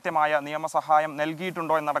കൊലപാതകങ്ങളിലടക്കം കൃത്യമായ നിയമസഹായം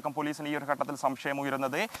നൽകിയിട്ടുണ്ടോ എന്നടക്കം പോലീസിന് ഈ ഒരു ഘട്ടത്തിൽ സംശയം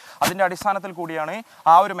ഉയരുന്നത്. അതിന്റെ അടിസ്ഥാനത്തിൽ കൂടിയാണ്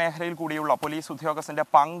ആ ഒരു മേഖലയിൽ കൂടിയുള്ള പോലീസ് ഉദ്യോഗസ്ഥന്റെ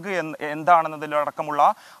പങ്ക് എന്താണെന്നതിലടക്കമുള്ള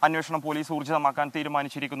അന്വേഷണം പോലീസ് ഊർജിതമാക്കാൻ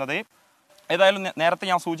തീരുമാനിച്ചിരിക്കുന്നത്. ഏതായാലും നേരത്തെ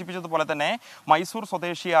ഞാൻ സൂചിപ്പിച്ചതുപോലെ തന്നെ മൈസൂർ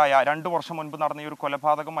സ്വദേശിയായ 2 വർഷം മുൻപ് നടന്ന ഈ ഒരു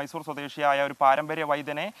കൊലപാതകം മൈസൂർ സ്വദേശിയായ ഒരു പാരമ്പര്യ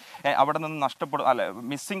വൈദ്യനെ അവിടെ നിന്ന്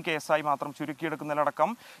മിസ്സിംഗ് കേസായി മാത്രം ചുരുക്കിയെടുക്കുന്നതിലടക്കം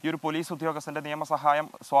ഈ ഒരു പോലീസ് ഉദ്യോഗസ്ഥന്റെ നിയമസഹായം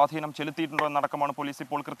സ്വാധീനം ചെലുത്തിയിട്ടുണ്ടോ എന്നടക്കമാണ് പോലീസ്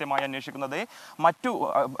ഇപ്പോൾ കൃത്യമായി അന്വേഷിക്കുന്നത്. മറ്റു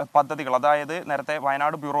പദ്ധതികൾ, അതായത് നേരത്തെ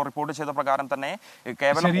വയനാട് ബ്യൂറോ റിപ്പോർട്ട് ചെയ്ത പ്രകാരം തന്നെ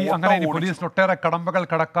കേവലം പോലീസിന് ഒട്ടേറെ കടമ്പകൾ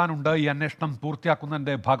കടക്കാനുണ്ട് ഈ അന്വേഷണം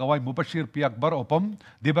പൂർത്തിയാക്കുന്നതിന്റെ ഭാഗമായി. മുബഷീർ പി അക്ബർ ഒപ്പം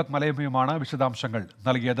ദീപക് മലയമ്മയുമാണ് വിശദാംശങ്ങൾ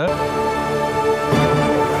നൽകിയത്.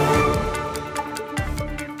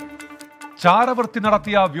 ചാരവൃത്തി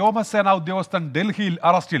നടത്തിയ വ്യോമസേനാ ഉദ്യോഗസ്ഥൻ ഡൽഹിയിൽ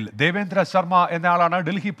അറസ്റ്റിൽ. ദേവേന്ദ്ര ശർമ്മ എന്നയാളാണ്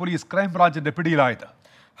ഡൽഹി പോലീസ് ക്രൈംബ്രാഞ്ചിന്റെ പിടിയിലായത്.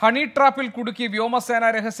 ഹണി ട്രാപ്പിൽ കുടുക്കി വ്യോമസേന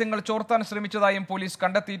രഹസ്യങ്ങൾ ചോർത്താൻ ശ്രമിച്ചതായും പോലീസ്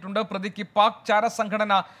കണ്ടെത്തിയിട്ടുണ്ട്. പ്രതിക്ക് പാക് ചാര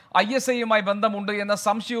സംഘടന ISIയുമായി ബന്ധമുണ്ട് എന്ന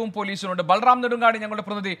സംശയവും പോലീസിനുണ്ട്. ബൽറാം നെടുങ്ങാടി ഞങ്ങളുടെ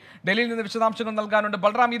പ്രതിനിധി ഡൽഹിയിൽ നിന്ന് വിശദാംശങ്ങൾ നൽകാനുണ്ട്.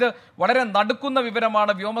 ബൽറാം, ഇത് വളരെ നടുക്കുന്ന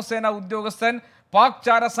വിവരമാണ്. വ്യോമസേന ഉദ്യോഗസ്ഥൻ പാക്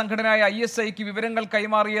ചാര സംഘടനയായ ISIക്ക് വിവരങ്ങൾ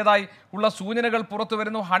കൈമാറിയതായി ഉള്ള സൂചനകൾ പുറത്തു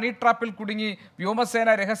വരുന്നു. ഹണി ട്രാപ്പിൽ കുടുങ്ങി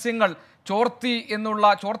വ്യോമസേന രഹസ്യങ്ങൾ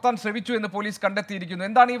ചോർത്താൻ ശ്രമിച്ചു എന്ന് പോലീസ് കണ്ടെത്തിയിരിക്കുന്നു.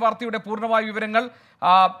 എന്താണ് ഈ വാർത്തയുടെ പൂർണ്ണമായ വിവരങ്ങൾ?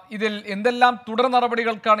 ഇതിൽ എന്തെല്ലാം തുടർ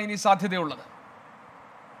നടപടികൾക്കാണ് ഇനി സാധ്യതയുള്ളത്?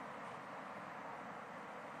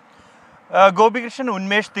 ഗോപികൃഷ്ണൻ,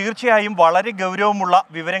 ഉന്മേഷ്, തീർച്ചയായും വളരെ ഗൗരവമുള്ള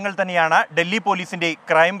വിവരങ്ങൾ തന്നെയാണ് ഡൽഹി പോലീസിന്റെ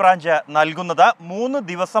ക്രൈംബ്രാഞ്ച് നൽകുന്നത്. 3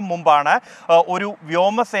 ദിവസം മുമ്പാണ് ഒരു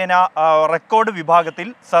വ്യോമസേന റെക്കോർഡ് വിഭാഗത്തിൽ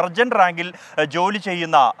സർജൻ റാങ്കിൽ ജോലി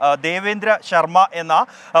ചെയ്യുന്ന ദേവേന്ദ്ര ശർമ്മ എന്ന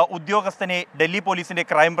ഉദ്യോഗസ്ഥനെ ഡൽഹി പോലീസിന്റെ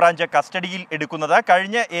ക്രൈംബ്രാഞ്ച് കസ്റ്റഡിയിൽ എടുക്കുന്നത്.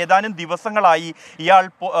 കഴിഞ്ഞ ഏതാനും ദിവസങ്ങളായി ഇയാൾ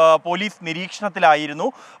പോലീസ് നിരീക്ഷണത്തിലായിരുന്നു.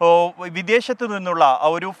 വിദേശത്തു നിന്നുള്ള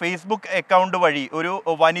ഒരു ഫേസ്ബുക്ക് അക്കൗണ്ട് വഴി ഒരു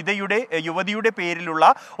യുവതിയുടെ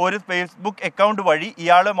പേരിലുള്ള ഒരു ഫേസ്ബുക്ക് അക്കൗണ്ട് വഴി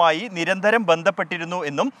ഇയാളുമായി നിരന്തരം ബന്ധപ്പെട്ടിരുന്നു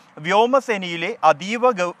എന്നും വ്യോമസേനയിലെ അതീവ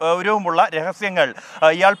ഗൗരവമുള്ള രഹസ്യങ്ങൾ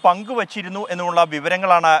ഇയാൾ പങ്കുവച്ചിരുന്നു എന്നുമുള്ള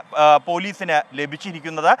വിവരങ്ങളാണ് പോലീസിന്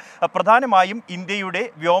ലഭിച്ചിരിക്കുന്നത്. പ്രധാനമായും ഇന്ത്യയുടെ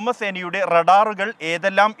വ്യോമസേനയുടെ റഡാറുകൾ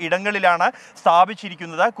ഏതെല്ലാം ഇടങ്ങളിലാണ്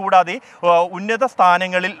സ്ഥാപിച്ചിരിക്കുന്നത്, കൂടാതെ ഉന്നത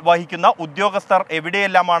സ്ഥാനങ്ങളിൽ വഹിക്കുന്ന ഉദ്യോഗസ്ഥർ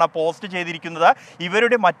എവിടെയെല്ലാമാണ് പോസ്റ്റ് ചെയ്തിരിക്കുന്നത്,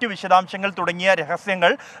 ഇവരുടെ മറ്റു വിശദാംശങ്ങൾ തുടങ്ങിയ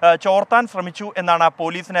രഹസ്യങ്ങൾ ചോർത്താൻ ശ്രമിച്ചു എന്നാണ്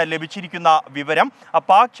പോലീസിന് ലഭിച്ചിരിക്കുന്ന വിവരം.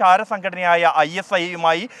 പാക് ചാര സംഘടന സംഘടനയായ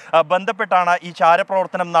ISIയുമായി ബന്ധപ്പെട്ടാണ് ഈ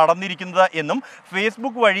ചാരപ്രവർത്തനം നടന്നിരിക്കുന്നത് എന്നും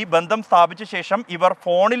ഫേസ്ബുക്ക് വഴി ബന്ധം സ്ഥാപിച്ച ശേഷം ഇവർ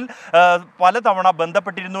ഫോണിൽ പലതവണ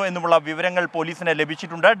ബന്ധപ്പെട്ടിരുന്നു എന്നുമുള്ള വിവരങ്ങൾ പോലീസിന്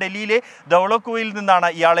ലഭിച്ചിട്ടുണ്ട്. ഡൽഹിയിലെ ദൗളക്കുവയിൽ നിന്നാണ്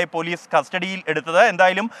ഇയാളെ പോലീസ് കസ്റ്റഡിയിൽ എടുത്തത്.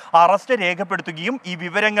 എന്തായാലും അറസ്റ്റ് രേഖപ്പെടുത്തുകയും ഈ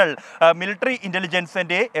വിവരങ്ങൾ മിലിറ്ററി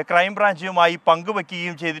ഇന്റലിജൻസിന്റെ ക്രൈംബ്രാഞ്ചുമായി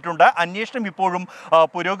പങ്കുവെക്കുകയും ചെയ്തിട്ടുണ്ട്. അന്വേഷണം ഇപ്പോഴും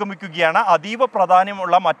പുരോഗമിക്കുകയാണ്. അതീവ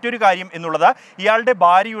പ്രാധാന്യമുള്ള മറ്റൊരു കാര്യം എന്നുള്ളത് ഇയാളുടെ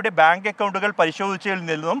ഭാര്യയുടെ ബാങ്ക് അക്കൗണ്ടുകൾ പരിശോധിച്ചതിൽ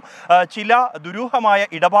നിന്നും ചില ദുരൂഹമായ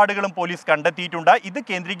ഇടപാടുകളും പോലീസ് കണ്ടെത്തിയിട്ടുണ്ട്. ഇത്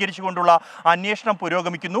കേന്ദ്രീകരിച്ചുകൊണ്ടുള്ള അന്വേഷണം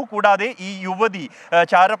പുരോഗമിക്കുന്നു. കൂടാതെ ഈ യുവതി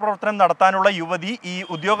ചാരപ്രവർത്തനം നടത്താനുള്ള യുവതി ഈ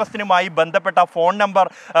ഉദ്യോഗസ്ഥനുമായി ബന്ധപ്പെട്ട ഫോൺ നമ്പർ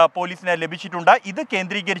പോലീസിന് ലഭിച്ചിട്ടുണ്ട്. ഇത്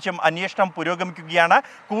കേന്ദ്രീകരിച്ചും അന്വേഷണം പുരോഗമിക്കുകയാണ്.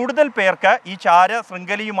 കൂടുതൽ പേർക്ക് ഈ ചാര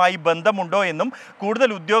ശൃംഖലയുമായി ബന്ധമുണ്ടോ എന്നും കൂടുതൽ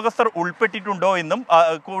ഉദ്യോഗസ്ഥർ ഉൾപ്പെട്ടിട്ടുണ്ടോ എന്നും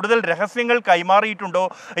കൂടുതൽ രഹസ്യങ്ങൾ കൈമാറിയിട്ടുണ്ടോ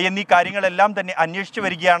എന്നീ കാര്യങ്ങളെല്ലാം തന്നെ അന്വേഷിച്ചു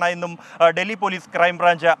വരികയാണ് എന്നും ഡൽഹി പോലീസ്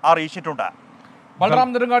ക്രൈംബ്രാഞ്ച് അറിയിച്ചിട്ടുണ്ട്. ബൽറാം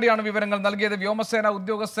നെടുങ്ങാടിയാണ് വിവരങ്ങൾ നൽകിയത്. വ്യോമസേന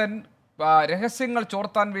ഉദ്യോഗസ്ഥൻ രഹസ്യങ്ങൾ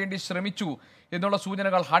ചോർത്താൻ വേണ്ടി ശ്രമിച്ചു എന്നുള്ള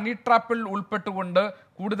സൂചനകൾ ഹണി ട്രാപ്പിൽ ഉൾപ്പെട്ടുകൊണ്ട്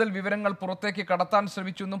കൂടുതൽ വിവരങ്ങൾ പുറത്തേക്ക് കടത്താൻ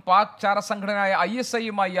ശ്രമിച്ചു എന്നും പാക് ചാരസംഘടനയായ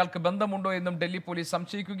ISIയുമായി ഇയാൾക്ക് ബന്ധമുണ്ടോ എന്നും ഡൽഹി പോലീസ്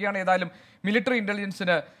സംശയിക്കുകയാണ്. ഏതായാലും മിലിറ്ററി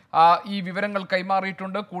ഇന്റലിജൻസിന് ഈ വിവരങ്ങൾ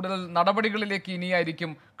കൈമാറിയിട്ടുണ്ട്. കൂടുതൽ നടപടികളിലേക്ക്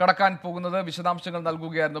ഇനിയായിരിക്കും കടക്കാൻ പോകുന്നത്. വിശദാംശങ്ങൾ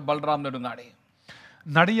നൽകുകയായിരുന്നു ബൽറാം നെടുങ്ങാടി.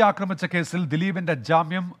 നടിയെ ആക്രമിച്ച കേസിൽ ദിലീപിന്റെ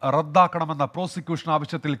ജാമ്യം റദ്ദാക്കണമെന്ന പ്രോസിക്യൂഷൻ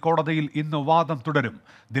ആവശ്യത്തിൽ കോടതിയിൽ ഇന്ന് വാദം തുടരും.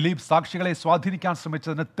 ദിലീപ് സാക്ഷികളെ സ്വാധീനിക്കാൻ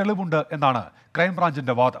ശ്രമിച്ചതിന് തെളിവുണ്ട് എന്നാണ്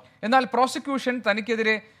ക്രൈംബ്രാഞ്ചിന്റെ വാദം. എന്നാൽ പ്രോസിക്യൂഷൻ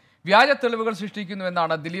തനിക്കെതിരെ വ്യാജ തെളിവുകൾ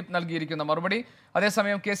സൃഷ്ടിക്കുന്നുവെന്നാണ് ദിലീപ് നൽകിയിരിക്കുന്ന മറുപടി.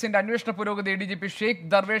 അതേസമയം കേസിന്റെ അന്വേഷണ പുരോഗതി ADGP ഷെയ്ഖ്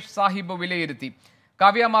ദർവേഷ് സാഹിബ് വിലയിരുത്തി.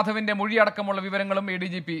 കാവ്യ മാധവന്റെ മൊഴിയടക്കമുള്ള വിവരങ്ങളും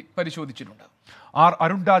ADGP പരിശോധിച്ചിട്ടുണ്ട്.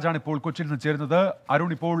 അരുൺ രാജാണ് ഇപ്പോൾ കൊച്ചിയിൽ നിന്ന് ചേരുന്നത്.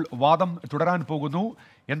 അരുൺ, ഇപ്പോൾ വാദം തുടരാൻ പോകുന്നു.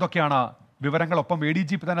 എന്തൊക്കെയാണ് വിവരങ്ങളൊപ്പം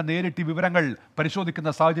ADGP തന്നെ നേരിട്ട് വിവരങ്ങൾ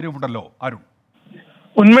പരിശോധിക്കുന്ന സാഹചര്യമുണ്ടല്ലോ അരുൺ?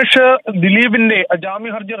 ഉന്മേഷ്, ദിലീപിന്റെ ജാമ്യ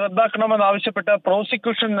ഹർജി റദ്ദാക്കണമെന്നാവശ്യപ്പെട്ട്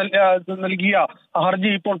പ്രോസിക്യൂഷൻ നൽകിയ ഹർജി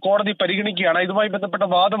ഇപ്പോൾ കോടതി പരിഗണിക്കുകയാണ്. ഇതുമായി ബന്ധപ്പെട്ട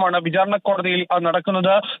വാദമാണ് വിചാരണ കോടതിയിൽ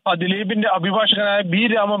നടക്കുന്നത്. ദിലീപിന്റെ അഭിഭാഷകനായ B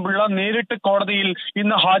രാമൻപിള്ള നേരിട്ട് കോടതിയിൽ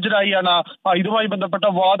ഇന്ന് ഹാജരായാണ് ഇതുമായി ബന്ധപ്പെട്ട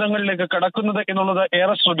വാദങ്ങളിലേക്ക് കടക്കുന്നത് എന്നുള്ളത്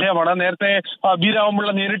ഏറെ ശ്രദ്ധേയമാണ്. നേരത്തെ B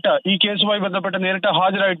രാമൻപിള്ള നേരിട്ട് ഈ കേസുമായി ബന്ധപ്പെട്ട് നേരിട്ട്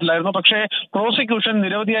ഹാജരായിട്ടില്ലായിരുന്നു. പക്ഷേ പ്രോസിക്യൂഷൻ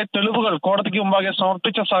നിരവധിയായ തെളിവുകൾ കോടതിക്ക് മുമ്പാകെ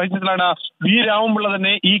സമർപ്പിച്ച സാഹചര്യത്തിലാണ് B രാമൻപിള്ള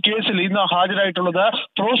തന്നെ ഈ കേസിൽ ഇന്ന് ഹാജരായിട്ടുള്ളത്.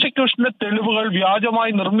 പ്രോസിക്യൂഷന്റെ തെളിവുകൾ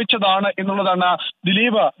വ്യാജമായി നിർമ്മിച്ചതാണ് എന്നുള്ളതാണ്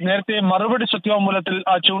ദിലീപ് നേരത്തെ മറുപടി സത്യവാങ്മൂലത്തിൽ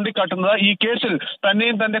ചൂണ്ടിക്കാട്ടുന്നത്. ഈ കേസിൽ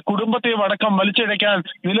തന്നെയും തന്റെ കുടുംബത്തെയും അടക്കം വലിച്ചിഴയ്ക്കാൻ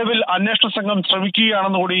നിലവിൽ അന്വേഷണ സംഘം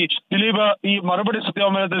ശ്രമിക്കുകയാണെന്നുകൂടി ദിലീപ് ഈ മറുപടി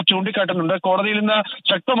സത്യവാങ്മൂലത്തിൽ ചൂണ്ടിക്കാട്ടുന്നുണ്ട്. കോടതിയിൽ നിന്ന്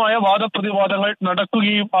ശക്തമായ വാദപ്രതിവാദങ്ങൾ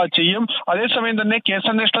നടക്കുകയും ചെയ്യും. അതേസമയം തന്നെ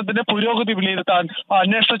കേസന്വേഷണത്തിന്റെ പുരോഗതി വിലയിരുത്താൻ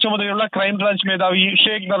അന്വേഷണ ചുമതലയുള്ള ക്രൈംബ്രാഞ്ച് മേധാവി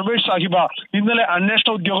ഷെയ്ഖ് ദർവേഷ് സാഹിബ് ഇന്നലെ അന്വേഷണ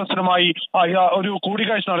ഉദ്യോഗസ്ഥരുമായി ഒരു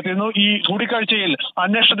കൂടിക്കാഴ്ച നടത്തിയിരുന്നു. ഈ കൂടിക്കാഴ്ചയിൽ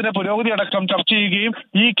അന്വേഷണത്തിന്റെ പുരോഗതി അടക്കം ചർച്ച ചെയ്യുകയും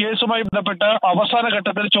ഈ കേസുമായി ബന്ധപ്പെട്ട് അവസാന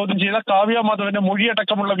ഘട്ടത്തിൽ ചോദ്യം ചെയ്ത കാവ്യ മാധവന്റെ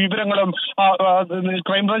മൊഴിയടക്കമുള്ള വിവരങ്ങളും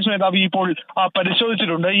ക്രൈംബ്രാഞ്ച് മേധാവി ഇപ്പോൾ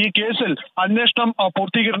പരിശോധിച്ചിട്ടുണ്ട്. ഈ കേസിൽ അന്വേഷണം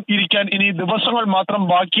പൂർത്തീകരിക്കാൻ ഇനി ദിവസങ്ങൾ മാത്രം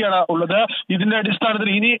ബാക്കിയാണ് ഉള്ളത്. ഇതിന്റെ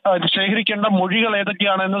അടിസ്ഥാനത്തിൽ ഇനി ശേഖരിക്കേണ്ട മൊഴികൾ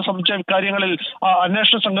ഏതൊക്കെയാണെന്ന് സംബന്ധിച്ച കാര്യങ്ങളിൽ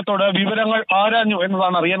അന്വേഷണ സംഘത്തോട് വിവരങ്ങൾ ആരാഞ്ഞു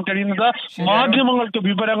എന്നതാണ് അറിയാൻ കഴിയുന്നത്. മാധ്യമങ്ങൾക്ക്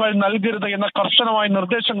വിവരങ്ങൾ നൽകരുത് എന്ന കർശനമായ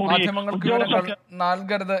നിർദ്ദേശം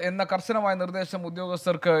കൂടി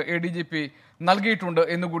ഉദ്യോഗസ്ഥർക്ക് ADGP നൽകിയിട്ടുണ്ട്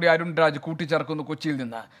എന്നുകൂടി അരുൺ രാജ് കൂട്ടിച്ചേർക്കുന്നു കൊച്ചിയിൽ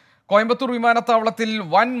നിന്ന്. കോയമ്പത്തൂർ വിമാനത്താവളത്തിൽ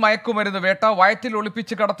വൻ മയക്കുമരുന്ന് വേട്ട. വയറ്റിൽ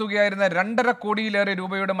ഒളിപ്പിച്ച് കടത്തുകയായിരുന്ന 2.5 കോടിയിലേറെ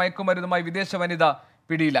രൂപയുടെ മയക്കുമരുന്നുമായി വിദേശ വനിത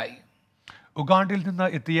പിടിയിലായി. ഉഗാണ്ടയിൽ നിന്ന്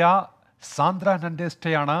എത്തിയ സാന്ദ്ര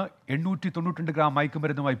നൻഡേസ്റ്റയാണ് 892 ഗ്രാം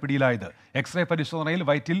മയക്കുമരുന്നുമായി പിടിയിലായത്. എക്സ്റേ പരിശോധനയിൽ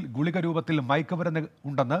വയറ്റിൽ ഗുളിക രൂപത്തിൽ മയക്കുമരുന്ന്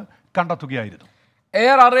ഉണ്ടെന്ന് കണ്ടെത്തുകയായിരുന്നു.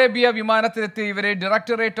 എയർ അറേബ്യ വിമാനത്തിലെത്തിയ ഇവരെ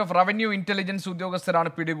ഡയറക്ടറേറ്റ് ഓഫ് റവന്യൂ ഇന്റലിജൻസ് ഉദ്യോഗസ്ഥരാണ്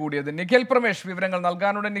പിടികൂടിയത്. നിഖിൽ പ്രമേഷ് വിവരങ്ങൾ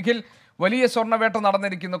നൽകാനുണ്ട്. നിഖിൽ, വലിയ സ്വർണ്ണവേട്ട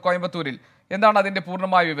നടന്നിരിക്കുന്നു കോയമ്പത്തൂരിൽ. എന്താണ് അതിന്റെ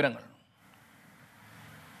പൂർണ്ണമായ വിവരങ്ങൾ?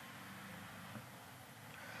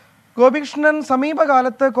 ഗോപികൃഷ്ണൻ,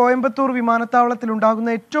 സമീപകാലത്ത് കോയമ്പത്തൂർ വിമാനത്താവളത്തിൽ ഉണ്ടാകുന്ന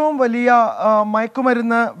ഏറ്റവും വലിയ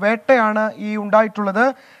മയക്കുമരുന്ന് വേട്ടയാണ് ഈ ഉണ്ടായിട്ടുള്ളത്.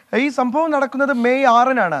 ഈ സംഭവം നടക്കുന്നത് മെയ്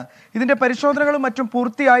 6-നാണ്. ഇതിന്റെ പരിശോധനകളും മറ്റും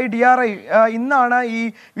പൂർത്തിയായി DRI ഇന്നാണ് ഈ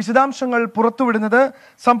വിശദാംശങ്ങൾ പുറത്തുവിടുന്നത്.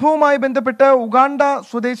 സംഭവവുമായി ബന്ധപ്പെട്ട് ഉഗാണ്ട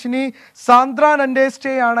സ്വദേശിനി സാന്ദ്ര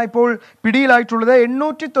നൻഡേസ്റ്റയാണ് ഇപ്പോൾ പിടിയിലായിട്ടുള്ളത്.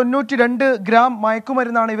 892 ഗ്രാം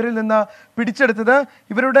മയക്കുമരുന്നാണ് ഇവരിൽ നിന്ന് പിടിച്ചെടുത്തത്.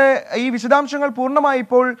 ഇവരുടെ ഈ വിശദാംശങ്ങൾ പൂർണ്ണമായി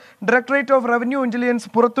ഇപ്പോൾ ഡയറക്ടറേറ്റ് ഓഫ് റവന്യൂ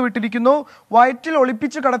ഇന്റലിജൻസ് പുറത്തുവിട്ടിരിക്കുന്നു. വയറ്റിൽ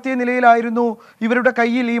ഒളിപ്പിച്ച് കടത്തിയ നിലയിലായിരുന്നു ഇവരുടെ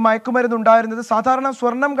കയ്യിൽ ഈ മയക്കുമരുന്ന് ഉണ്ടായിരുന്നത്. സാധാരണ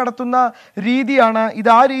സ്വർണം കടത്തുന്ന രീതിയാണ്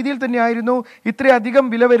ഇത്. ആ രീതിയിൽ തന്നെയായിരുന്നു ഇത്രയധികം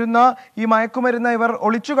വില വരുന്ന ഈ മയക്കുമരുന്ന് ഇവർ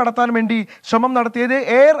ഒളിച്ചു കടത്താൻ വേണ്ടി ശ്രമം നടത്തിയത്.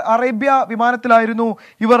 എയർ അറേബ്യ വിമാനത്തിലായിരുന്നു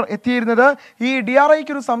ഇവർ എത്തിയിരുന്നത്. ഈ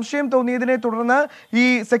DRIക്ക് ഒരു സംശയം തോന്നിയതിനെ തുടർന്ന് ഈ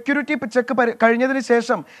സെക്യൂരിറ്റി ചെക്ക് കഴിഞ്ഞതിന്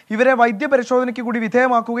ശേഷം ഇവരെ വൈദ്യപരിശോധനയ്ക്ക് കൂടി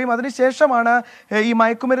വിധേയമാക്കുകയും അതിനുശേഷമാണ് ഈ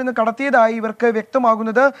മയക്കുമരുന്ന് കടത്തിയതായി ഇവർക്ക്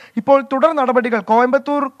വ്യക്തമാകുന്നത്. ഇപ്പോൾ തുടർ നടപടികൾ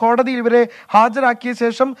കോയമ്പത്തൂർ കോടതിയിൽ ഇവരെ ഹാജരാക്കിയ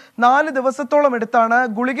ശേഷം 4 ദിവസത്തോളം എടുത്താണ്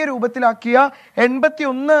ഗുളിക രൂപത്തിലാക്കിയ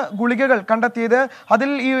 81 ഗുളികകൾ കണ്ടെത്തിയത്. അതിൽ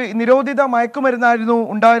ഈ നിരോധിത മയക്കുമരുന്നായിരുന്നു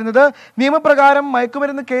ഉണ്ടായിരുന്നത്. നിയമപ്രകാരം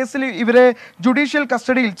മയക്കുമരുന്ന് കേസിൽ ഇവരെ ജുഡീഷ്യൽ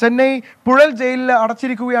കസ്റ്റഡിയിൽ ചെന്നൈ പുഴൽ ജയിലിൽ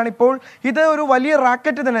അടച്ചിരിക്കുകയാണ്. ഇപ്പോൾ ഇത് ഒരു വലിയ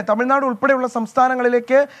റാക്കറ്റ് തന്നെ തമിഴ്നാട് ഉൾപ്പെടെയുള്ള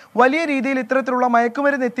സംസ്ഥാനങ്ങളിലേക്ക് വലിയ രീതിയിൽ ഇത്തരത്തിലുള്ള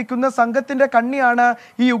മയക്കുമരുന്ന് എത്തിക്കുന്ന സംഘത്തിന്റെ കണ്ണിയാണ്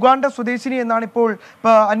ഈ യുഗാണ്ട സ്വദേശിനി എന്നാണ് ഇപ്പോൾ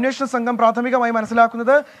അന്വേഷണ സംഘം പ്രാഥമികമായി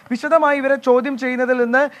മനസ്സിലാക്കുന്നത്. വിശദമായി ഇവരെ ചോദ്യം ചെയ്യുന്നതിൽ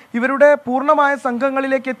നിന്ന് ഇവരുടെ പൂർണ്ണമായ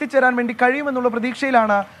സംഘങ്ങളിലേക്ക് എത്തിച്ചേരാൻ വേണ്ടി കഴിയുമെന്നുള്ള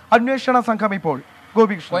പ്രതീക്ഷയിലാണ് അന്വേഷണ സംഘം ഇപ്പോൾ.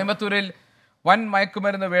 ഗോപികൃഷ്ണൻ, കോയമ്പത്തൂരിൽ വൻ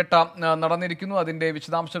മയക്കുമരുന്ന് വേട്ട നടന്നിരിക്കുന്നു. അതിന്റെ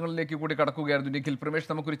വിശദാംശങ്ങളിലേക്ക് കൂടി കടക്കുകയായിരുന്നു നിഖിൽ പ്രമേഷ്.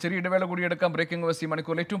 നമുക്കൊരു ചെറിയ ഇടവേള കൂടി എടുക്കാം. ബ്രേക്കിംഗ് ന്യൂസ് ഈ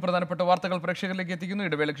മണിക്കൂറിൽ ഏറ്റവും പ്രധാനപ്പെട്ട വാർത്തകൾ പ്രേക്ഷകരിലേക്ക് എത്തിക്കുന്നു.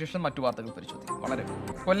 ഇടവേളയ്ക്ക് ശേഷം മറ്റു വാർത്തകൾ പരിശോധിക്കും. വളരെ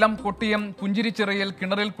കൊല്ലം കൊട്ടിയം പുഞ്ചിരിച്ചിറയിൽ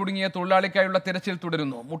കിണറിൽ കുടുങ്ങിയ തൊഴിലാളിക്കായുള്ള തിരച്ചിൽ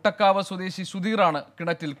തുടരുന്നു. മുട്ടക്കാവ് സ്വദേശി സുധീറാണ്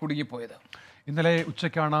കിണറ്റിൽ കുടുങ്ങിപ്പോയത്. ഇന്നലെ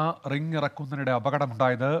ഉച്ചയ്ക്കാണ് റിംഗ് ഇറക്കുന്നതിനിടെ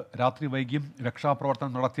അപകടമുണ്ടായത്. രാത്രി വൈകിയും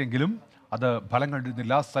രക്ഷാപ്രവർത്തനം നടത്തിയെങ്കിലും അത് ഫലം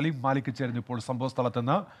കണ്ടിരുന്നില്ല. സലീം മാലിക് ചേരുന്നു ഇപ്പോൾ സംഭവ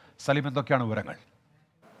സ്ഥലത്തുനിന്ന്. സലീം, എന്തൊക്കെയാണ് വിവരങ്ങൾ?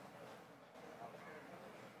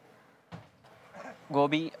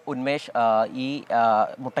 ഗോപി, ഉന്മേഷ്, ഈ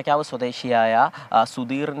മുട്ടയ്ക്കാവ് സ്വദേശിയായ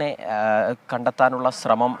സുധീറിനെ കണ്ടെത്താനുള്ള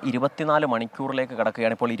ശ്രമം 24 മണിക്കൂറിലേക്ക്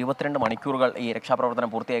കടക്കുകയാണ്. ഇപ്പോൾ 22 മണിക്കൂറുകൾ ഈ രക്ഷാപ്രവർത്തനം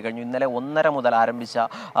പൂർത്തിയായി കഴിഞ്ഞു. ഇന്നലെ 1:30 മുതൽ ആരംഭിച്ച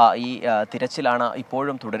ഈ തിരച്ചിലാണ്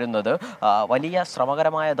ഇപ്പോഴും തുടരുന്നത്. വലിയ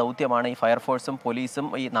ശ്രമകരമായ ദൗത്യമാണ് ഈ ഫയർഫോഴ്സും പോലീസും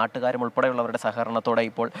ഈ നാട്ടുകാരും ഉൾപ്പെടെയുള്ളവരുടെ സഹകരണത്തോടെ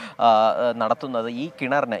ഇപ്പോൾ നടത്തുന്നത്. ഈ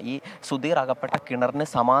കിണറിന്, ഈ സുധീർ അകപ്പെട്ട കിണറിന്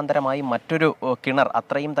സമാന്തരമായി മറ്റൊരു കിണർ,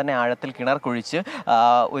 അത്രയും തന്നെ ആഴത്തിൽ കിണർ കുഴിച്ച്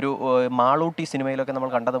ഒരു മാളൂട്ടി സിനിമയിൽ നമ്മൾ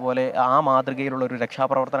കണ്ടതുപോലെ ആ മാതൃകയിലുള്ള ഒരു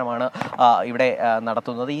രക്ഷാപ്രവർത്തനമാണ് ഇവിടെ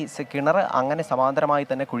നടത്തുന്നത്. ഈ കിണർ അങ്ങനെ സമാന്തരമായി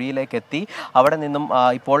തന്നെ കുഴിയിലേക്ക് എത്തി. അവിടെ നിന്നും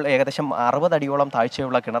ഇപ്പോൾ ഏകദേശം 60 അടിയോളം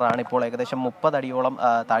താഴ്ചയുള്ള കിണറാണ്. ഇപ്പോൾ ഏകദേശം 30 അടിയോളം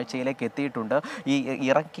താഴ്ചയിലേക്ക് എത്തിയിട്ടുണ്ട്. ഈ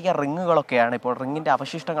ഇറക്കിയ റിങ്ങുകളൊക്കെയാണ് ഇപ്പോൾ, റിങ്ങിൻ്റെ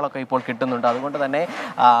അവശിഷ്ടങ്ങളൊക്കെ ഇപ്പോൾ കിട്ടുന്നുണ്ട്. അതുകൊണ്ട് തന്നെ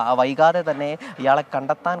വൈകാതെ തന്നെ ഇയാളെ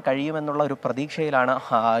കണ്ടെത്താൻ കഴിയുമെന്നുള്ള ഒരു പ്രതീക്ഷയിലാണ്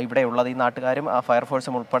ഇവിടെയുള്ളത് ഈ നാട്ടുകാരും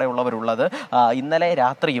ഫയർഫോഴ്സും ഉൾപ്പെടെയുള്ളവരുള്ളത്. ഇന്നലെ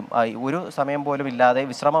രാത്രിയും ഒരു സമയം പോലും ഇല്ലാതെ,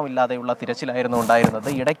 വിശ്രമമില്ലാതെയുള്ള തിരച്ചിലായിരുന്നു ഉണ്ടായിരുന്നത്.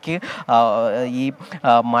 ഇടയ്ക്ക് ഈ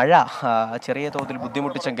മഴ ചെറിയ തോതിൽ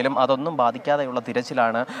ബുദ്ധിമുട്ടിച്ചെങ്കിലും അതൊന്നും ബാധിക്കാതെയുള്ള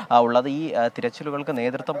തിരച്ചിലാണ് ഉള്ളത്. ഈ തിരച്ചിലുകൾക്ക്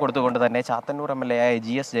നേതൃത്വം കൊടുത്തുകൊണ്ട് തന്നെ ചാത്തന്നൂർ MLA ആയ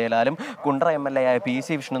GS ജയലാലും കുണ്ട്ര MLA ആയ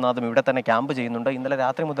PC വിഷ്ണുനാഥും ഇവിടെ തന്നെ ക്യാമ്പ് ചെയ്യുന്നുണ്ട്. ഇന്നലെ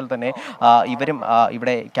രാത്രി മുതൽ തന്നെ ഇവരും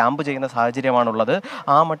ഇവിടെ ക്യാമ്പ് ചെയ്യുന്ന സാഹചര്യമാണുള്ളത്.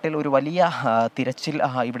 ആ മട്ടിൽ ഒരു വലിയ തിരച്ചിൽ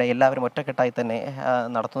ഇവിടെ എല്ലാവരും ഒറ്റക്കെട്ടായി തന്നെ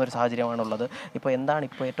നടത്തുന്ന ഒരു സാഹചര്യമാണുള്ളത്. ഇപ്പോൾ എന്താണ്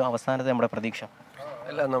ഇപ്പോൾ ഏറ്റവും അവസാനത്തെ നമ്മുടെ പ്രതീക്ഷ?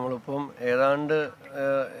 അല്ല, നമ്മളിപ്പം ഏതാണ്ട്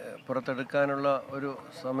പുറത്തെടുക്കാനുള്ള ഒരു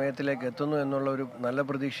സമയത്തിലേക്ക് എത്തുന്നു എന്നുള്ള ഒരു നല്ല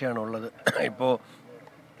പ്രതീക്ഷയാണുള്ളത്. ഇപ്പോൾ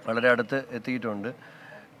വളരെ അടുത്ത് എത്തിയിട്ടുണ്ട്.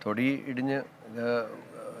 തൊടി ഇടിഞ്ഞ്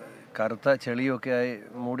കറുത്ത ചെളിയൊക്കെ ആയി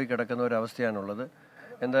മൂടിക്കിടക്കുന്ന ഒരവസ്ഥയാണുള്ളത്.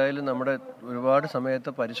 എന്തായാലും നമ്മുടെ ഒരുപാട്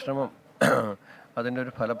സമയത്തെ പരിശ്രമം അതിൻ്റെ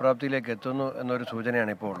ഒരു ഫലപ്രാപ്തിയിലേക്ക് എത്തുന്നു എന്നൊരു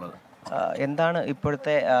സൂചനയാണ് ഇപ്പോൾ ഉള്ളത്. എന്താണ്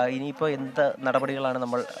ഇപ്പോഴത്തെ, ഇനിയിപ്പോൾ എന്ത് നടപടികളാണ്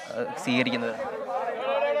നമ്മൾ സ്വീകരിക്കുന്നത്?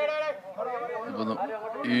 ഇപ്പം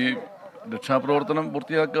ഈ രക്ഷാപ്രവർത്തനം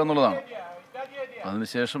പൂർത്തിയാക്കുക എന്നുള്ളതാണ്.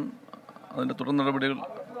 അതിനുശേഷം അതിൻ്റെ തുടർ നടപടികൾ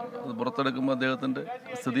അത് പുറത്തെടുക്കുമ്പോൾ അദ്ദേഹത്തിൻ്റെ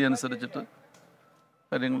സ്ഥിതി അനുസരിച്ചിട്ട്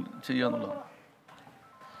കാര്യങ്ങൾ ചെയ്യുക എന്നുള്ളതാണ്.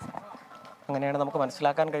 അങ്ങനെയാണ് നമുക്ക്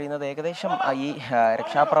മനസ്സിലാക്കാൻ കഴിയുന്നത്. ഏകദേശം ഈ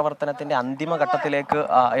രക്ഷാപ്രവർത്തനത്തിന്റെ അന്തിമഘട്ടത്തിലേക്ക്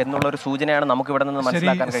എന്നുള്ളൊരു സൂചനയാണ് നമുക്ക് ഇവിടെ നിന്ന്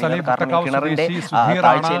മനസ്സിലാക്കാൻ കഴിയുന്നത്. കാരണം കിണറിന്റെ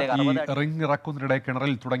റിംഗ് ഇറക്കുന്നതിനിടെ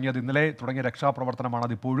കിണറിൽ തുടങ്ങിയത്, ഇന്നലെ തുടങ്ങിയ രക്ഷാപ്രവർത്തനമാണ്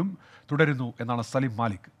അതിപ്പോഴും തുടരുന്നു എന്നാണ് സലീം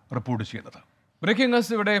മാലിക് റിപ്പോർട്ട് ചെയ്തത്. ബ്രേക്കിംഗ്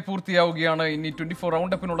ന്യൂസ് ഇവിടെ പൂർത്തിയാവുകയാണ്. ഇനി 24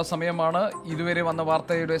 റൗണ്ടപ്പിനുള്ള സമയമാണ്. ഇതുവരെ വന്ന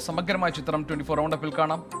വാർത്തയുടെ സമഗ്രമായ ചിത്രം 24 റൗണ്ടപ്പിൽ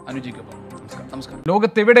കാണാം. അനുജിക്കൊപ്പം നമസ്കാരം.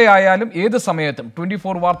 ലോകത്തെവിടെയായാലും ഏത് സമയത്തും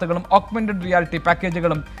 24 വാർത്തകളും ഓഗ്മെന്റഡ് റിയാലിറ്റി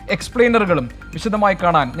പാക്കേജുകളും എക്സ്പ്ലെയിനറുകളും വിശദമായി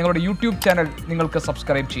കാണാൻ ഞങ്ങളുടെ യൂട്യൂബ് ചാനൽ നിങ്ങൾക്ക്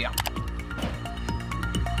സബ്സ്ക്രൈബ് ചെയ്യാം.